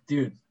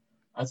 Dude,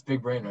 that's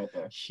big brain right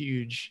there.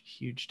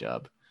 Huge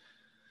dub.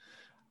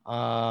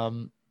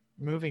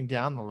 Moving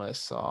down the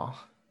list, so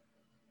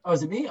Oh,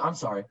 is it me? I'm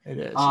sorry. it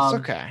is. It's Um,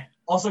 okay.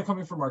 Also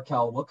coming from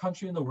Markel, what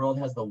country in the world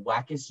has the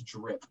wackest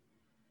drip?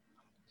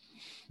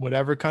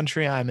 Whatever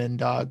country I'm in,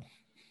 dog.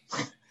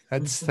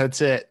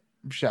 That's it.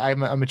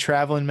 I'm a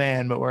traveling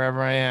man, but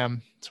wherever I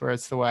am, it's where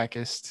it's the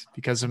wackest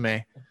because of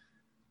me.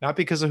 Not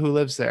because of who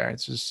lives there.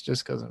 It's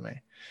just because of me.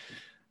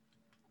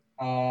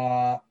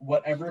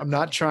 Whatever. I'm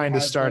not trying to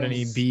has start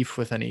any those- beef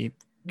with any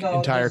No,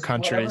 entire there's whatever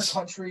countries.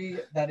 country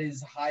that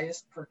is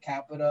highest per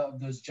capita of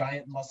those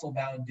giant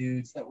muscle-bound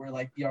dudes that wear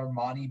like the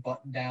Armani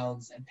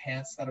button-downs and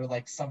pants that are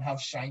like somehow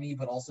shiny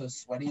but also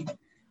sweaty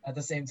at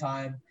the same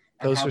time.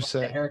 And Those have, are like,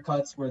 sick. the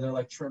haircuts where they're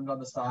like trimmed on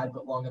the side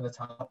but long on the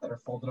top that are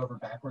folded over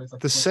backwards.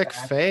 Like The slick sick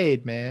back,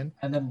 fade, man.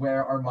 and then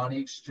wear Armani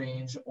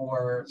Exchange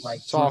or like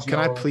Saul, can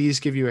I Giorgio. please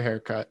give you a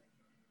haircut?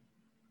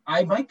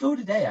 I might go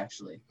today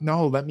actually.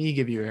 No, let me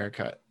give you a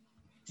haircut.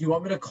 Do you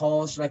want me to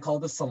call? Should I call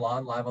the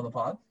salon live on the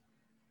pod?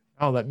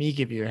 Oh, let me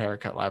give you a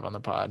haircut live on the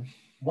pod.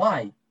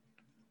 Why?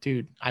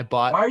 Dude, I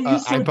bought Why are you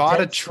so I bought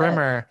a dead set?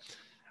 trimmer.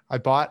 I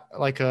bought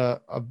like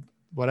a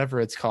whatever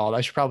it's called.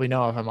 I should probably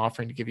know if I'm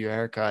offering to give you a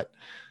haircut.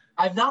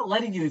 I'm not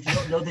letting you if you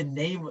don't know the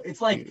name.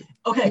 It's like,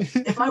 okay,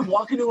 if I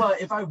walk into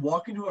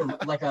a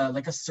like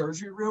a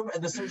surgery room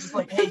and the surgeon's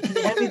like, hey, can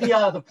you hand me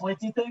the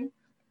pointy thing?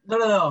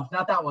 No,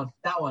 not that one.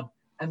 That one.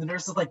 And the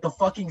nurse is like, the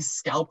fucking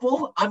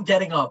scalpel? I'm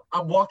getting up.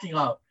 I'm walking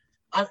out.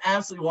 I'm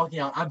absolutely walking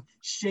out. I'm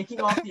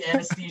shaking off the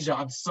anesthesia.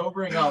 I'm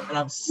sobering up and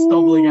I'm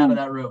stumbling out of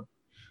that room.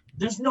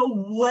 There's no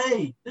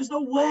way. There's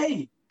no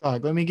way.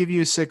 Dog, let me give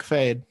you a sick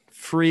fade,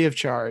 free of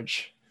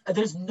charge.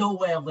 There's no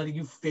way I'm letting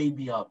you fade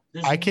me up.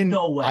 There's I can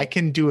no way. I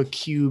can do a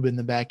cube in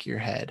the back of your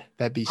head.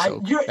 That'd be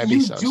so you be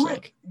so do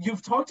sick. it.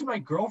 You've talked to my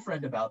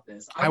girlfriend about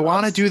this. I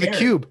want to I'm do the scared.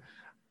 cube.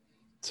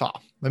 So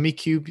let me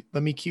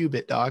cube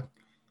it, dog.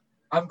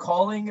 I'm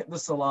calling the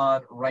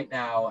salon right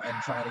now and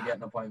trying to get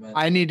an appointment.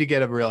 I need to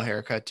get a real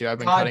haircut too. I've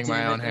been God cutting my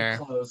damn it, own hair.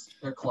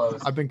 They're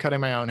closed. I've been cutting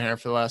my own hair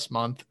for the last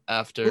month It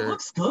after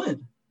looks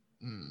good.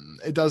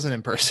 it doesn't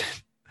in person.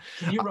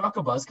 Can you rock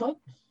a buzz cut?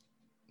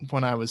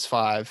 When I was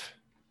 5.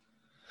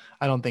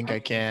 I don't think I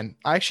can.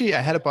 I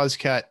had a buzz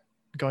cut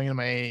going into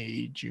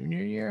my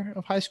junior year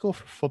of high school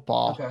for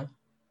football, Okay.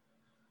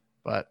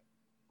 but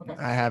Okay.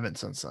 I haven't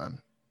since then.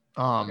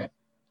 Okay.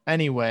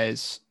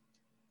 Anyways,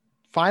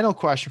 final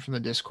question from the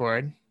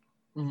Discord.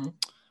 Mm-hmm.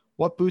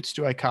 What boots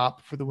do I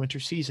cop for the winter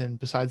season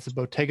besides the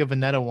Bottega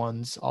Veneta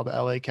ones all the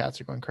LA cats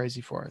are going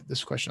crazy for?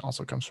 This question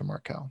also comes from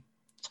Markel.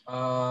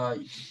 You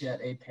could get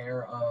a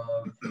pair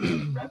of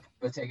Rep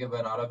Bottega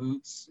Veneta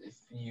boots if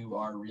you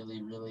are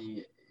really,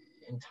 really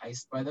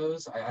enticed by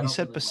those. I You don't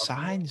said really love them.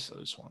 besides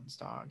those ones,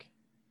 dog.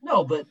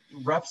 No, but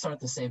reps aren't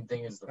the same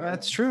thing as the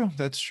That's ones. true.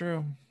 That's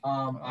true.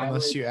 I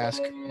Unless would you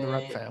ask the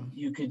rep say fam.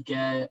 You could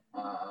get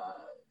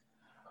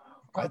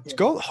Let's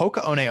go.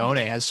 Hoka One One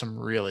has some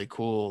really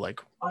cool like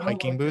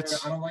hiking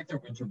boots. I don't like their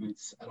winter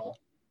boots at all.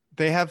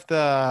 They have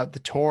the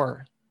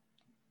Tor.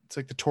 It's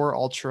like the Tor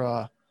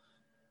Ultra.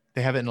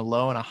 They have it in a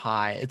low and a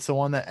high. It's the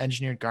one that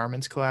Engineered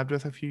Garments collabed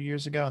with a few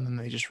years ago, and then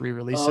they just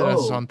re-released it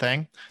as its own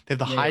thing. They have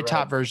the Yeah, high you're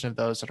top right. version of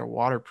those that are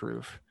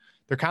waterproof.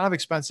 They're kind of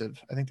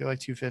expensive. I think they're like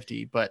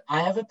 $250, but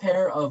I have a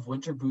pair of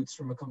winter boots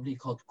from a company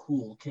called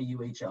Cool,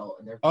 Kuhl,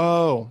 and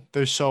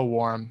they're so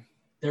warm.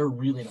 they're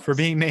really nice. For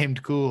being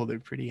named Cool, they're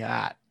pretty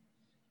hot.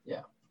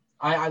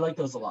 I like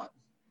those a lot.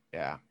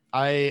 Yeah.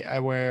 I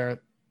wear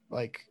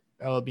like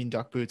LL Bean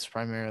duck boots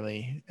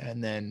primarily,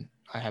 and then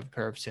I have a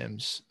pair of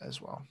Tim's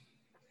as well.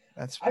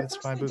 That's I my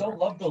personally boot. don't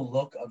love the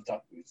look of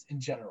duck boots in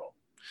general.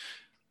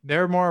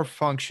 They're more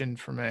function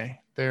for me.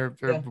 They're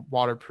Yeah.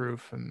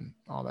 waterproof and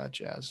all that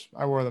jazz.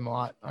 I wore them a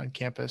lot on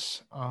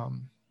campus.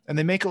 And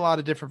they make a lot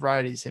of different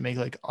varieties. They make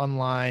like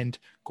unlined,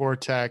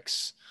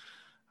 Gore-Tex,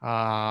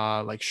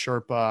 like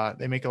Sherpa.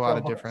 They make a lot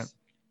of Chrome different. Hearts.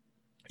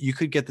 You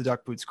could get the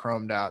duck boots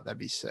chromed out. That'd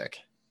be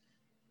sick.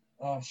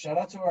 Shout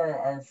out to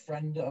our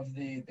friend of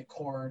the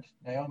cord,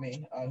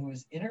 Naomi, who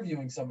is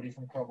interviewing somebody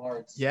from Chrome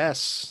Hearts.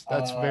 Yes,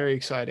 that's very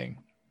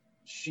exciting.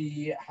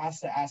 She has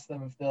to ask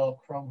them if they'll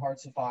Chrome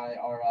Heartsify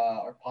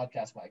our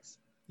podcast mics.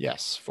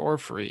 Yes, for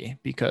free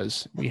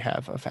because we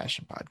have a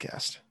fashion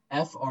podcast.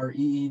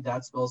 FREE,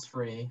 that spells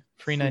free.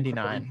 Free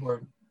 99.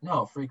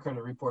 No,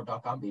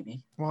 freecreditreport.com,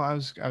 baby. Well, I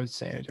was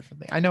saying a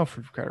different thing. I know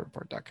for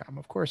creditreport.com,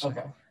 of course.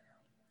 Okay.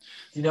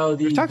 You know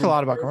We've talked a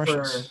lot about number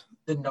commercials.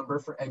 the number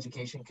for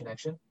Education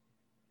Connection.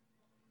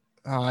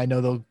 I know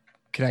they'll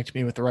connect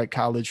me with the right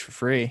college for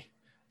free.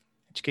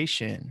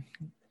 Education.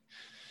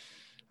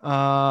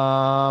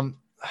 I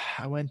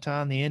went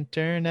on the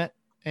internet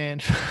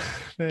and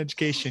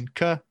education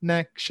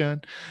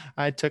connection.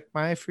 I took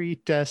my free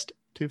test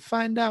to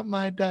find out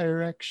my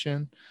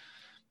direction.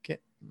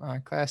 Get my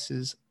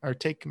classes or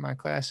taking my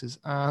classes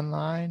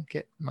online.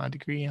 Get my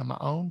degree on my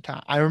own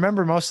time. I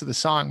remember most of the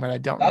song, but I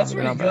don't That's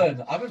remember pretty the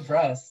number. good. I'm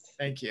impressed.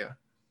 Thank you.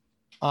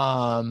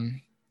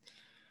 I'm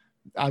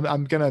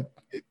gonna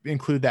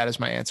include that as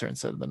my answer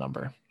instead of the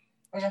number.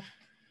 Okay.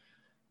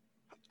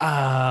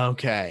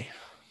 Okay.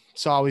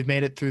 Saul, we've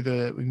made it through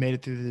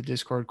the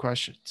Discord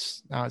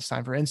questions. Now it's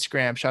time for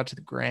Instagram. Shout out to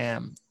the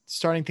gram.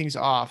 Starting things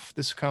off,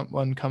 this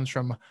one comes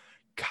from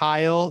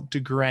Kyle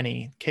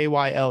DeGrenny,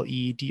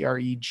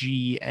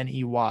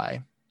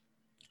 KyleDregney.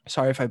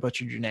 Sorry if I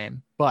butchered your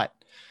name, but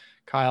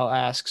Kyle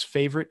asks,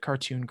 favorite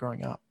cartoon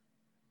growing up?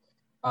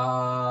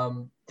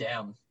 Pokemon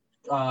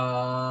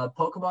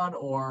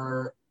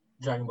or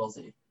Dragon Ball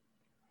Z?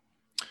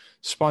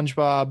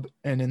 SpongeBob,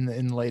 and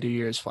in later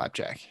years,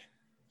 Flapjack.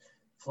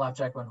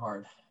 Flapjack went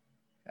hard.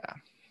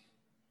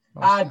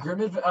 Yeah.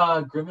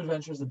 Grim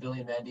Adventures of Billy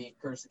and Mandy,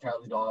 Courage the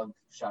Cowardly Dog,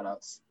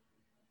 shoutouts.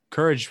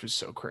 Courage was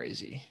so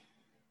crazy.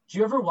 Did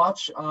you ever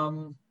watch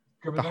Grim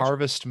The Adventures?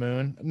 Harvest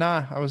Moon?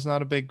 Nah, I was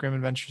not a big Grim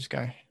Adventures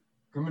guy.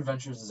 Grim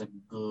Adventures is a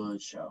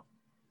good show.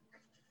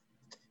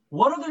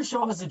 What other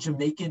show has a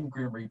Jamaican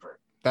Grim Reaper?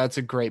 That's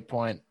a great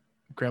point.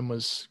 Grim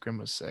was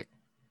sick.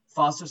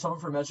 Foster's Home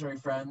for Imaginary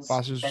Friends.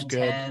 Foster's was Ben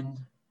good. 10.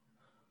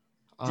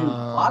 Dude, a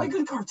lot of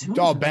good cartoons.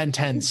 Oh, Ben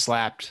 10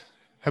 slapped.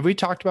 Have we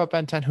talked about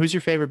Ben 10? Who's your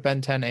favorite Ben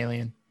 10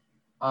 alien?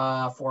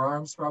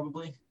 Forearms,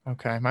 probably.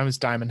 Okay, mine was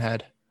Diamond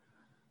Head.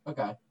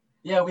 Okay.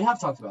 Yeah, we have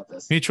talked about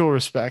this. Mutual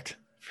respect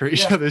for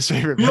each Yeah. other's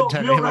favorite Real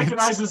Ben 10 aliens.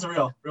 recognizes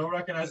real. Real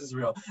recognizes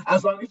real.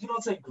 As long as you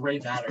don't say gray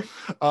matter.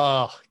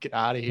 Oh, get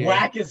out of here.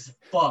 Whack as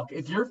fuck.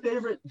 If your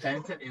favorite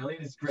Ben 10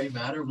 alien is gray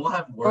matter, we'll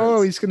have words.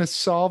 Oh, he's going to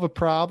solve a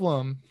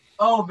problem.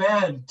 Oh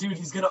man, dude,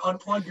 he's gonna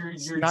unplug your.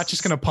 He's not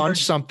just going to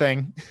punch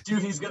something.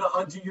 Dude, he's gonna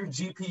undo your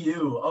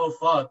GPU. Oh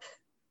fuck.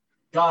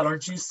 God,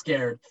 aren't you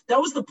scared? That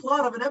was the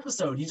plot of an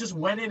episode. He just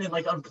went in and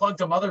like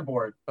unplugged a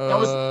motherboard. That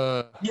was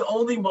the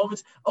only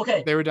moment.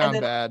 Okay. They were down and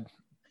then, bad.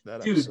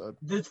 That dude, episode.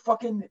 the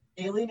fucking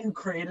alien who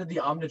created the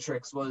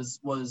Omnitrix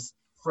was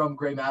from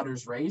Gray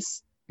Matter's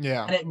race.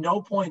 Yeah. And at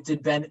no point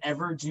did Ben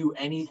ever do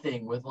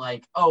anything with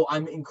like, oh,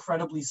 I'm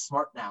incredibly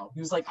smart now. He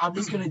was like, I'm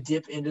just gonna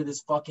dip into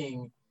this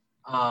fucking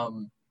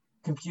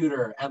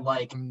computer and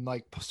like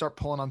start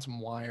pulling on some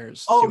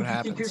wires. oh, see what you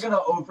happens. think you're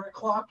gonna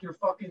overclock your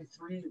fucking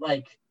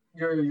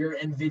your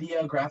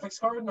NVIDIA graphics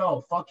card?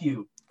 No, fuck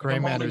you. Gray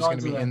I'm Matter's holding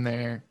going to be on in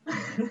there,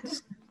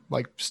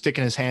 like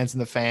sticking his hands in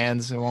the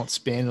fans. It won't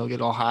spin. It'll get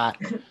all hot.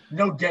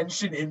 No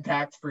Genshin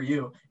Impact for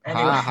you.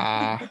 Anyway,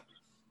 Ha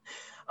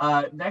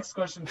next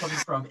question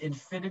comes from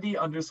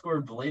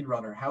Infinity_Blade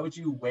Runner. How would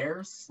you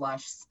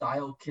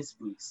wear/style Kiss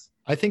boots?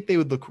 I think they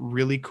would look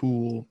really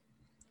cool.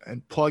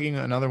 And plugging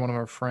another one of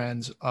our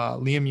friends,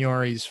 Liam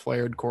Yori's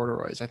flared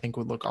corduroys, I think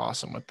would look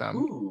awesome with them.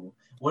 Ooh,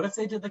 what if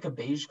they did like a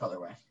beige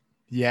colorway?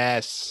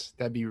 Yes,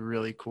 that'd be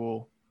really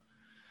cool.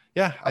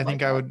 Yeah, I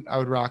think I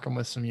would rock them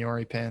with some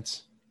Yori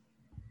pants.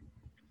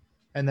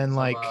 And then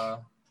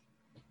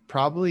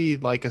probably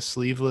like a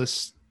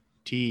sleeveless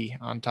tee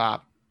on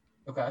top.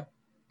 Okay.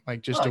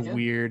 Like just a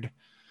weird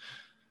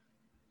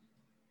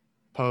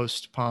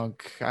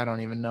post-punk, I don't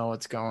even know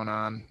what's going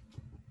on.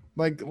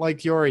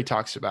 Like Yori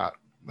talks about.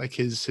 Like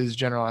his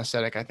general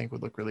aesthetic, I think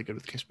would look really good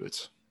with Kiss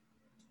boots.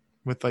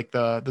 With like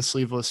the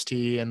sleeveless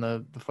tee and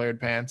the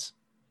flared pants.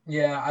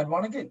 Yeah, I'd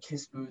want to get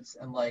Kiss boots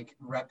and like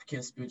rep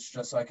Kiss boots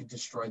just so I could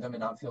destroy them and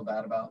not feel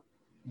bad about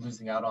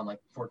losing out on like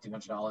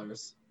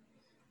 $1,400.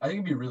 I think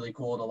it'd be really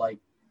cool to like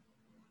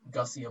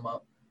gussy them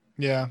up.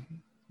 Yeah.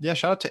 Yeah,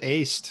 shout out to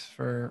Aced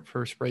for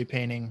spray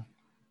painting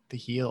the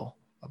heel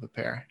of a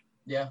pair.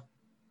 Yeah.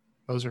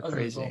 Those are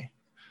crazy. Really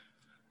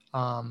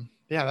cool.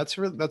 Yeah, that's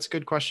a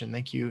good question.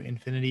 Thank you,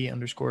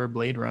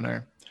 Infinity_Blade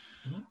Runner.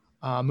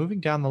 Mm-hmm. Moving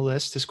down the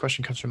list, this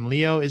question comes from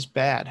Leo is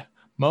bad.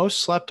 Most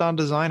slept on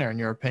designer, in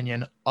your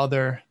opinion,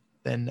 other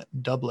than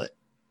Doublet?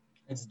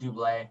 It's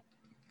Double.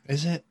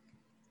 Is it?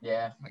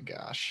 Yeah. Oh my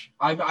gosh.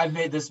 I've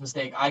made this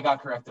mistake. I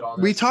got corrected on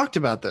this. We talked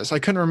about this. I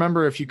couldn't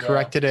remember if you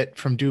corrected it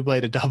from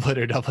Double to Doublet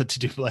or Doublet to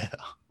Double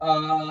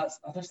though.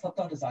 Other slept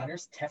on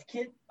designers,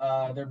 Tefkit.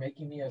 They're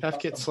making me a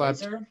Tefkit slept.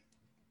 Blazer.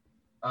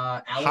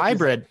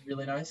 Hybrid.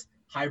 Really nice.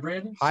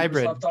 Hybrid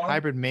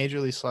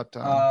majorly slept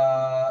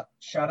on.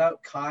 Shout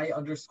out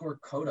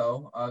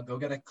Kai_Kodo. Go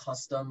get a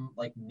custom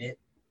like knit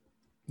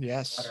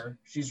sweater.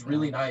 She's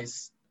really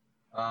nice.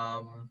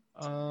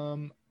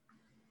 Let's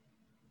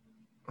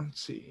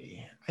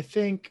see. I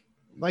think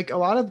like a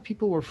lot of the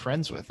people we're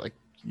friends with, like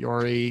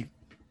Yori,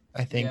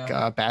 I think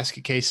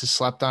Basket Case is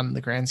slept on in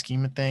the grand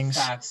scheme of things.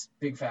 Facts.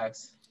 Big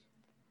facts.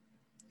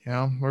 You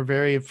know, we're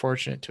very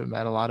fortunate to have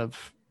met a lot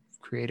of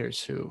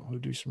creators who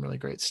do some really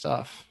great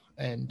stuff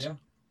and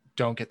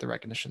don't get the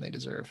recognition they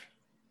deserve.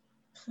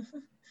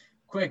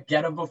 Quick,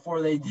 get them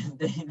before they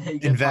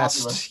get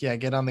invest popular. Yeah,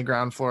 get on the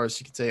ground floor so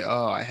you can say,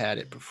 oh, I had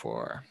it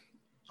before,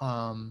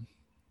 and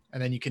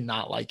then you can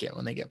not like it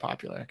when they get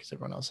popular because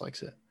everyone else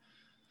likes it.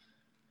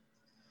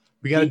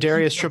 We got a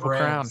Darius Triple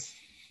Crown.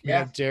 We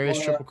got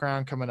Darius Triple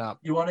Crown coming up.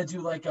 You want to do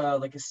like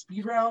a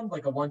speed round,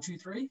 like a 1, 2,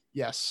 3?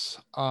 Yes.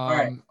 All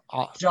right,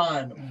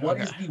 John, what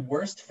is the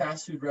worst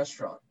fast food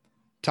restaurant?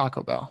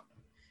 Taco Bell.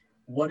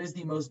 What is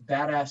the most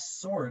badass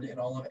sword in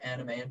all of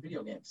anime and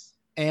video games?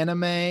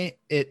 Anime,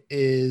 it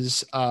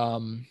is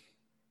gosh,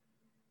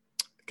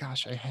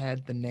 I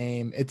had the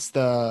name. It's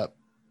the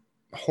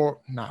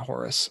not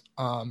Horus.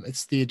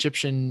 It's the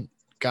Egyptian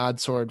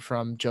god sword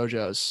from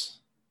JoJo's.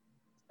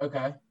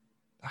 Okay.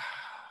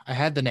 I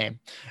had the name.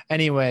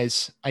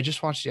 Anyways, I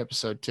just watched the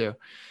episode too.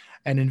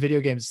 And in video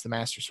games, it's the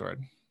Master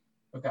Sword.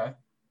 Okay.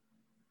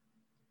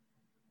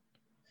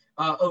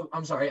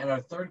 I'm sorry. And our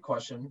third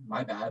question,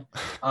 my bad.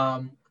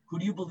 Who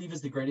do you believe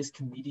is the greatest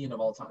comedian of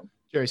all time?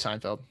 Jerry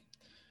Seinfeld.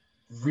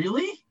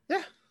 Really?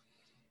 Yeah.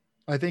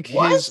 I think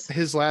What?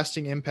 his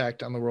lasting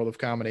impact on the world of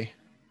comedy.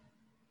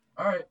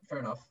 All right, fair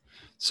enough.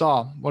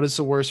 Saul, what is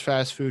the worst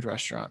fast food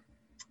restaurant?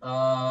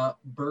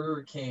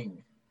 Burger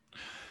King.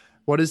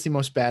 What is the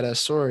most badass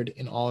sword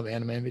in all of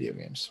anime and video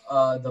games?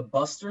 The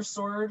Buster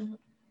Sword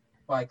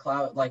by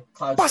Cloud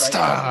Strike has it,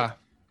 Busta!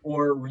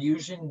 or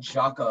Ryujin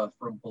Jaka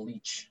from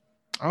Bleach.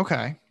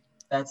 Okay.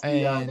 That's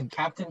the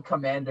Captain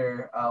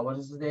Commander. What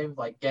is his name?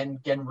 Like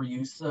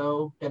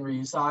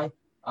Genryusai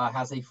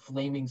has a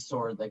flaming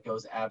sword that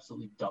goes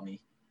absolutely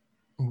dummy.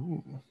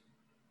 Ooh.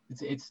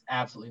 It's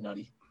absolutely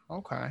nutty.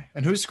 Okay.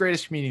 And who's the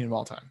greatest comedian of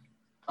all time?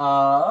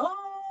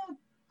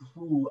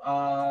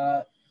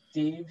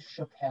 Dave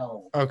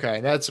Chappelle.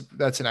 Okay,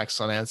 that's an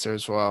excellent answer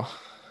as well.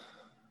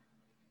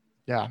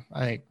 Yeah,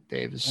 I think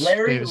Dave is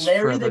Larry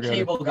the good.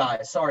 Cable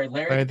Guy. Sorry,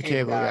 Larry the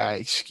Cable Guy.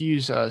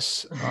 Excuse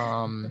us.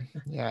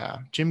 Yeah,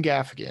 Jim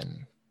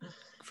Gaffigan.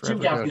 Jim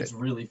Gaffigan's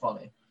really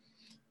funny.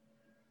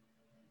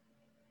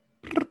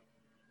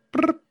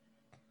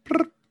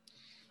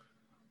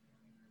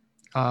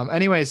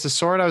 Anyways, the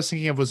sword I was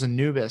thinking of was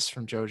Anubis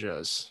from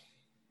JoJo's.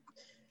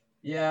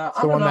 Yeah, it's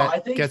the one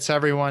that gets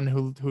everyone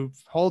who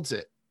holds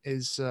it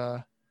is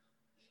the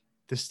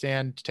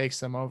stand takes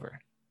them over.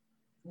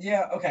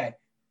 Yeah, okay.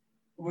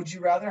 Would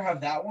you rather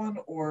have that one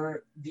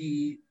or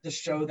the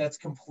show that's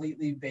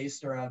completely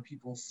based around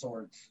people's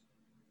swords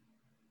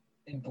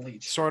in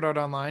Bleach? Sword Art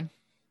Online?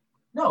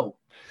 No.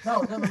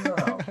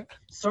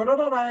 Sword Art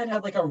Online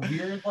had like a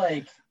weird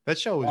that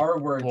show was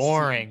R-word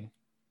boring. Scene.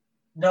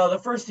 No, the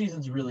first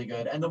season's really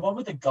good. And the one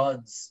with the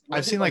guns.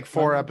 I've seen like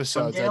 4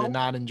 episodes. I did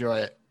not enjoy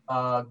it.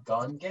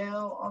 Gun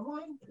Gale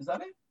Online? Is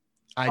that it?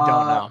 I don't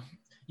know.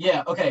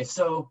 Yeah, okay.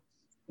 So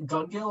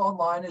Gun Gale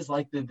Online is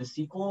like the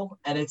sequel,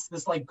 and it's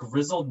this like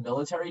grizzled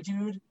military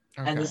dude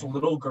and this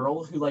little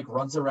girl who like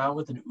runs around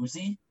with an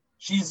Uzi.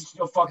 She's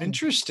a fucking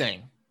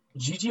interesting.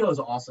 GTO is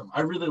awesome.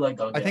 I really like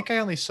Gun Gale. I think I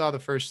only saw the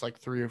first like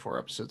 3 or 4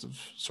 episodes of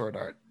Sword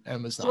Art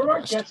and was not Sword Art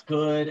impressed. gets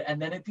good, and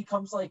then it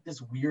becomes like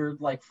this weird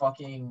like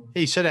fucking.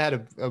 Hey, you said it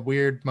had a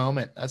weird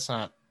moment. That's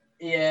not.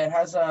 Yeah, it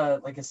has a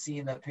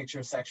scene that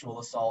pictures sexual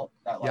assault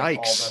that like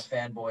all the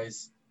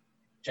fanboys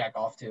jack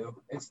off to.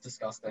 It's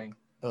disgusting.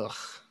 Ugh,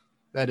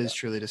 that is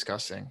truly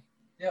disgusting.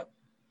 Yep,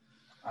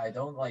 I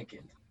don't like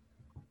it.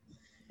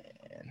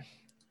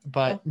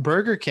 But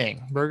Burger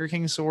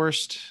King's the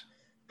worst.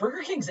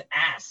 Burger King's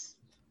ass.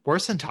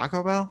 Worse than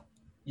Taco Bell?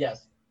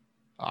 Yes.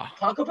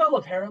 Taco Bell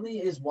apparently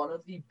is one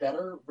of the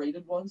better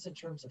rated ones in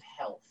terms of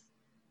health.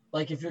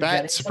 Like if you're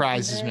that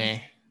surprises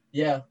me.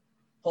 Yeah.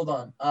 Hold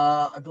on.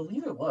 I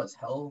believe it was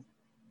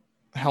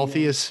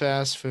healthiest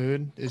fast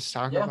food is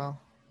Taco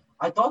Bell.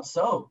 I thought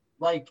so.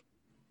 Like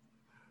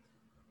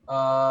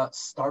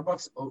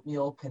Starbucks,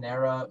 oatmeal,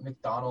 Panera,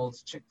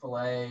 McDonald's,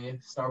 Chick-fil-A,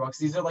 Starbucks.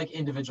 These are like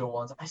individual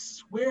ones. I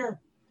swear,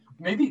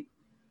 maybe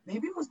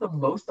it was the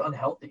most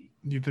unhealthy.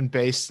 You've been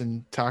based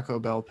in Taco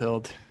Bell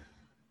pilled.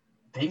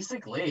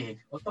 Basically,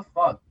 what the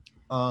fuck?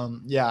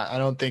 Yeah, I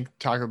don't think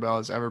Taco Bell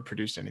has ever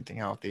produced anything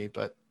healthy,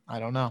 but I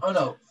don't know. Oh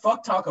no,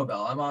 fuck Taco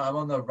Bell. I'm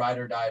on the ride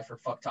or die for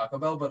fuck Taco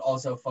Bell, but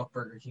also fuck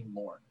Burger King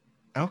more.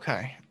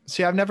 Okay.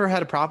 See, I've never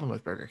had a problem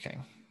with Burger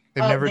King.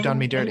 They've never done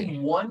me dirty.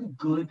 One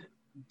good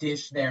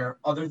dish there,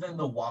 other than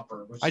the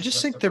Whopper. I just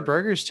think their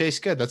burgers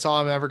taste good. That's all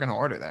I'm ever going to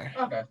order there.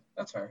 Okay,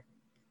 that's fair.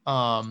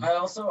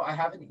 I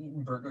haven't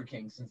eaten Burger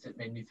King since it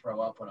made me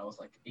throw up when I was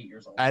like 8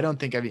 years old. I don't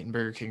think I've eaten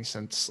Burger King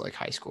since like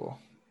high school.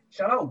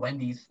 Shout out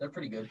Wendy's. They're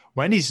pretty good.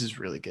 Wendy's is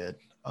really good.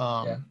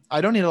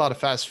 I don't eat a lot of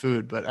fast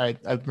food, but I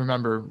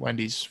remember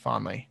Wendy's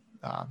fondly.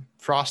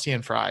 Frosty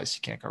and fries,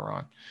 you can't go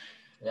wrong.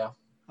 Yeah.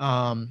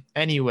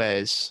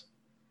 Anyways,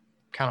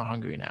 kind of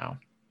hungry now.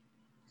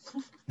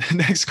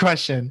 Next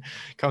question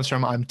comes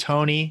from I'm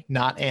Tony,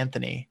 not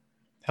Anthony.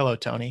 Hello,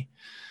 Tony.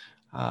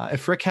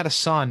 If Rick had a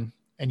son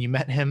and you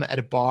met him at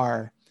a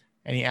bar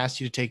and he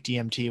asked you to take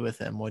DMT with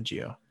him, would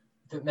you?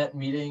 If it meant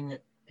meeting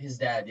his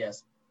dad,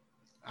 yes.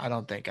 I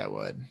don't think I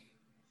would.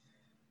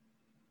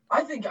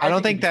 I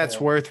don't think that's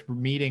worth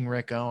meeting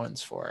Rick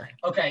Owens for.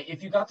 Okay,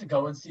 if you got to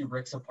go and see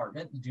Rick's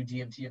apartment and do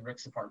DMT in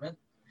Rick's apartment.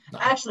 No.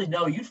 Actually,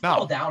 no, you'd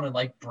fall down and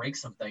like break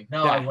something.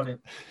 No, yeah. I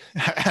wouldn't.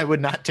 I would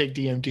not take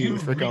DMT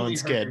with Rick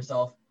Owens' kid.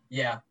 Yourself.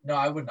 Yeah, no,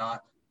 I would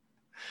not.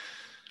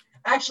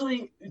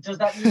 Actually, does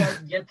that mean I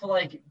get to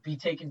like be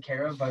taken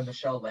care of by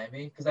Michelle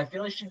Lamy? Because I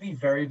feel like she'd be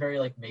very, very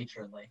like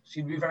matronly.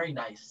 She'd be very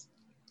nice.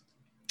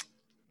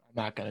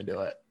 I'm not gonna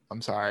do it.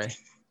 I'm sorry.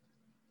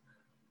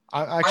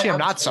 I'm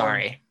not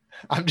sorry.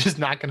 I'm just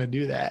not gonna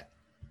do that.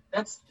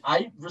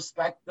 I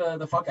respect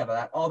the fuck out of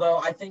that. Although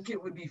I think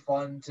it would be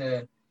fun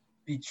to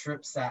be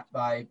trip sat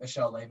by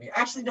Michelle Lamy.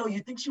 Actually, no,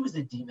 you'd think she was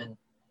a demon.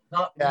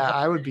 Not. Yeah,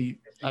 I would be.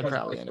 I'd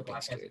probably end up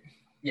being scared.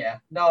 Yeah,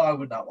 no, I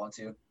would not want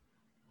to.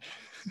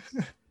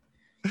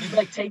 You'd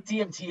like take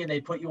DMT and they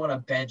put you on a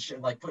bench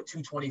and like put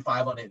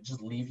 225 on it and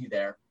just leave you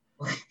there.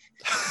 So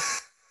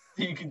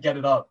you can get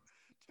it up.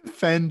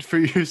 Fend for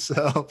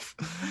yourself.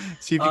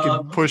 See if you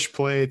can push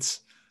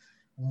plates.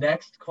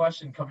 Next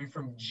question coming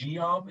from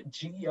Geom,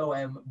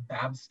 Geom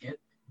Bamskit,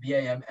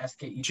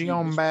 Bamsket.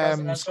 Geom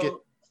Bamskit.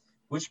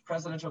 Which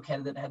presidential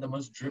candidate had the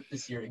most drip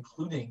this year,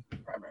 including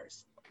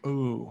primaries?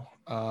 Ooh.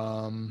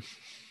 I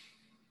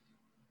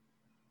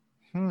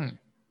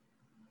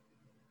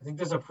think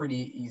there's a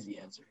pretty easy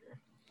answer here.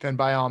 Then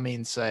by all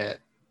means say it.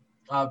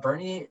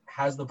 Bernie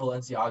has the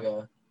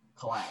Balenciaga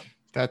collab.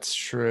 That's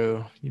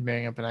true. You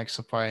bring up an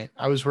excellent point.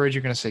 I was worried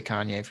you're going to say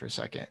Kanye for a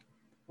second.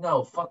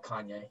 No, fuck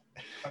Kanye.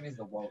 Kanye's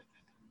the woke.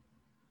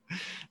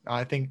 No,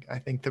 I think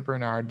the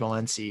Bernard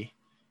Balenci,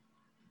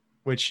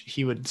 which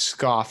he would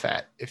scoff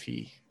at if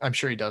I'm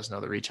sure he does know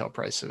the retail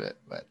price of it,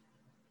 but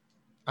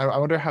I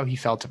wonder how he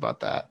felt about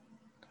that.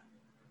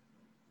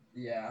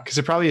 Yeah. Because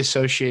it probably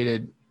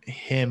associated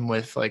him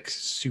with like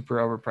super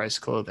overpriced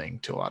clothing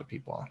to a lot of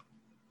people.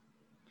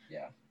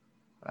 Yeah.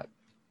 But,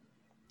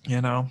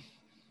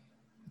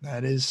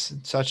 that is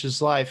such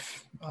is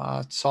life.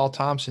 Saul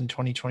Thompson,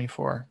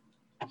 2024.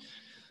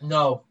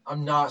 No,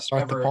 I'm not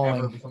Start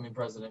ever becoming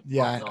president.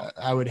 Yeah, no.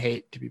 I would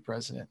hate to be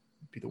president.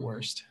 It'd be the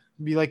worst.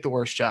 It'd be like the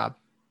worst job.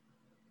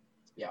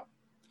 Yeah.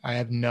 I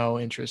have no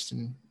interest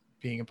in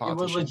being a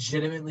politician. It would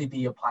legitimately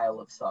be a pile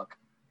of suck.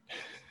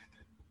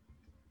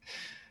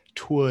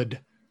 Twould.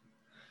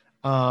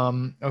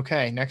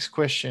 Okay, next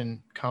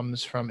question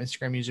comes from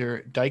Instagram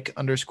user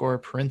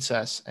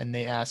Dyke_princess, and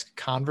they ask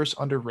Converse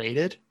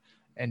underrated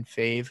and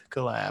fave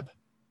collab.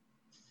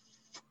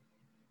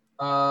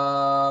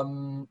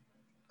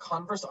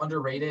 Converse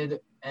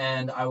underrated,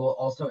 and I will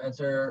also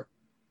answer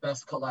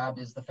best collab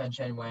is the Fen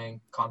Chen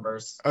Wang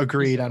Converse.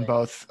 Agreed recently.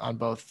 on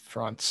both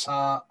fronts.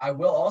 I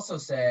will also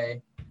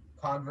say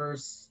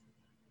Converse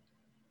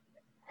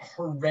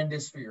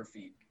horrendous for your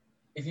feet.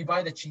 If you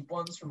buy the cheap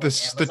ones from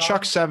Amazon, the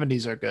Chuck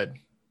 70s are good.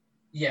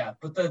 Yeah,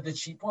 but the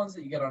cheap ones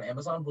that you get on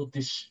Amazon will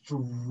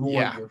destroy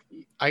your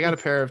feet. I got a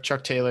pair of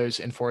Chuck Taylors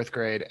in 4th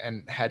grade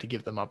and had to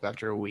give them up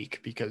after a week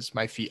because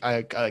my feet,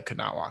 I could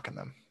not walk in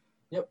them.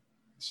 Yep.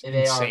 It's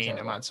insane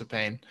amounts of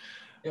pain.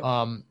 Yep.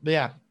 But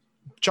yeah,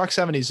 Chuck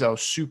 70s though,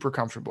 super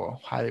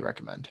comfortable. Highly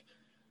recommend.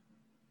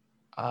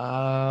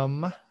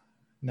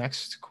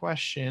 Next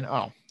question.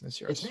 Oh, that's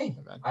yours. It's me.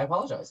 I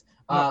apologize.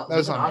 No, that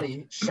was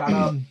Limonati, shout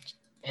out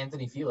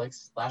Anthony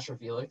Felix, Lasher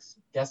Felix,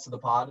 guest of the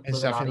pod.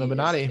 It's definitely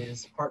Limonati.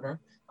 His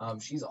partner.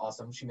 She's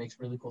awesome. She makes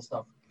really cool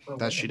stuff.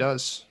 That she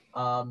does.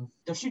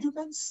 Does she do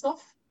men's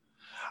stuff?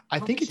 I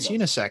think it's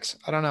unisex.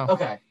 I don't know.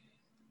 Okay.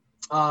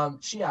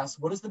 She asked,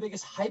 what is the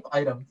biggest hype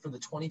item for the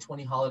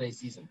 2020 holiday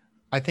season?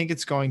 I think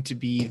it's going to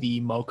be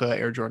the Mocha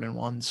Air Jordan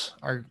 1s.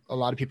 A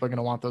lot of people are going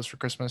to want those for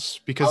Christmas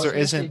because there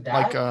isn't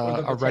like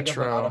a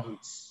retro.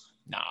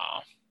 No.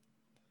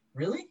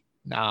 Really?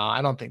 No,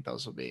 I don't think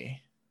those will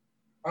be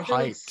hyped.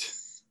 Like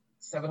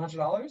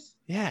 $700?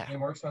 Yeah. Any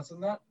more expensive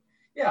than that?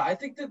 Yeah, I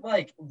think that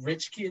like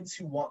rich kids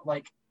who want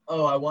like,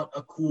 oh, I want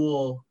a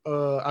cool.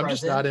 I'm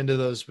just not into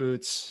those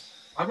boots.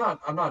 I'm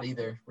not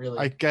either, really.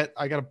 I got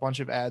a bunch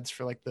of ads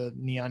for like the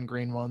neon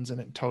green ones, and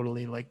it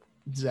totally like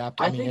zapped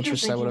any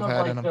interest I would have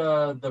had in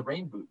them. The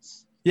rain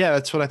boots. Yeah,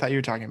 that's what I thought you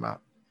were talking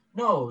about.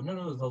 No,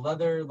 the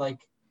leather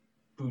like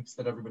boots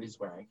that everybody's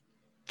wearing.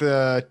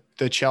 The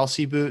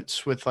Chelsea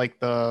boots with like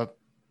the.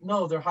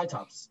 No, they're high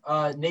tops.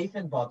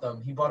 Nathan bought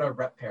them. He bought a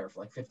rep pair for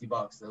like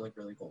 $50. They look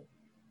really cool.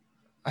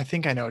 I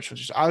think I know which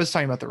ones. I was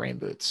talking about the rain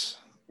boots.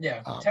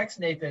 Yeah,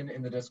 text Nathan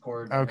in the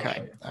Discord.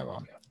 Okay, I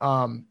will.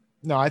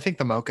 No, I think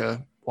the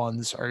Mocha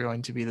ones are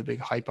going to be the big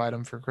hype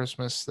item for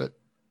Christmas. That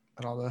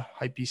all the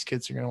hypebeast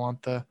kids are going to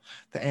want the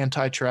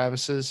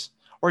anti-Travises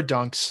or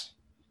Dunks,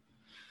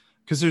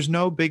 because there's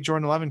no big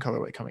Jordan 11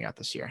 colorway coming out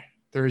this year.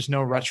 There is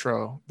no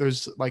retro.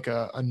 There's like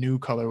a new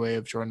colorway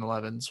of Jordan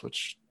 11s,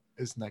 which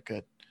isn't that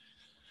good.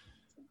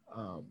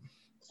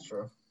 It's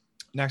true.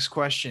 Next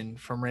question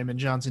from Raymond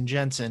Johnson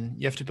Jensen.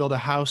 You have to build a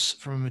house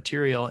from a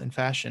material in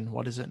fashion.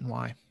 What is it and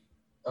why?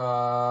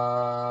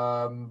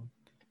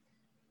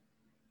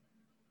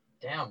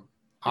 Damn.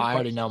 I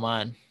already know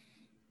mine.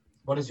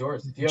 What is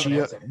yours? If you have an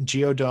answer.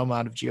 Geodome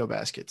out of Geo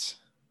Baskets.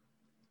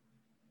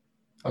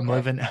 I'm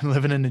living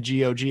in a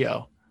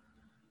Geo.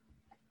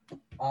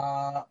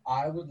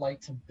 I would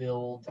like to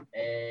build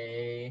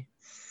a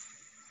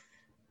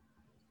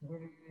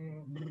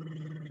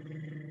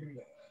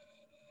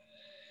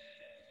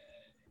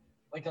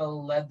like a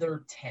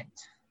leather tent.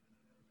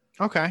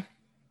 Okay.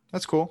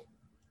 That's cool.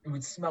 It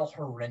would smell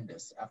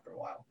horrendous after a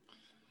while.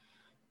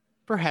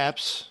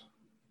 Perhaps.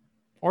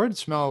 Or it'd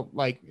smell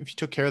like, if you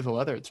took care of the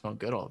leather, it'd smell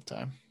good all the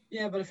time.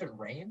 Yeah, but if it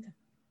rained?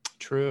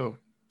 True.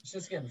 It's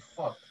just getting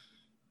fucked.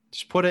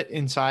 Just put it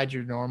inside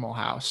your normal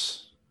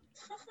house.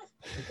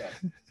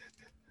 Okay.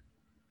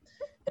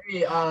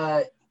 Hey,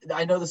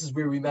 I know this is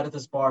weird. We met at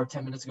this bar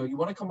 10 minutes ago. You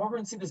want to come over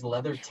and see this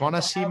leather tent? You want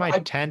to see my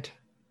tent?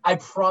 I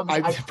promise.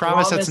 I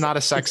promise that's not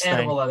a sex thing. It's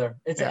animal leather.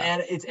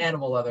 It's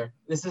animal leather.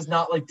 This is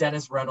not like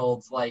Dennis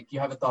Reynolds. Like, you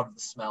haven't thought of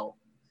the smell.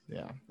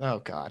 Yeah. Oh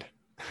God.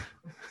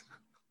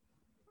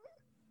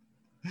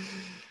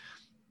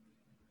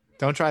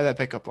 Don't try that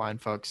pickup line,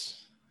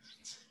 folks.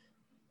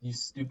 You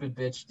stupid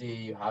bitch, D.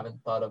 You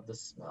haven't thought of the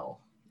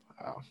smell.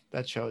 Wow,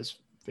 that show is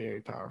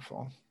very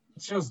powerful.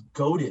 It show's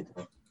goated.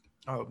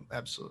 Oh,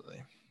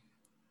 absolutely.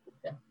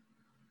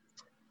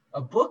 A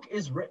book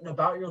is written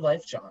about your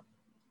life, John.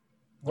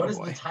 What is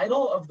boy. the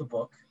title of the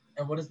book,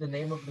 and what is the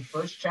name of the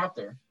first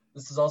chapter?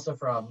 This is also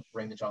from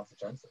Raymond Johnson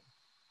Jensen.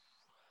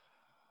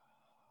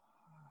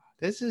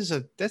 That's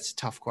a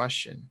tough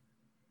question.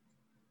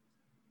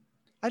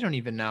 I don't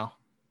even know.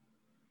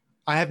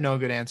 I have no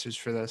good answers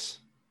for this.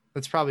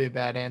 That's probably a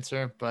bad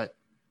answer, but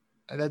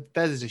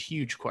that is a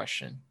huge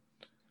question.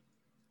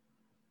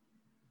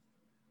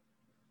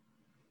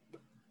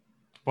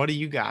 What do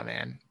you got,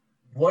 man?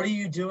 What are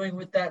you doing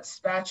with that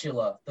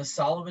spatula? The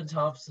Solomon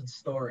Thompson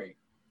story.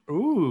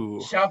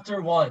 Ooh.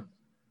 Chapter 1.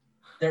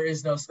 There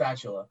is no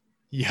spatula.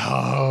 Yo.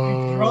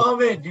 You draw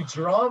him in. You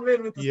draw him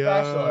in with the Yo.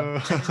 spatula.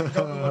 And then you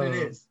don't know what it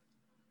is.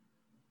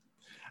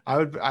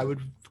 I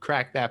would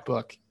crack that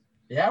book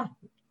Yeah.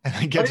 and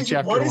then get to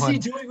chapter What is 1. he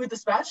doing with the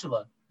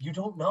spatula? You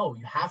don't know.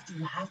 You have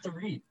to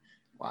read.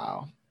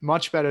 Wow.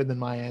 Much better than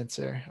my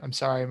answer. I'm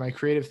sorry. My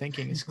creative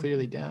thinking is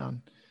clearly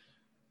down.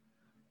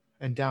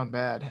 And down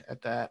bad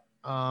at that.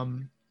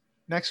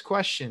 Next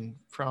question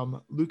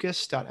from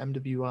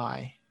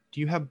Lucas.mwi. Do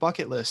you have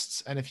bucket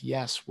lists? And if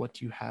yes, what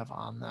do you have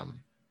on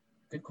them?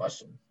 Good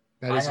question.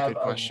 That is I a have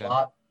good question. a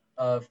lot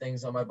of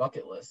things on my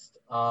bucket list.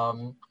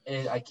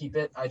 I keep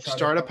it. I try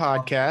Start to a cover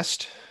off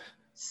podcast.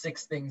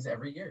 6 things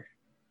every year.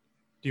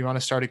 Do you want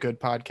to start a good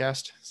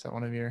podcast? Is that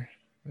one of your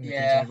things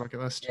Yeah. on your bucket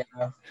list?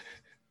 Yeah.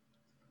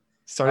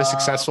 Start a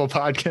successful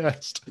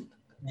podcast.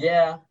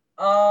 Yeah.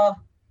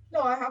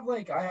 No, I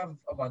have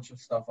a bunch of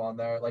stuff on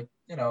there. Like,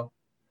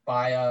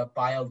 buy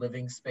a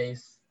living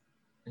space.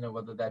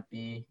 Whether that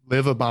be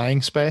Live a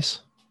buying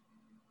space.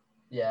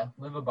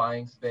 live a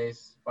buying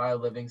space, buy a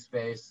living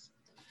space.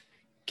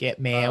 Get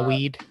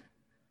married.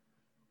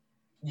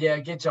 Yeah,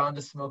 get John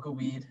to smoke a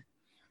weed.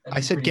 That'd I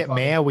be said pretty get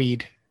funny.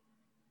 married.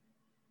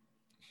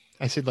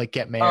 I said like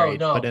get married,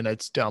 no. but in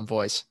its dumb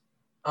voice.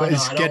 Oh, But no,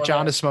 is I don't get John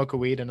wanna- to smoke a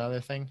weed another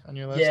thing on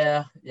your list?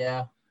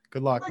 Yeah.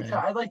 Good luck, man.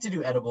 I'd like to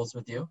do edibles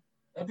with you.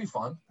 That'd be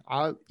fun.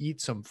 I'll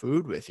eat some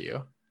food with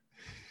you.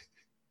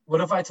 What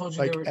if I told you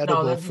Like they were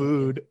edible that'd be-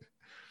 food.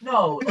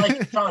 No,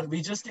 like John,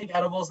 we just take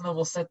edibles and then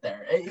we'll sit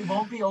there. It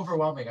won't be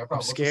overwhelming. I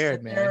promise.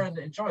 scared, we'll just sit there man. and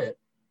enjoy it.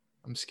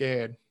 I'm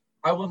scared.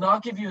 I will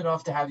not give you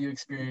enough to have you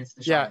experience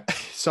the Yeah, Shining.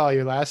 saw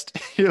your last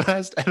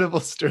edible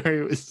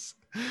story was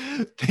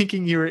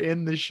thinking you were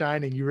in The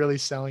Shining. You're really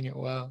selling it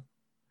well.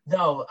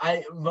 No,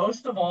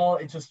 most of all,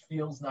 it just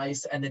feels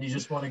nice, and then you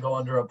just want to go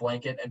under a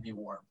blanket and be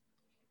warm.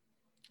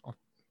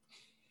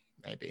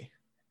 Maybe.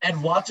 And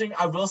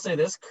I will say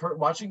this,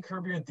 watching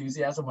Curb Your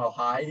Enthusiasm while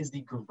high is the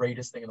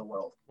greatest thing in the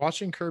world.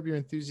 Watching Curb Your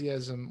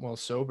Enthusiasm while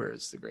sober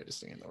is the greatest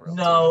thing in the world.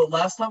 No,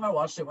 last time I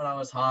watched it when I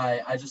was high,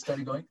 I just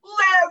started going,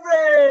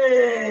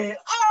 Larry!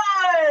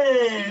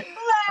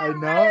 I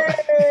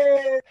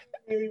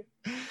Larry!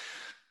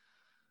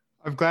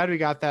 I'm glad we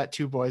got that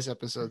 2 boys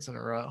episodes in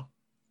a row.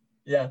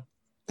 Yeah.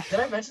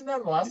 Did I mention that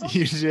in the last one?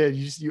 You did.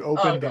 You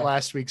opened okay.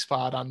 last week's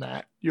pod on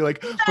that. You're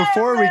like,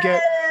 before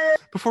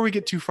we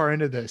get too far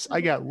into this,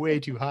 I got way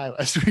too high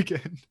last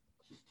weekend.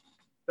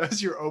 That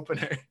was your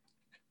opener.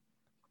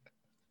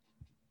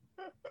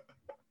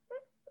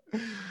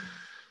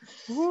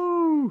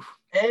 Woo.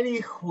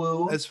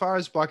 Anywho. As far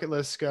as bucket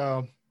lists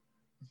go,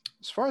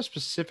 as far as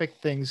specific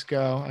things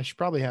go, I should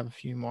probably have a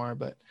few more,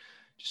 but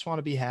just want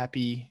to be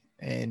happy,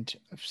 and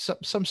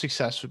some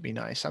success would be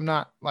nice. I'm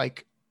not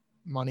like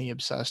money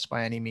obsessed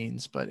by any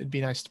means, but it'd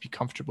be nice to be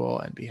comfortable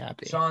and be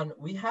happy. Sean,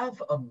 we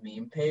have a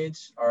meme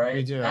page. All right.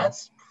 We do.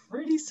 That's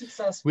pretty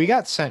successful. We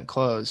got sent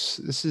clothes.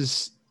 This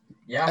is,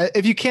 Yeah.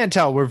 if you can't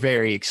tell, we're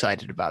very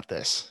excited about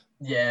this.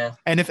 Yeah.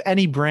 And if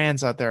any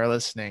brands out there are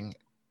listening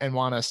and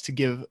want us to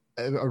give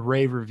a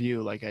rave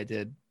review like I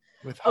did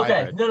with Okay.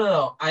 Hybrid,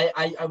 No.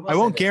 I I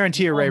won't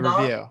guarantee a We rave will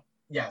not- review.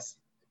 Yes.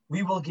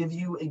 We will give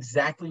you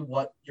exactly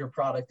what your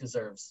product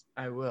deserves.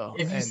 I will.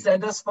 If you And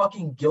send us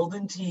fucking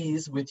Gildan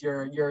tees with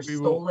your We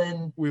will-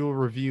 stolen, we will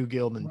review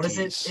Gildan what is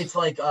tees. it? It's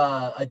like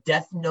a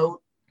Death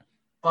Note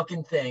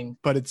fucking thing.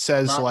 But it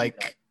says Not do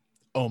like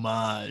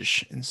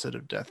homage instead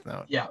of Death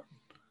Note. Yeah.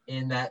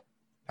 In that,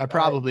 That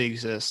probably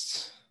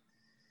exists.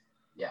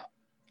 Yeah.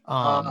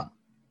 Um,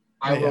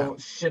 I Yeah. will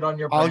shit on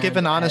your I'll brand give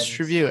an honest and-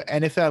 review,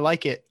 and if I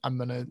like it, I'm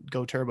gonna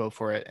go turbo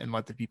for it and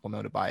let the people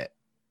know to buy it.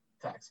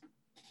 Facts.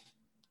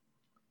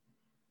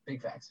 Big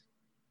facts.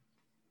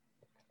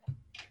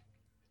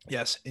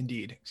 Yes,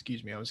 indeed.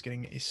 Excuse me, I was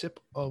getting a sip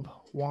of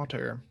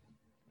water.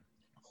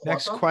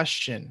 Next Water?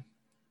 question.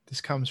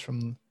 This comes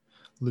from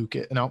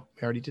Lucas. No,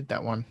 we already did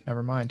that one.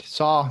 Never mind.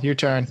 Saul, your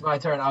turn. It's my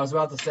turn. I was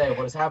about to say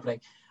what is happening.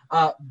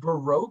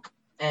 Baroque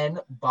N.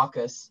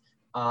 Bacchus,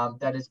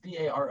 that is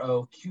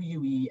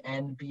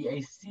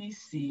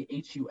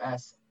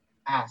BAROQUENBACCHUS,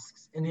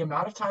 asks, in the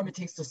amount of time it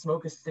takes to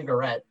smoke a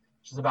cigarette,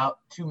 which is about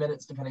 2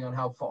 minutes depending on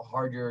how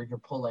hard you're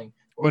pulling,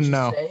 what would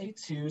Well, no. you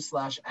say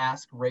to /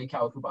 ask Ray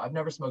Kawakubo? I've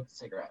never smoked a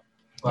cigarette.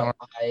 but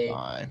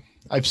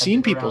I've seen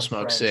been people around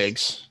smoke friends.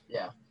 cigs.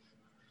 Yeah.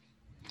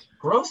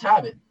 Gross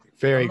habit.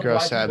 Very I don't know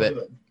gross why people habit.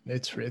 do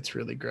it. It's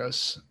really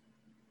gross.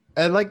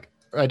 I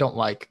don't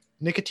like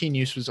nicotine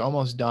use was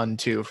almost done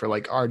too for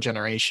like our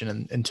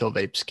generation until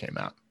vapes came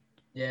out.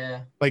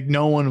 Yeah. Like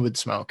no one would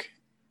smoke.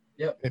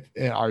 Yep.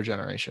 In our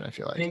generation, I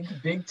feel like.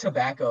 Big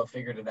tobacco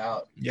figured it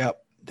out.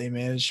 Yep. They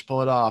managed to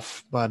pull it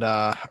off, but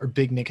or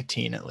big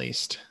nicotine at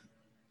least.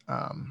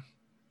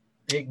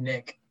 Big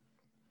Nick.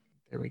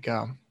 There we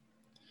go.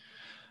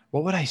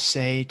 What would I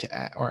say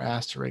to or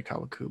ask to Rei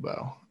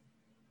Kawakubo?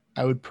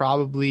 I would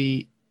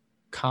probably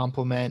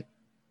compliment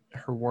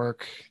her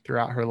work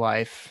throughout her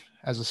life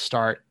as a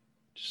start.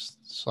 Just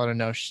let her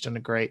know she's done a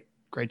great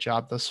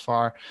job thus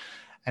far,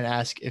 and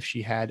ask if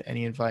she had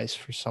any advice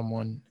for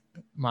someone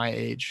my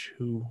age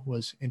who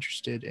was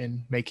interested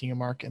in making a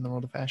mark in the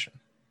world of fashion.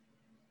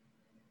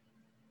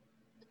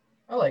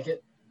 I like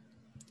it.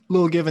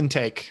 Little give and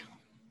take.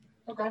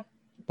 Okay.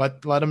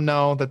 But let them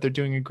know that they're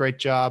doing a great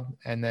job,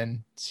 and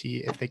then see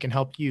if they can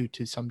help you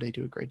to someday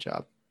do a great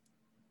job.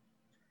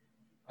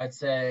 I'd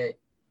say,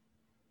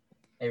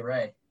 hey,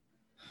 Ray.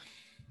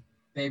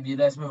 Baby,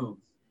 let's move.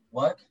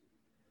 What?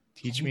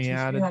 Teach me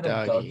how to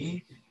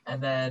Dougie.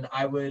 And then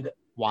I would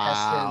Wow.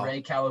 pester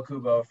Rei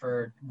Kawakubo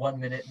for 1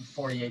 minute and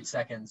 48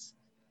 seconds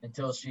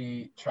until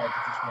she tried to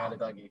teach me how to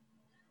Dougie.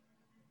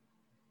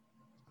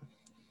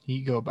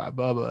 He go by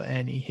Bubba,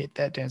 and he hit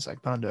that dance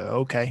like thunder.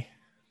 Okay.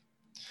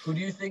 Who do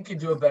you think could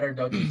do a better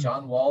Dougie,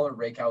 John Wall or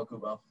Rei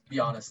Kawakubo? Be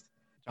honest.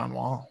 John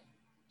Wall.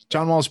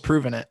 John Wall's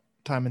proven it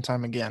time and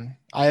time again.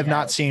 I have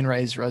not Yes. seen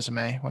Ray's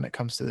resume when it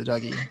comes to the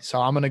Dougie, so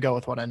I'm going to go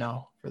with what I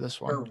know for this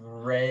For one.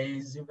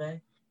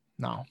 resume?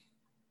 No.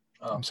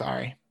 Oh, I'm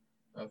sorry.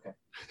 okay.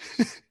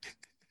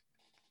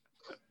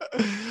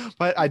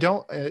 But I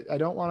don't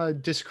want to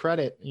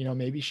discredit,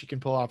 maybe she can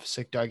pull off a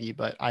sick Dougie,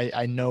 but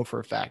I know for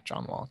a fact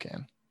John Wall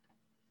can.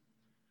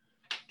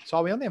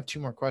 So we only have 2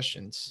 more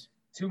questions.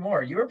 2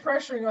 more. You were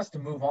pressuring us to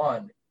move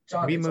on.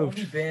 John, We it's moved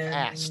only been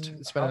fast.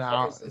 It's been an how far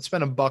hour. is this? It's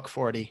been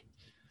 $140.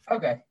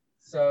 Okay.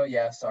 So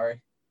yeah,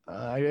 sorry.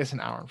 I guess an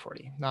hour and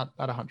 40, not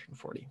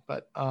 140.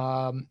 But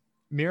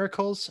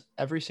Miracles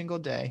Every Single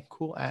Day,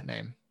 cool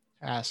 @name,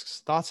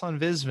 asks thoughts on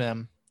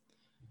Visvim.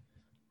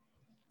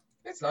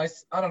 It's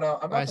nice. I don't know.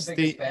 I'm not Nice. the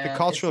biggest fan. The It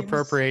cultural seems-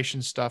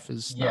 appropriation stuff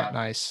is Yeah. not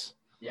nice.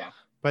 Yeah.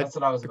 But That's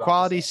what I was the about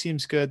quality to say.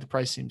 seems good. The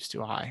price seems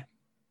too high,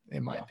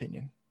 in my Yeah.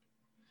 opinion.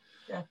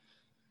 Yeah.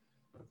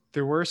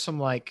 There were some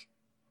like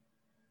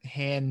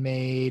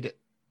handmade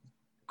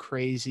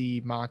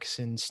crazy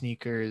moccasin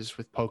sneakers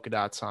with polka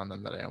dots on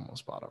them that I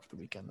almost bought over the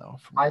weekend though.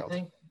 I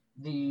think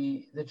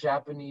the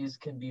Japanese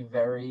can be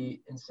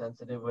very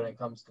insensitive when it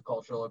comes to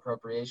cultural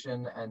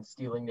appropriation, and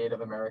stealing Native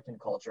American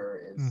culture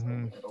is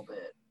a little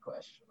bit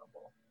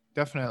questionable.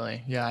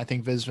 Definitely. Yeah, I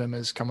think Visvim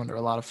has come under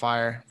a lot of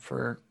fire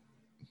for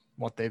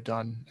what they've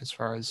done as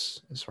far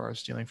as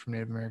stealing from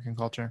Native American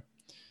culture.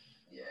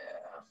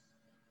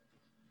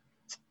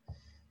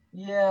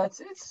 Yeah,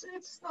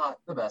 it's not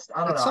the best. I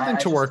don't know. It's something I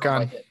to just work don't on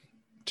like it.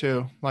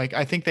 too. Like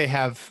I think they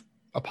have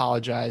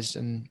apologized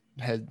and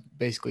had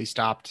basically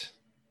stopped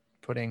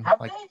putting Have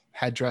like they?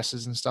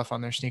 headdresses and stuff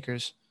on their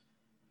sneakers.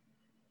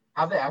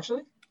 Have they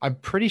actually? I'm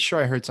pretty sure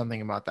I heard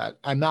something about that.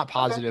 I'm not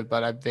positive,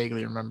 but I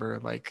vaguely remember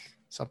like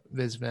some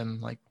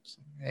Visvim like,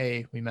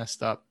 hey, we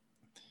messed up.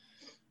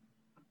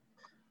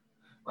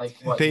 Like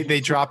what? They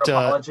YouTube dropped a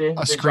apology? They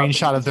dropped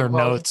screenshot of their YouTube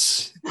apology?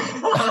 notes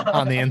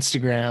on the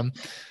Instagram.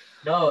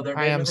 No, they're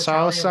I made am with so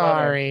Italian leather.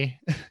 sorry.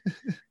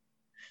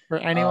 For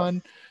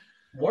anyone.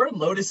 Warren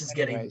Lotus is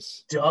getting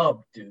Anyways.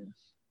 dubbed, dude.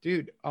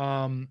 Dude,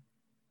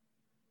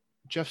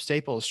 Jeff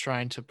Staple is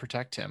trying to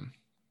protect him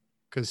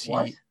because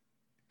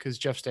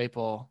Jeff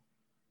Staple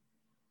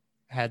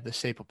had the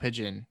Staple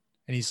pigeon,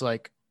 and he's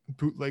like,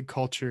 bootleg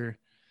culture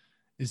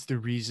is the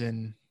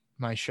reason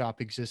my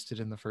shop existed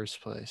in the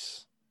first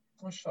place.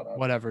 Oh, shut up.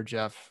 Whatever,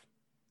 Jeff.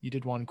 You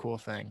did one cool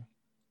thing.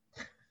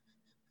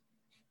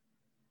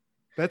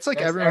 That's like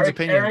That's everyone's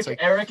opinion. Eric, It's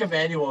like Eric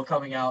Emanuel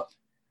coming out.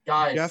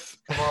 Guys, Jeff-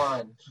 come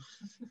on.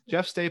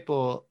 Jeff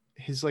Staple,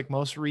 his like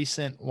most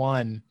recent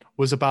one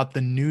was about the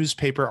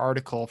newspaper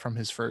article from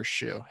his first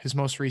shoe, his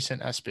most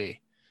recent SB.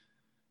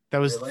 That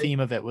was the Really? theme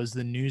of it, was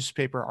the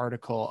newspaper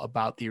article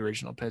about the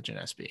original Pigeon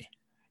SB.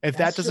 If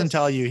That's that doesn't just-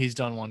 tell you he's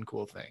done one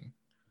cool thing.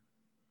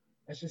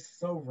 It's just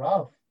so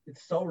rough.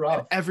 It's so rough.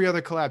 And every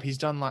other collab he's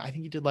done, like I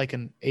think he did like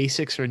an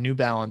Asics or a New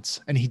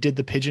Balance, and he did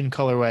the pigeon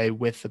colorway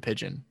with the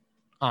pigeon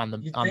on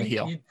the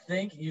heel.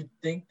 You'd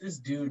think this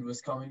dude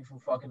was coming from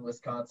fucking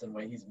Wisconsin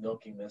when he's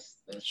milking this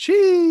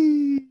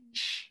Sheesh.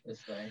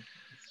 thing.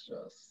 It's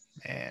just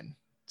Man,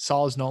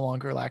 Saul is no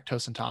longer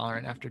lactose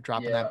intolerant after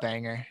dropping Yeah. that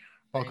banger.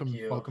 Thank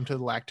you. Welcome to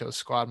the lactose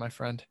squad, my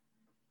friend.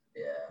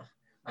 yeah.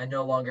 I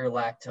no longer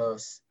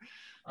lactose.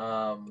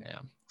 Damn.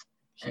 Anyway,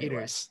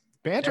 Heaters.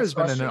 Banter has next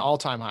been at question. an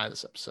all-time high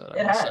this episode. It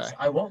I will has. say.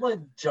 I won't let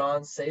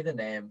John say the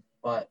name,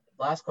 but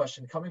last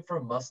question coming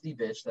from Musty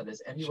Bitch, that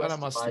is Shout out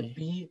Musty.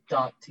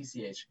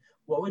 MUSTY.TCH.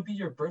 What would be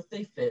your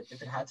birthday fit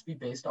if it had to be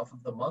based off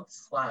of the month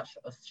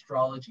 /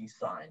 astrology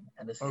sign?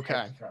 And this is Okay.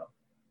 head to toe.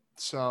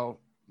 So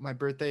my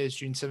birthday is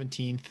June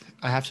 17th.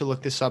 I have to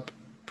look this up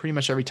pretty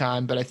much every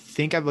time, but I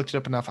think I've looked it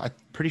up enough. I'm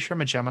pretty sure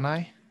I'm a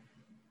Gemini.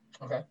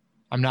 Okay.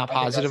 I'm not I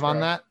think that's positive on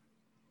correct.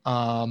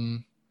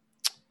 that.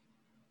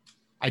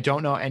 I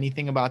don't know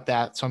anything about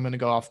that, so I'm going to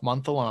go off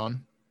month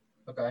alone.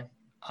 Okay.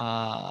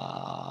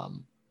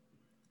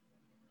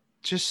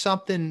 Just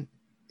something.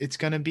 It's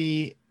gonna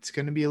be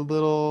a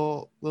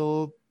little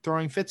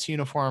throwing fits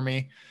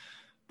uniformy,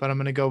 but I'm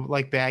gonna go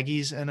like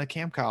baggies and a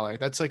camp collar.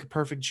 That's like a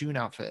perfect June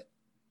outfit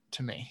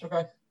to me.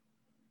 Okay.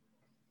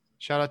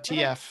 Shout out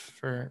Okay.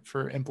 TF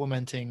for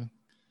implementing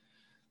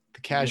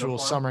the casual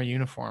Uniform? summer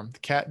uniform.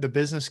 The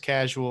business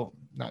casual,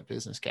 not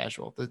business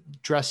casual, the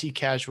dressy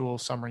casual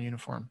summer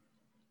uniform.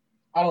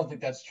 I don't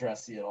think that's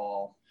dressy at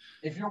all.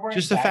 If you're wearing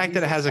Just the fact baggies,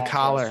 that it has it's a not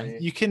collar.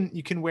 dressy.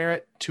 You can wear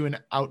it to an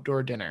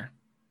outdoor dinner.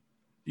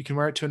 You can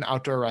wear it to an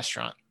outdoor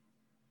restaurant.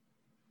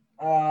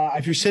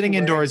 If you're sitting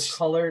indoors, if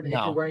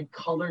no. you're wearing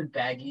colored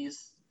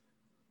baggies,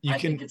 You I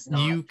can think it's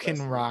not you can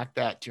dressy. rock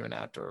that to an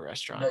outdoor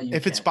restaurant. No, you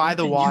if it's can't. by You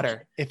the can- you water.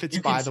 can- If it's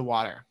you by can- the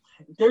water.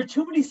 There are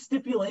too many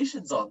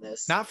stipulations on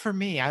this. Not for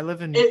me. I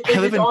live in If I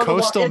live it's in on the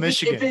coastal wa-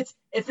 Michigan.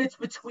 if it's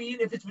between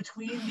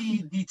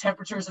the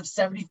temperatures of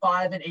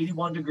 75 and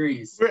 81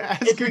 degrees. We're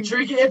If you're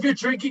asking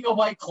drinking a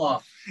White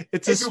Claw,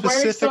 it's a if you're wearing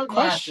specific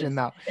sunglasses, question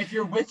now. if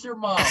you're with your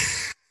mom,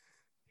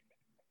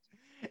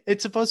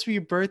 It's supposed to be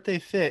your birthday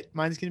fit.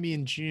 Mine's gonna be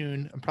in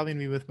June. I'm probably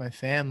gonna be with my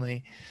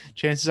family.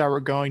 Chances are we're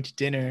going to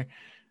dinner,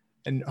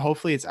 and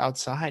hopefully it's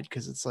outside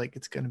because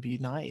it's gonna be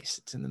nice.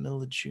 It's in the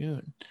middle of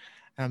June.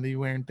 And I'll be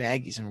wearing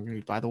baggies and we're gonna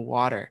be by the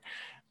water.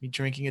 Be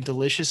drinking a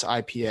delicious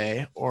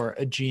IPA or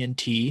a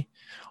G&T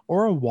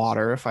or a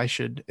water if I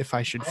should I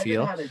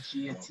feel. haven't had a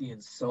G&T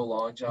in so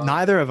long, John.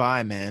 Neither have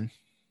I, man.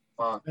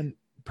 Fuck. And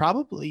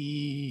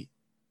probably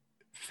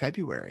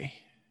February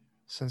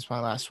since my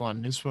last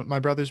one. It's my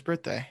brother's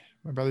birthday.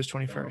 My brother's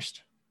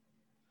 21st.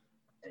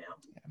 Damn.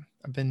 Yeah.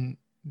 I've been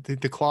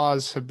the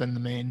claws have been the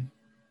main.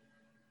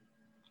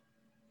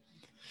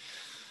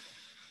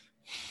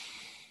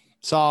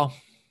 So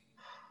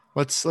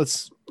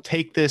let's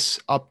take this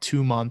up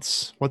 2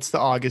 months. What's the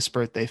August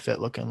birthday fit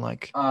looking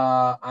like?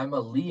 I'm a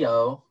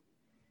Leo.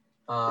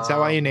 Is that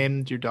why you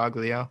named your dog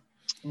Leo?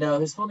 No,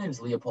 his full name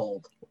is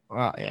Leopold.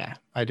 Well, yeah.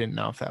 I didn't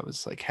know if that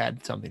was like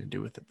had something to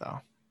do with it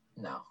though.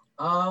 No.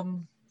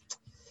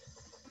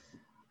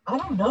 I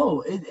don't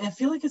know. I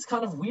feel like it's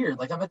kind of weird.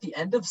 Like I'm at the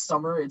end of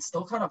summer. It's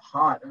still kind of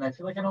hot, and I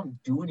feel like I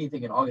don't do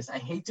anything in August. I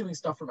hate doing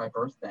stuff for my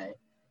birthday.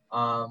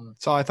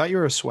 So I thought you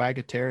were a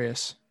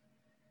Swagatarius.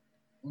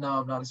 No,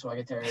 I'm not a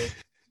Swagatarian.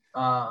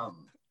 I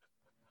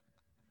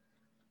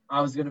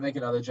was gonna make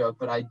another joke,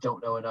 but I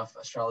don't know enough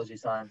astrology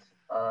signs.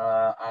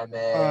 I'm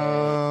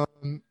a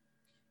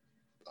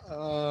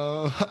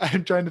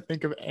I'm trying to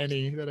think of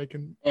any that I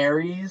can.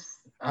 Aries.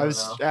 I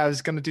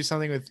was gonna do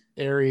something with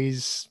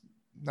Aries.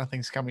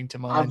 Nothing's coming to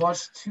mind. I've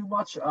watched too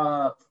much.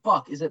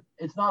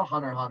 It's not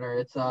Hunter x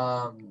Hunter.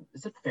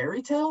 Is it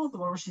Fairy Tale? The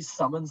one where she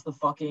summons the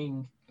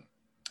fucking.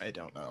 I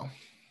don't know.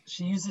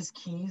 She uses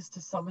keys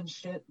to summon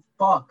shit.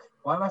 Fuck.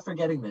 Why am I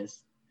forgetting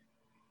this?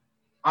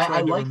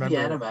 I like the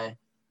anime.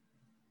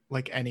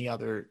 Like any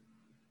other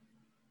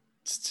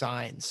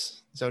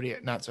signs,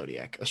 not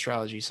zodiac,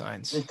 astrology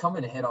signs. They come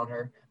in a hit on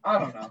her. I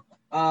don't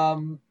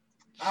know.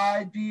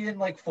 I'd be in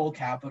like full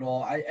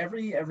capital.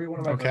 Every one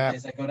of my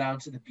birthdays, I go down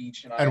to the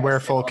beach and wear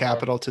full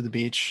capital to the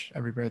beach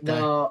every birthday.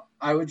 No,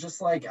 I would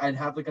just I'd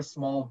have like a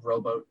small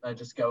rowboat. I'd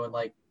just go and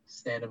like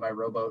stand in my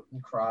rowboat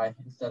and cry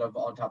instead of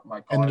on top of my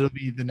car. And it'll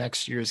be the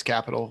next year's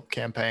capital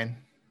campaign.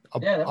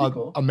 That'd be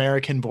cool.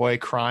 American boy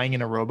crying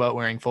in a rowboat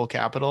wearing full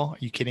capital. Are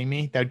you kidding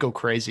me? That'd go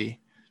crazy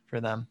for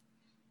them.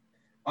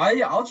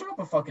 I'll drop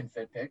a fucking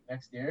fit pick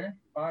next year.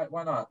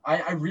 Why not?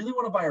 I really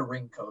want to buy a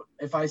ring coat.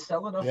 If I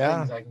sell enough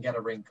things, I can get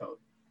a ring coat.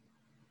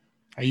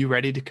 Are you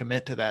ready to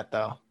commit to that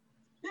though?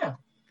 Yeah.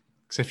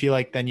 Because I feel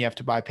like then you have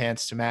to buy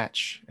pants to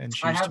match and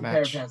shoes to match. I have a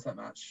pair of pants that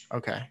match.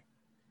 Okay.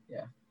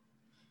 Yeah.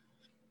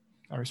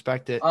 I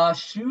respect it.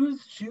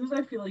 Shoes.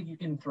 I feel like you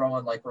can throw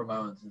on like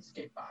Ramones and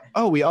skate by.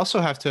 Oh, we also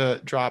have to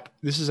drop.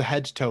 This is a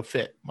head to toe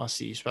fit, must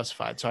be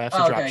specified. So I have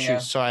to drop shoes. Yeah.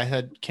 So I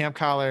had camp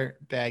collar,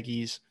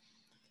 baggies.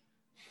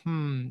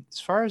 As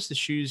far as the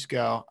shoes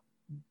go,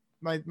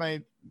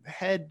 my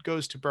head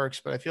goes to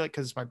Birks, but I feel like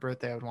because it's my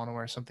birthday, I would want to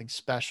wear something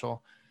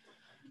special.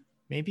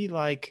 Maybe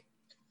like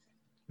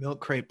milk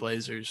crate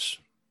blazers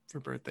for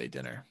birthday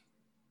dinner.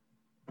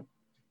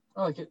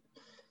 I like it.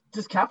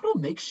 Does Capital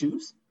make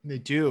shoes? They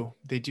do.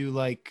 They do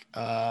like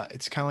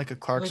it's kind of like a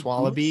Clark's like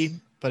Wallaby,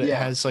 boots? but it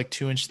has like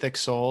 2-inch thick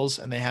soles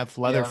and they have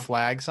leather Yeah.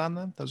 flags on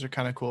them. Those are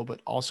kind of cool,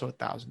 but also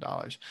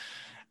 $1,000.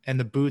 And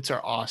the boots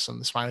are awesome,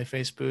 the smiley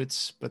face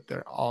boots, but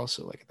they're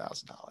also like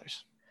 $1,000.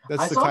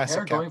 That's I the saw a classic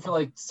pair going Capital. for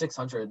like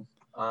 600.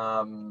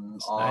 On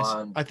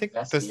Nice. I think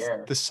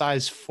Vestiaire. the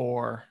size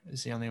 4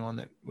 is the only one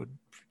that would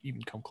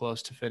even come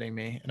close to fitting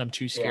me, and I'm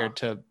too scared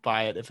to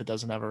buy it if it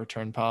doesn't have a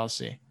return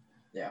policy.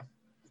 Yeah,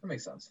 that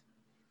makes sense.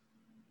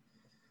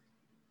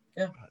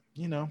 Yeah,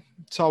 but,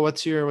 so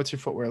what's your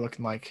footwear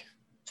looking like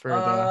for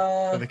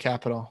the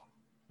Capital?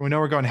 We know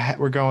we're going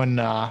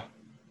to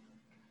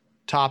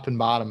top and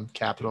bottom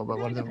capital, but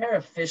one Like of a them. pair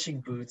of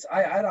fishing boots.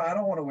 I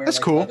don't want to wear That's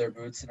like cool. leather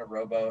boots in a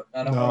rowboat.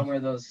 I don't No. want to wear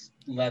those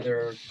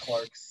leather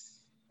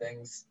Clarks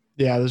things.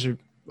 Yeah, those are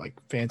like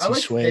I fancy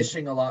like suede.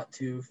 fishing a lot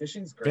too.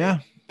 Fishing's great. Yeah,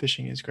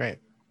 fishing is great.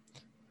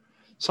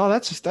 So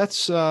that's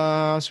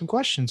some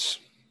questions.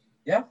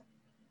 Yeah.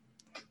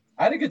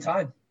 I had a good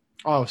time.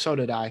 Oh, so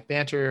did I.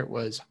 Banter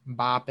was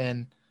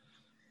bopping.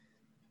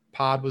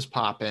 Pod was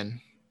popping.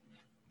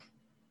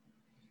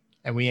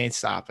 And we ain't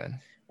stopping.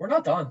 We're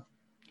not done.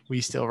 We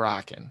still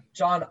rocking.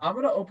 John, I'm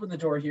gonna open the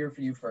door here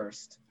for you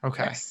first.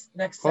 Okay.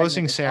 Next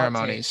Closing segment is hot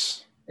ceremonies.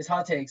 takes. It's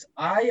hot takes.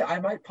 I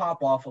might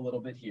pop off a little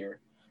bit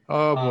here.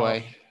 Oh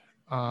boy.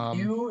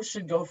 You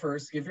should go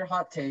first. Give your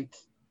hot take.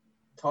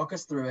 Talk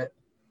us through it.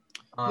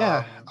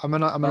 Yeah, I'm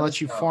gonna let let us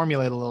you know.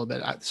 formulate a little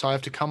bit. So I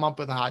have to come up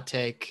with a hot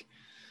take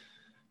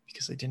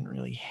because I didn't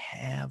really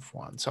have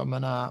one. So I'm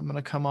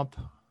gonna come up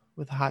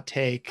with a hot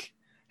take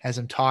as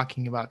I'm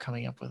talking about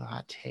coming up with a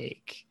hot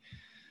take.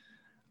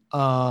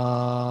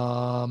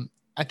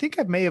 I think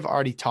I may have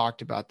already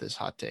talked about this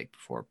hot take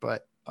before,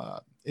 but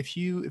if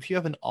you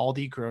have an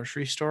Aldi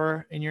grocery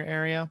store in your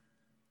area,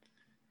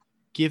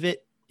 give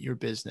it your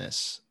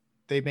business.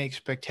 They make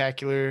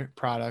spectacular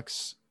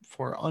products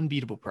for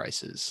unbeatable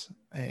prices.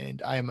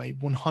 And I am a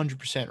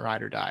 100%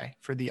 ride or die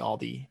for the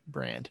Aldi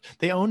brand.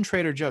 They own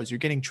Trader Joe's. You're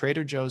getting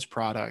Trader Joe's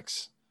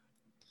products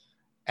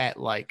at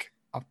like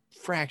a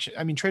fraction.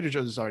 I mean, Trader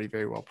Joe's is already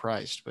very well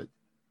priced, but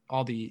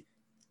Aldi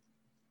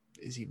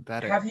is even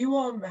better. Have you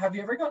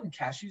ever gotten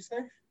cashews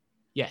there?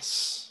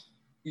 Yes,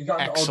 You've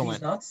gotten all Excellent.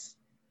 these nuts?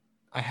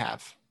 I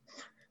have.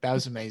 That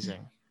was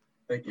amazing.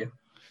 Thank you.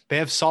 They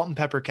have salt and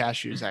pepper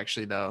cashews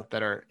actually though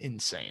that are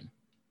insane.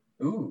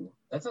 Ooh,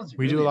 that sounds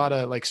We really do a lot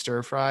of like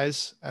stir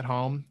fries at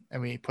home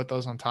and we put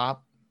those on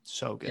top.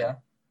 So good. Yeah.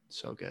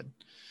 So good.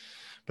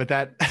 But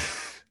that,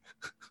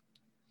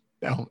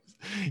 no,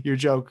 your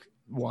joke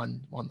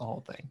won the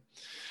whole thing.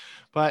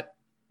 But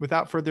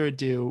without further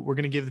ado, we're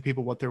going to give the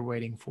people what they're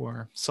waiting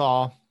for.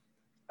 Saul,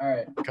 All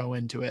right. go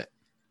into it.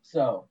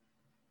 So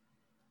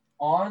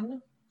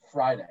on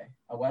Friday,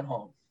 I went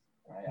home.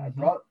 Right? I Mhm.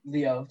 brought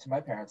Leo to my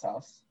parents'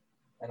 house.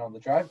 And on the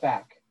drive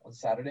back on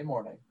Saturday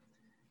morning,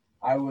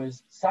 I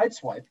was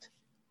sideswiped,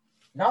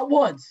 not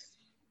once,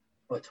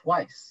 but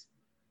twice,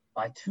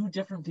 by two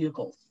different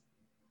vehicles,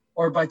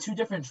 or by two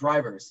different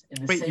drivers in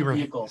the Wait, same you were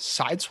vehicle.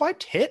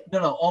 sideswiped? Hit?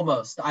 No,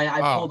 almost.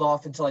 I Oh. pulled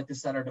off into like the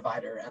center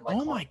divider and like.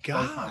 Oh my honked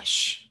both times.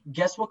 gosh.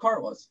 Guess what car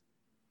it was?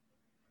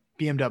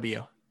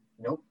 BMW.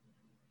 Nope.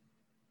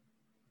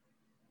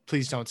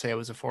 Please don't say it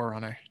was a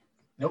 4Runner.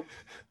 Nope.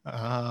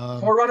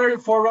 4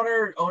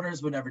 Forerunner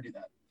owners would never do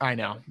that. I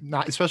know,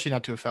 especially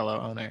not to a fellow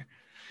owner.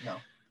 No.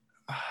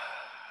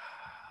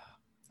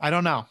 I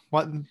don't know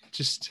what.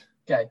 Just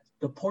Okay,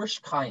 the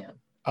Porsche Cayenne.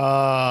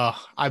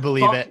 I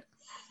believe it.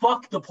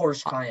 Fuck the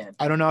Porsche Cayenne.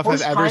 I don't know if Porsche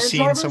I've ever Cayenne seen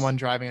drivers? someone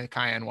driving a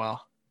Cayenne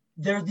well.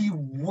 They're the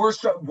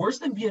worst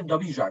than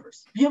BMW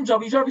drivers.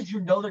 BMW drivers,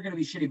 you know they're going to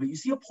be shitty, but you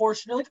see a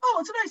Porsche and you're like, oh,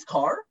 it's a nice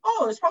car.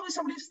 Oh, there's probably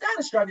somebody of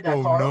status driving that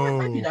Oh, car. Oh, it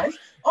might be no. nice.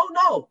 Oh,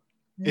 no.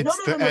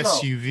 It's the No.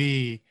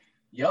 SUV.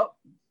 Yep.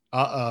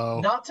 Uh-oh.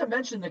 Not to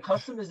mention the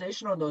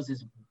customization on those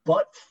is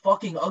butt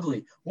fucking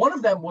ugly. One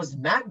of them was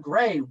matte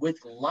gray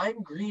with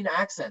lime green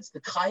accents.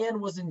 The Cayenne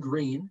was in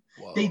green.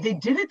 Whoa. They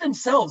did it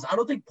themselves. I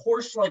don't think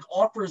Porsche like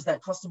offers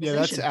that customization. Yeah,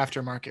 that's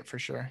aftermarket for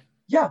sure.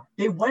 Yeah,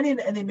 they went in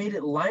and they made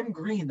it lime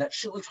green. That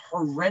shit looks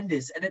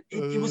horrendous. And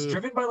it was Ugh.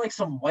 driven by like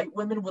some white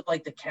women with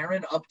like the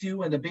Karen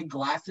updo and the big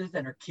glasses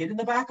and her kid in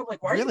the back. I'm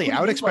like, why are you Really, putting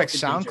I would these lights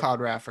expect in danger?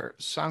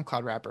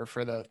 SoundCloud rapper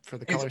for the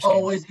color It's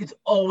scheme. it's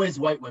always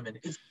white women.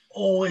 It's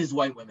always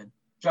white women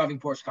driving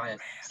Porsche Cayenne.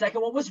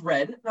 Second one was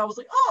red, and I was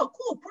like, oh,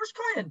 cool,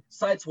 Porsche Cayenne.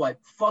 Sideswipe,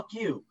 fuck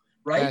you,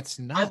 right? That's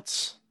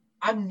nuts.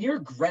 I'm near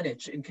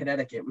Greenwich in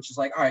Connecticut, which is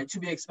like, all right, to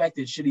be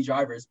expected, shitty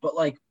drivers, but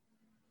like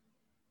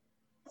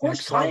Porsche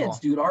Next level. Cayennes,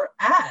 dude, are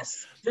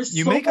ass. They're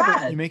You so make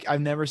bad.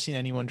 I've never seen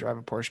anyone drive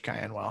a Porsche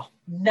Cayenne well.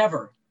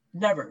 Never.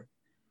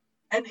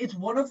 And it's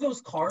one of those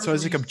cars. So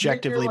it's where like you see it,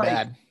 you're objectively like,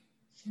 bad.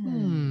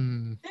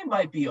 They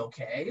might be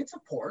okay. It's a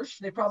Porsche.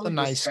 They probably It's a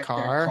nice respect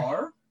car. their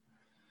car.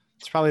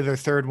 It's probably their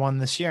third one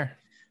this year.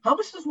 How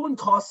much does one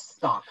cost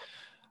stock?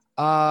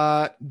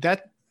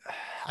 That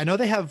I know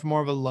they have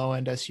more of a low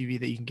end SUV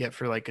that you can get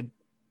for like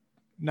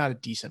not a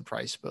decent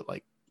price, but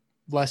like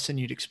less than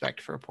you'd expect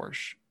for a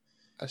Porsche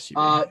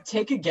SUV.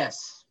 Take a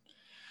guess.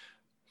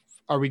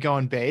 Are we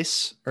going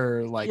base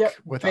or like Yeah,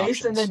 with base,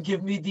 options? and then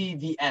give me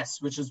the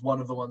S, which is one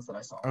of the ones that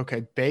I saw.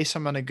 Okay, base.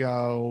 I'm gonna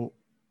go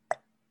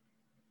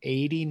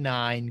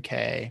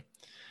 89K,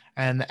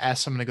 and the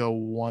S I'm gonna go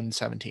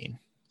 117.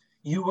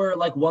 You were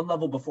like one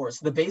level before.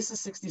 So the base is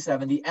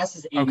 67, the S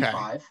is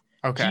 85,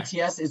 Okay,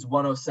 GTS is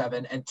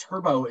 107, and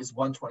turbo is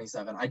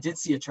 127. I did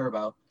see a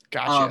turbo.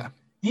 gotcha.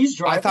 These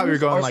drivers I thought we were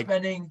going are like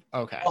spending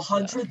okay,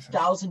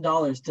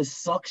 $100,000 to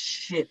suck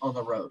shit on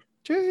the road.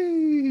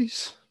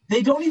 Jeez.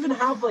 They don't even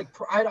have like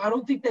I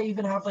don't think they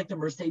even have like the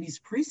Mercedes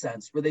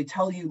Presense where they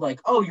tell you like,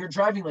 oh, you're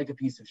driving like a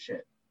piece of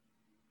shit.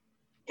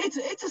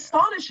 It's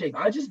astonishing.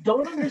 I just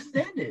don't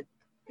understand it.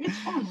 It's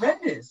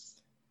horrendous.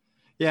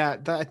 Yeah,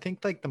 I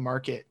think like the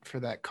market for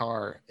that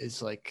car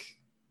is like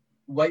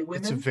White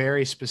it's a women,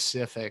 very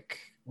specific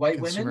white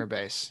consumer women,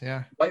 base.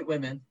 Yeah, white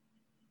women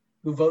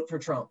who vote for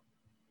Trump.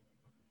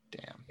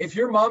 damn. If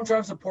your mom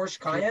drives a Porsche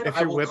Cayenne, if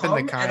I you're will whipping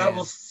the come and I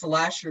will Cayenne.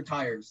 slash your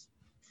tires.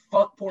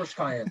 Fuck Porsche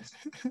Cayennes.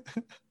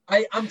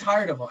 I'm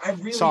tired of them. I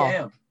really Saul.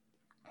 am.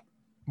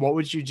 What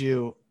would you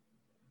do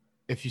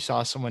if you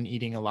saw someone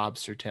eating a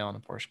lobster tail in a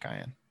Porsche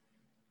Cayenne?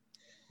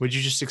 Would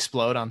you just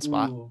explode on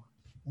spot? Ooh.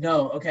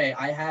 No, okay.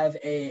 I have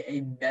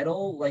a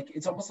metal, like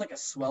it's almost like a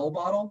swell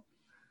bottle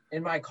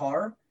in my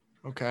car.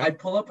 Okay. I'd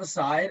pull up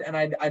aside and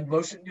I'd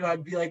motion,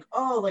 I'd be like,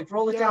 oh, like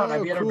roll it down.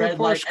 I'd be at a cool red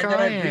light, Porsche and then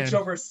I'd reach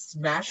Cayenne. over,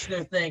 smash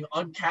their thing,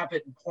 uncap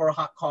it, and pour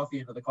hot coffee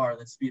into the car, and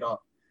then speed off.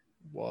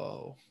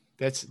 Whoa,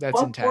 that's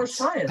Fuck intense.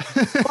 Porsche Cayennes.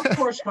 Fuck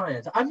Porsche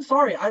Cayennes. I'm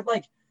sorry. I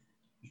like.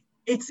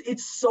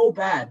 It's so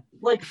bad.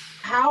 Like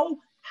how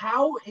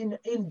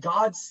in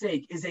God's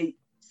sake is a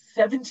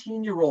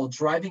 17-year-old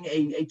driving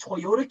a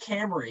Toyota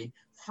Camry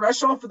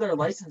fresh off of their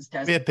license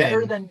test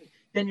better than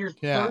your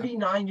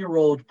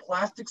 39-year-old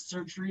plastic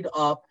surgeryed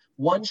up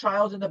one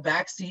child in the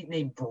back seat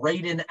named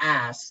Braden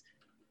Ass?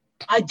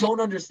 I don't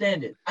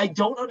understand it.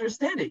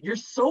 You're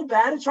so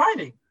bad at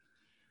driving.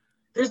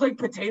 There's like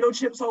potato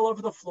chips all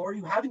over the floor.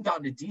 You haven't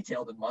gotten it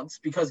detailed in months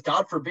because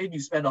God forbid you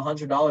spend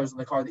 $100 on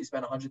the car that you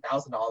spent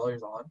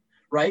 $100,000 on,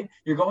 right?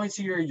 You're going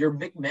to your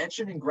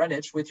McMansion in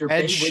Greenwich with your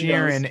Ed bay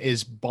Sheeran windows.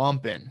 is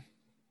bumping.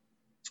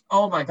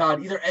 Oh my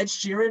God! Either Ed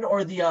Sheeran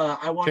or the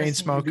I Want to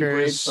See You Be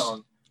Brave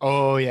song.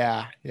 Oh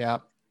yeah, yeah.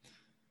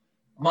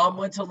 Mom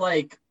went to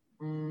like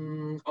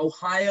University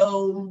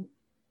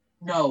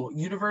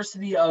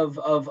of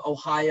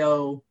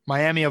Ohio.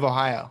 Miami of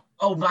Ohio.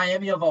 Oh,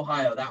 Miami of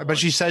Ohio. But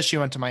she says she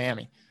went to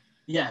Miami.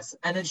 Yes,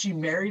 and then she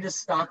married a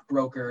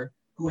stockbroker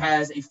who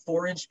has a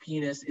 4-inch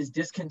penis, is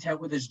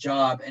discontent with his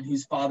job, and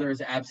whose father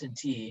is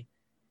absentee.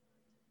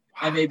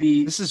 I may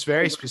be. This is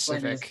very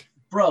specific,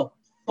 bro.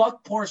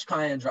 Fuck Porsche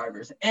Cayenne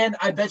drivers, and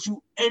I bet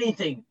you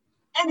anything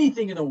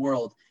in the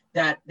world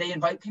that they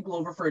invite people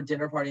over for a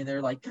dinner party and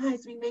they're like,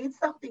 guys, we made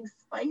something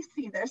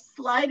spicy. They're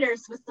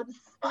sliders with some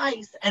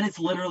spice, and it's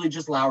literally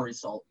just Lowry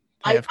salt.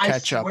 They have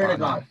ketchup on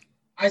them.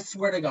 I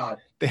swear to God.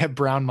 They have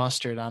brown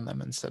mustard on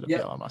them instead of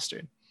yellow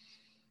mustard.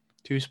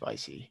 Too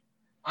spicy.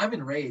 I'm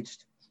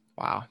enraged.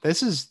 Wow.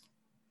 This is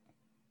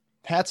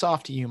hats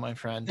off to you, my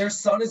friend. Their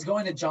son is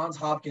going to Johns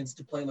Hopkins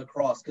to play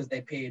lacrosse because they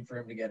paid for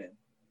him to get in.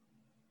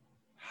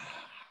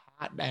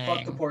 Hot dang.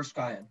 Fuck the Porsche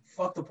Cayenne.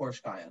 Fuck the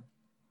Porsche Cayenne.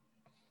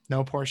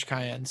 No Porsche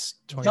Cayennes.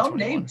 Dumb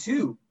name,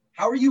 too.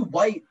 How are you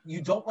white,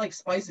 you don't like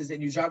spices,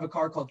 and you drive a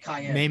car called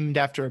Cayenne? Named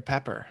after a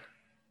pepper.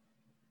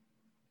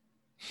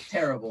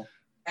 Terrible.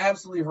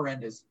 Absolutely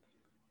horrendous.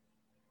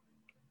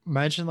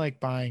 Imagine like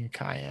buying a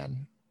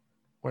Cayenne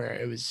where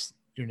it was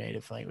your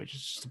native language.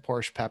 It's just a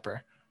Porsche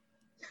pepper.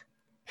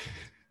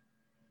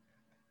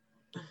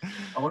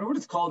 I wonder what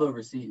it's called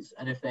overseas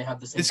and if they have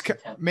the same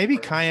maybe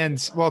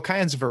Cayenne's, well,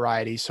 Cayenne's a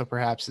variety, so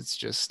perhaps it's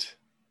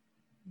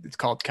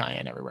called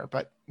Cayenne everywhere,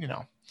 but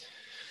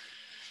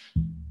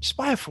just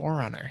buy a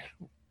 4Runner.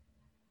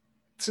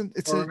 It's a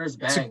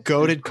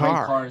goated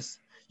car. Cars.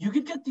 You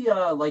could get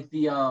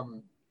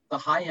the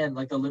high end,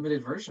 like the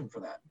limited version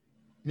for that.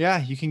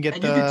 Yeah, you can get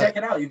you can deck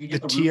it out. You can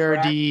get the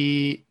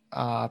TRD.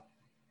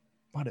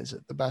 What is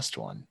it? The best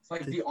one. It's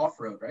like the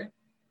off-road, right?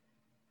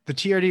 The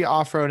TRD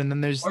off-road, and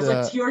then there's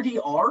the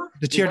TRD-R.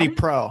 The TRD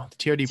Pro. The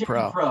TRD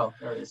Pro.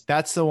 There it is.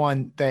 That's the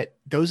one that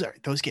those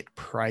get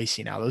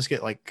pricey now. Those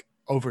get like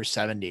over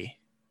 70.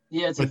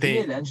 Yeah, it's a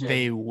V8 engine.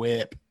 They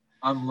whip.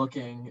 I'm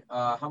looking.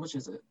 How much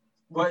is it?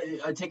 What?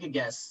 Take a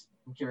guess.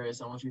 I'm curious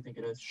how much you think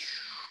it is.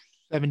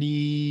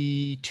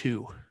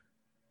 72.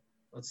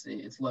 Let's see.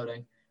 It's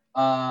loading.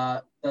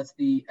 That's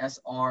the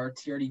SR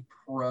TRD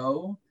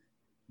Pro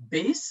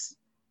base.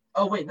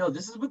 Oh wait, no,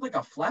 this is with like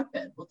a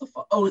flatbed. What the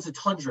fuck? Oh, it's a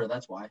Tundra.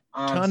 That's why.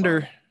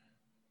 Tundra.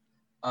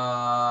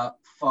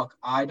 Fuck.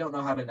 I don't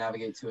know how to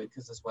navigate to it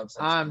because this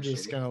website. I'm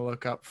just gonna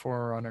look up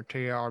 4Runner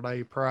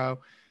TRD Pro,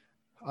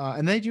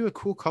 and they do a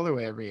cool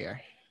colorway every year.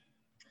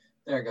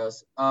 There it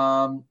goes.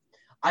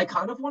 I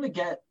kind of want to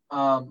get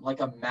like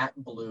a matte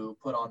blue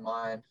put on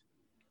mine.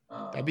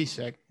 That'd be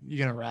sick. You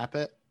gonna wrap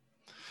it?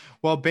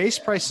 Well, base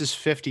price is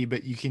 50,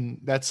 but you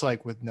can. That's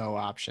like with no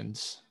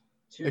options.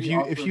 If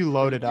you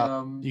load it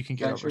up, you can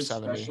get over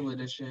 70. Special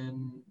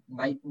edition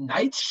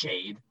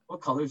Nightshade.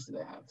 What colors do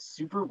they have?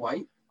 Super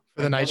white.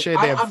 For the Nightshade,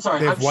 they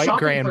have white,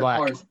 gray, and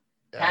black.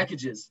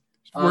 Packages.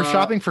 We're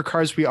shopping for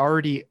cars we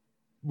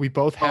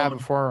both have a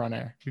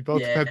 4Runner. We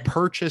both have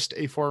purchased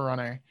a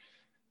 4Runner.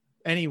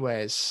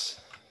 Anyways,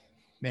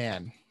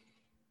 man,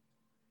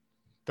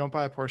 don't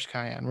buy a Porsche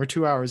Cayenne. We're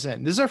 2 hours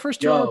in. This is our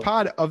first 2-hour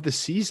pod of the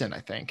season, I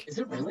think. Is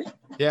it really?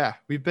 Yeah,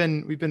 we've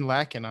been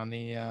lacking on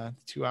the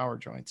 2-hour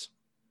joints.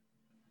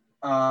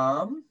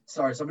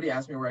 Sorry, somebody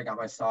asked me where I got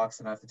my socks,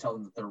 and I have to tell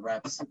them that they're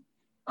reps.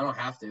 I don't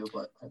have to,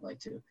 but I'd like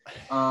to.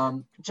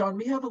 John,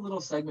 we have a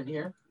little segment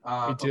here We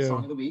of do.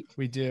 Song of the Week.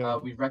 We do.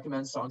 We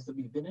recommend songs that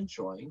we've been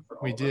enjoying for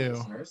all We of do. our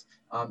listeners,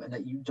 and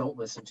that you don't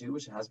listen to,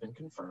 which has been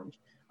confirmed.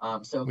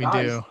 So We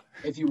guys, do.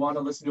 if you want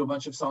to listen to a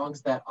bunch of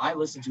songs that I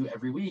listen to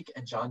every week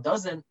and John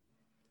doesn't,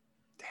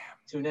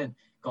 tune in.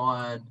 Go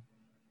on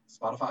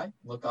Spotify,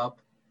 look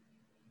up,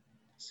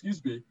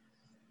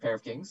 Pair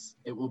of Kings.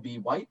 It will be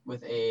white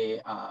with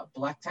a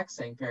black text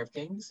saying Pair of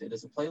Kings. It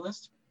is a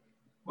playlist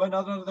by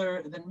none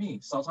other than me,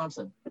 Saul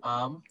Thompson.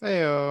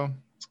 Heyo.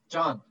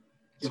 John,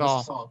 give Saul.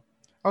 us a song.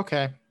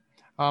 Okay.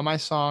 My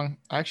song,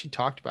 I actually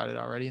talked about it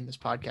already in this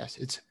podcast.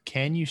 It's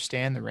Can You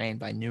Stand the Rain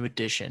by New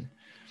Edition.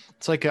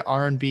 It's like an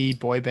R&B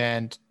boy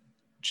band,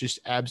 just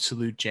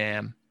absolute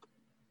jam.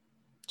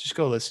 Just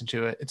go listen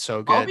to it. It's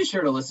so good. I'll be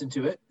sure to listen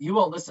to it. You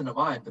won't listen to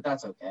mine, but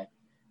that's okay.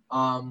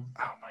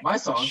 My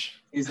song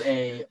is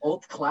a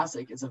old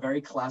classic. It's a very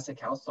classic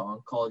house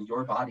song called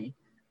Your Body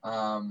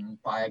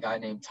by a guy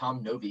named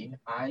Tom Novi.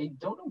 I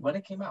don't know when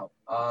it came out.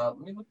 Let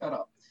me look that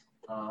up.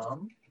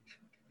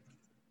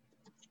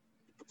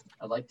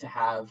 I like to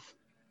have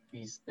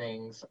these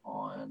things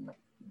on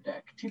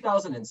deck.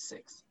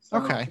 2006. So,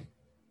 Okay.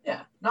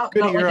 Yeah, not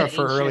Good not era like an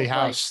for early ancient,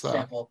 house, though.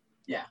 sample.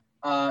 Yeah,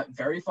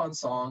 very fun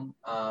song.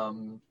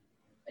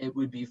 It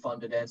would be fun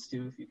to dance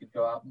to if you could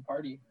go out and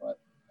party,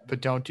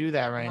 But don't do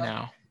that right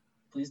now.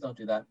 please don't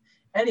do that.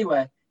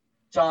 Anyway,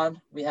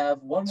 John, we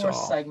have one more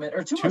Saul. segment,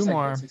 or two Two more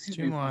more. segments, excuse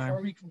Two me, more.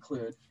 before we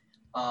conclude.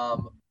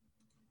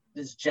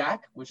 This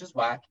Jack, which is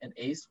whack, and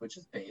Ace, which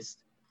is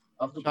based.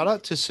 Of the Shout week.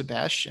 out to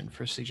Sebastian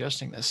for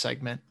suggesting this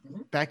segment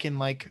Mhm. back in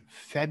like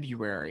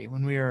February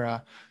when we were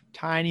a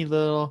tiny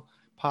little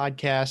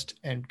podcast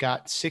and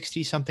got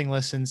 60 something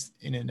listens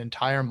in an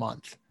entire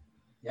month.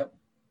 Yep.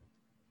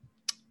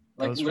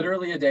 Like Those were-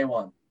 literally a day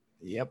one.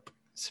 Yep.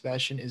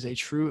 Sebastian is a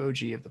true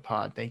OG of the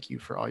pod. Thank you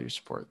for all your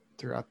support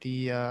throughout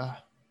the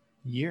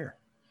year.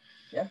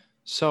 Yeah.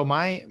 So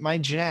my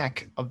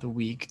Jack of the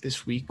week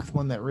this week,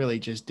 one that really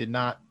just did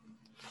not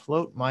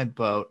float my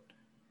boat.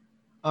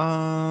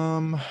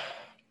 I'm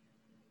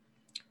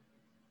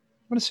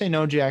gonna say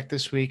no Jack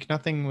this week.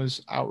 Nothing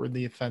was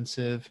outwardly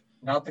offensive.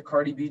 Not the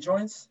Cardi B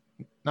joints.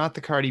 Not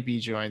the Cardi B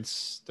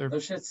joints.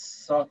 Those shits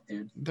suck,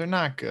 dude. They're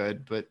not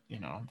good, but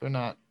they're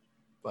not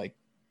like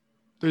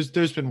there's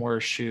been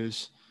worse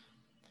shoes.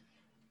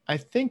 I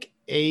think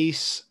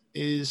Ace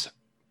is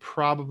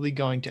probably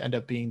going to end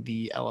up being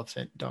the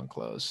elephant dunk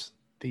lows.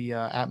 The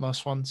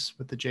Atmos ones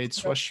with the jade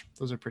swoosh.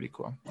 Those are pretty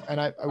cool. And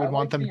I would want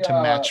like them the, to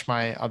match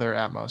my other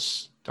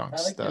Atmos dunks.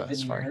 I like the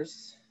Safari.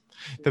 veneers.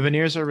 The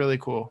veneers are really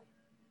cool.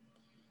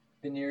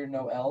 Veneer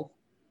no L.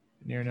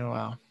 Veneer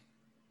Noel.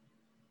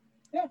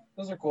 Yeah,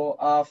 those are cool.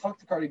 Fuck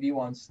the Cardi B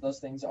ones. Those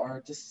things are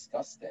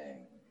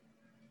disgusting.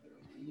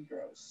 They're really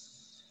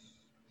gross.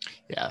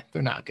 Yeah,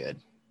 they're not good.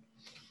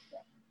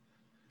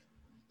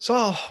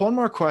 So one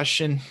more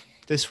question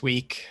this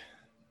week.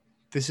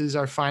 This is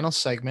our final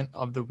segment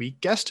of the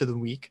week, guest of the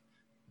week.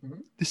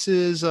 Mhm. This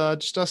is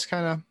just us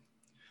kind of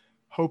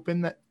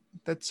hoping that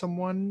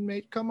someone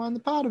may come on the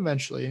pod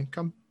eventually and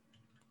come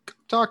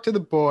talk to the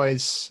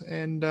boys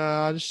and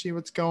just see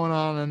what's going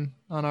on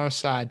our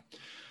side.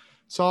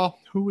 Saul,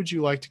 who would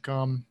you like to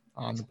come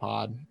on the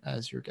pod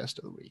as your guest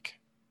of the week?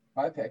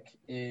 My pick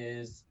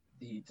is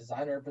the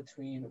designer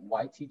between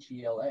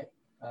YTGLA.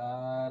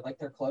 I like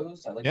their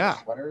clothes. I like Yeah.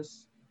 their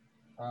sweaters.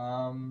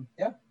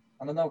 Yeah,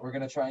 I don't know. We're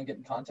gonna try and get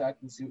in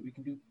contact and see what we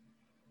can do.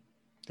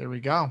 There we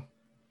go.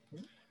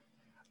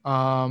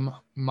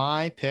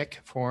 My pick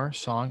for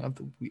song of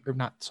the week, or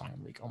not song of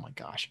the week, oh my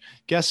gosh,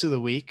 guest of the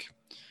week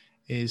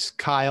is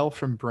Kyle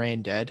from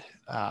Brain Dead.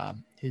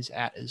 His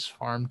 @ is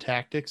Farm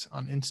Tactics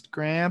on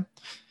Instagram,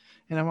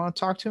 and I want to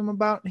talk to him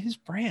about his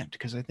brand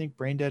because I think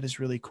Brain Dead is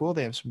really cool.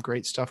 They have some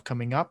great stuff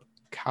coming up.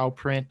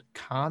 Cowprint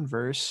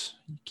Converse,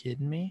 you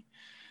kidding me?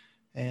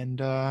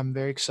 And I'm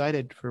very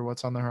excited for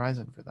what's on the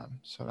horizon for them.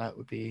 So that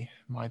would be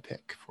my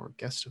pick for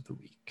guest of the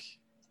week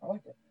I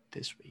like it.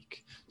 this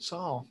week.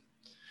 Saul,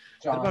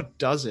 John, that about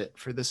does it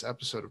for this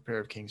episode of Pair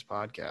of Kings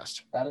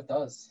podcast. that it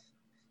does.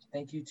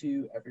 Thank you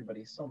to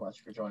everybody so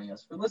much for joining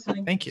us, for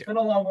listening. Thank you. It's been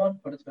a long one,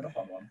 but it's been a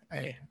fun one.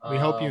 Hey, we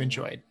hope you Um,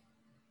 enjoyed.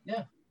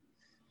 Yeah.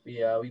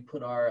 We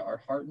put our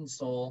heart and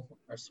soul,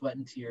 our sweat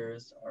and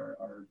tears,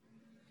 our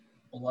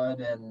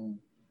blood and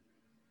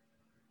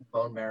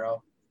bone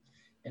marrow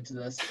into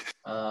this.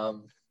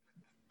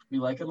 We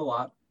like it a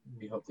lot.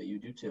 We hope that you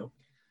do too.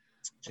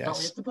 John, Yes.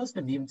 we have to post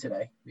a meme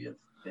today. We have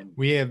been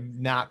We have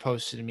not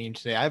posted a meme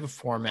today. I have a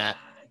format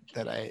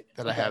that I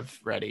Okay. have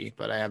ready,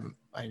 but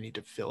I need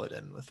to fill it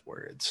in with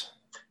words.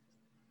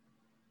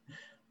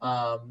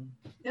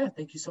 Yeah,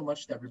 thank you so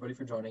much to everybody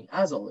for joining.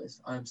 As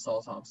always, I'm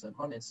Saul Thompson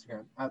on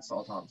Instagram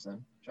 @Saul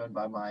Thompson, joined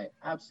by my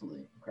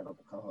absolutely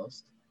incredible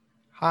co-host,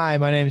 Hi,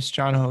 my name is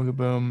John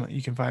Hogaboom.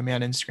 You can find me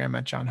on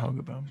Instagram @John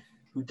Hogaboom.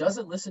 who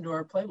doesn't listen to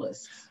our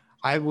playlists.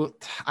 I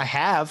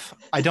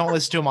don't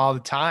listen to them all the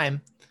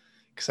time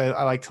because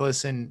I like to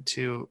listen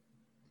to,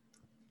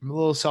 I'm a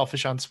little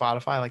selfish on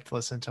Spotify. I like to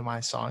listen to my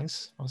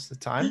songs most of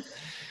the time.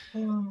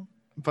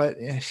 but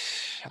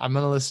I'm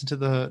gonna listen to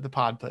the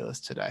pod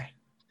playlist today.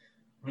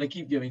 I'm gonna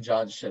keep giving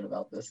John shit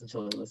about this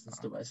until he listens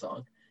to my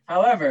song.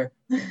 However,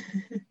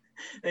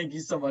 thank you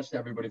so much to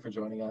everybody for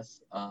joining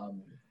us.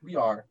 We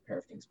are Pair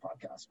of Kings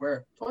podcast,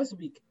 where twice a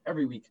week,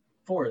 every week,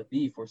 for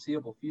the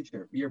foreseeable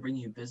future, we are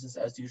bringing you business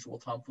as usual,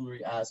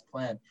 tomfoolery as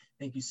planned.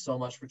 Thank you so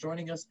much for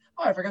joining us.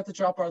 Oh, I forgot to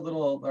drop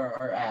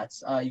our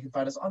ads. You can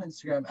find us on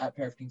Instagram at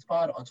Pair of Kings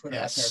Pod, on Twitter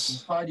at Pair of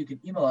Kings Pod. You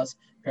can email us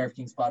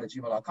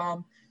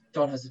pairofkingspod@gmail.com.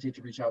 Don't hesitate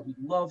to reach out. We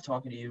love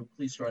talking to you.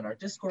 Please join our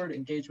Discord,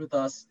 engage with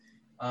us.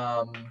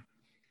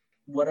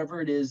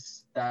 Whatever it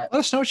is that, let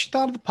us know what you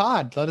thought of the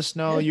pod. Let us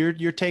know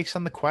your takes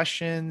on the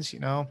questions. We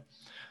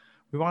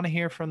want to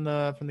hear from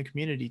the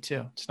community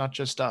too. It's not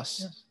just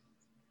us.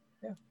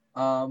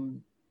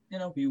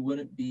 We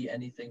wouldn't be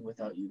anything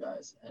without you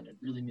guys, and it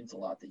really means a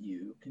lot that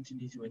you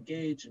continue to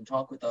engage and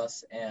talk with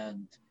us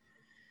and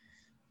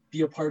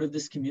be a part of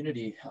this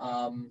community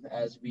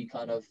as we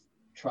kind of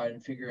try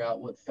and figure out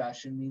what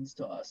fashion means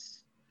to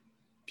us.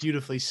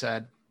 Beautifully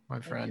said, my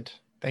friend.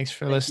 Thanks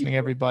for listening,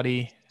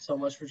 everybody. So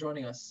much for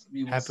joining us.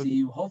 We will see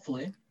you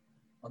hopefully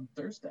on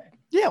Thursday.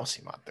 Yeah, we'll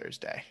see you on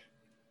Thursday.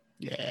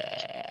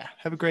 Yeah.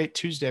 Have a great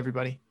Tuesday,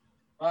 everybody.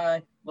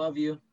 Bye. Love you.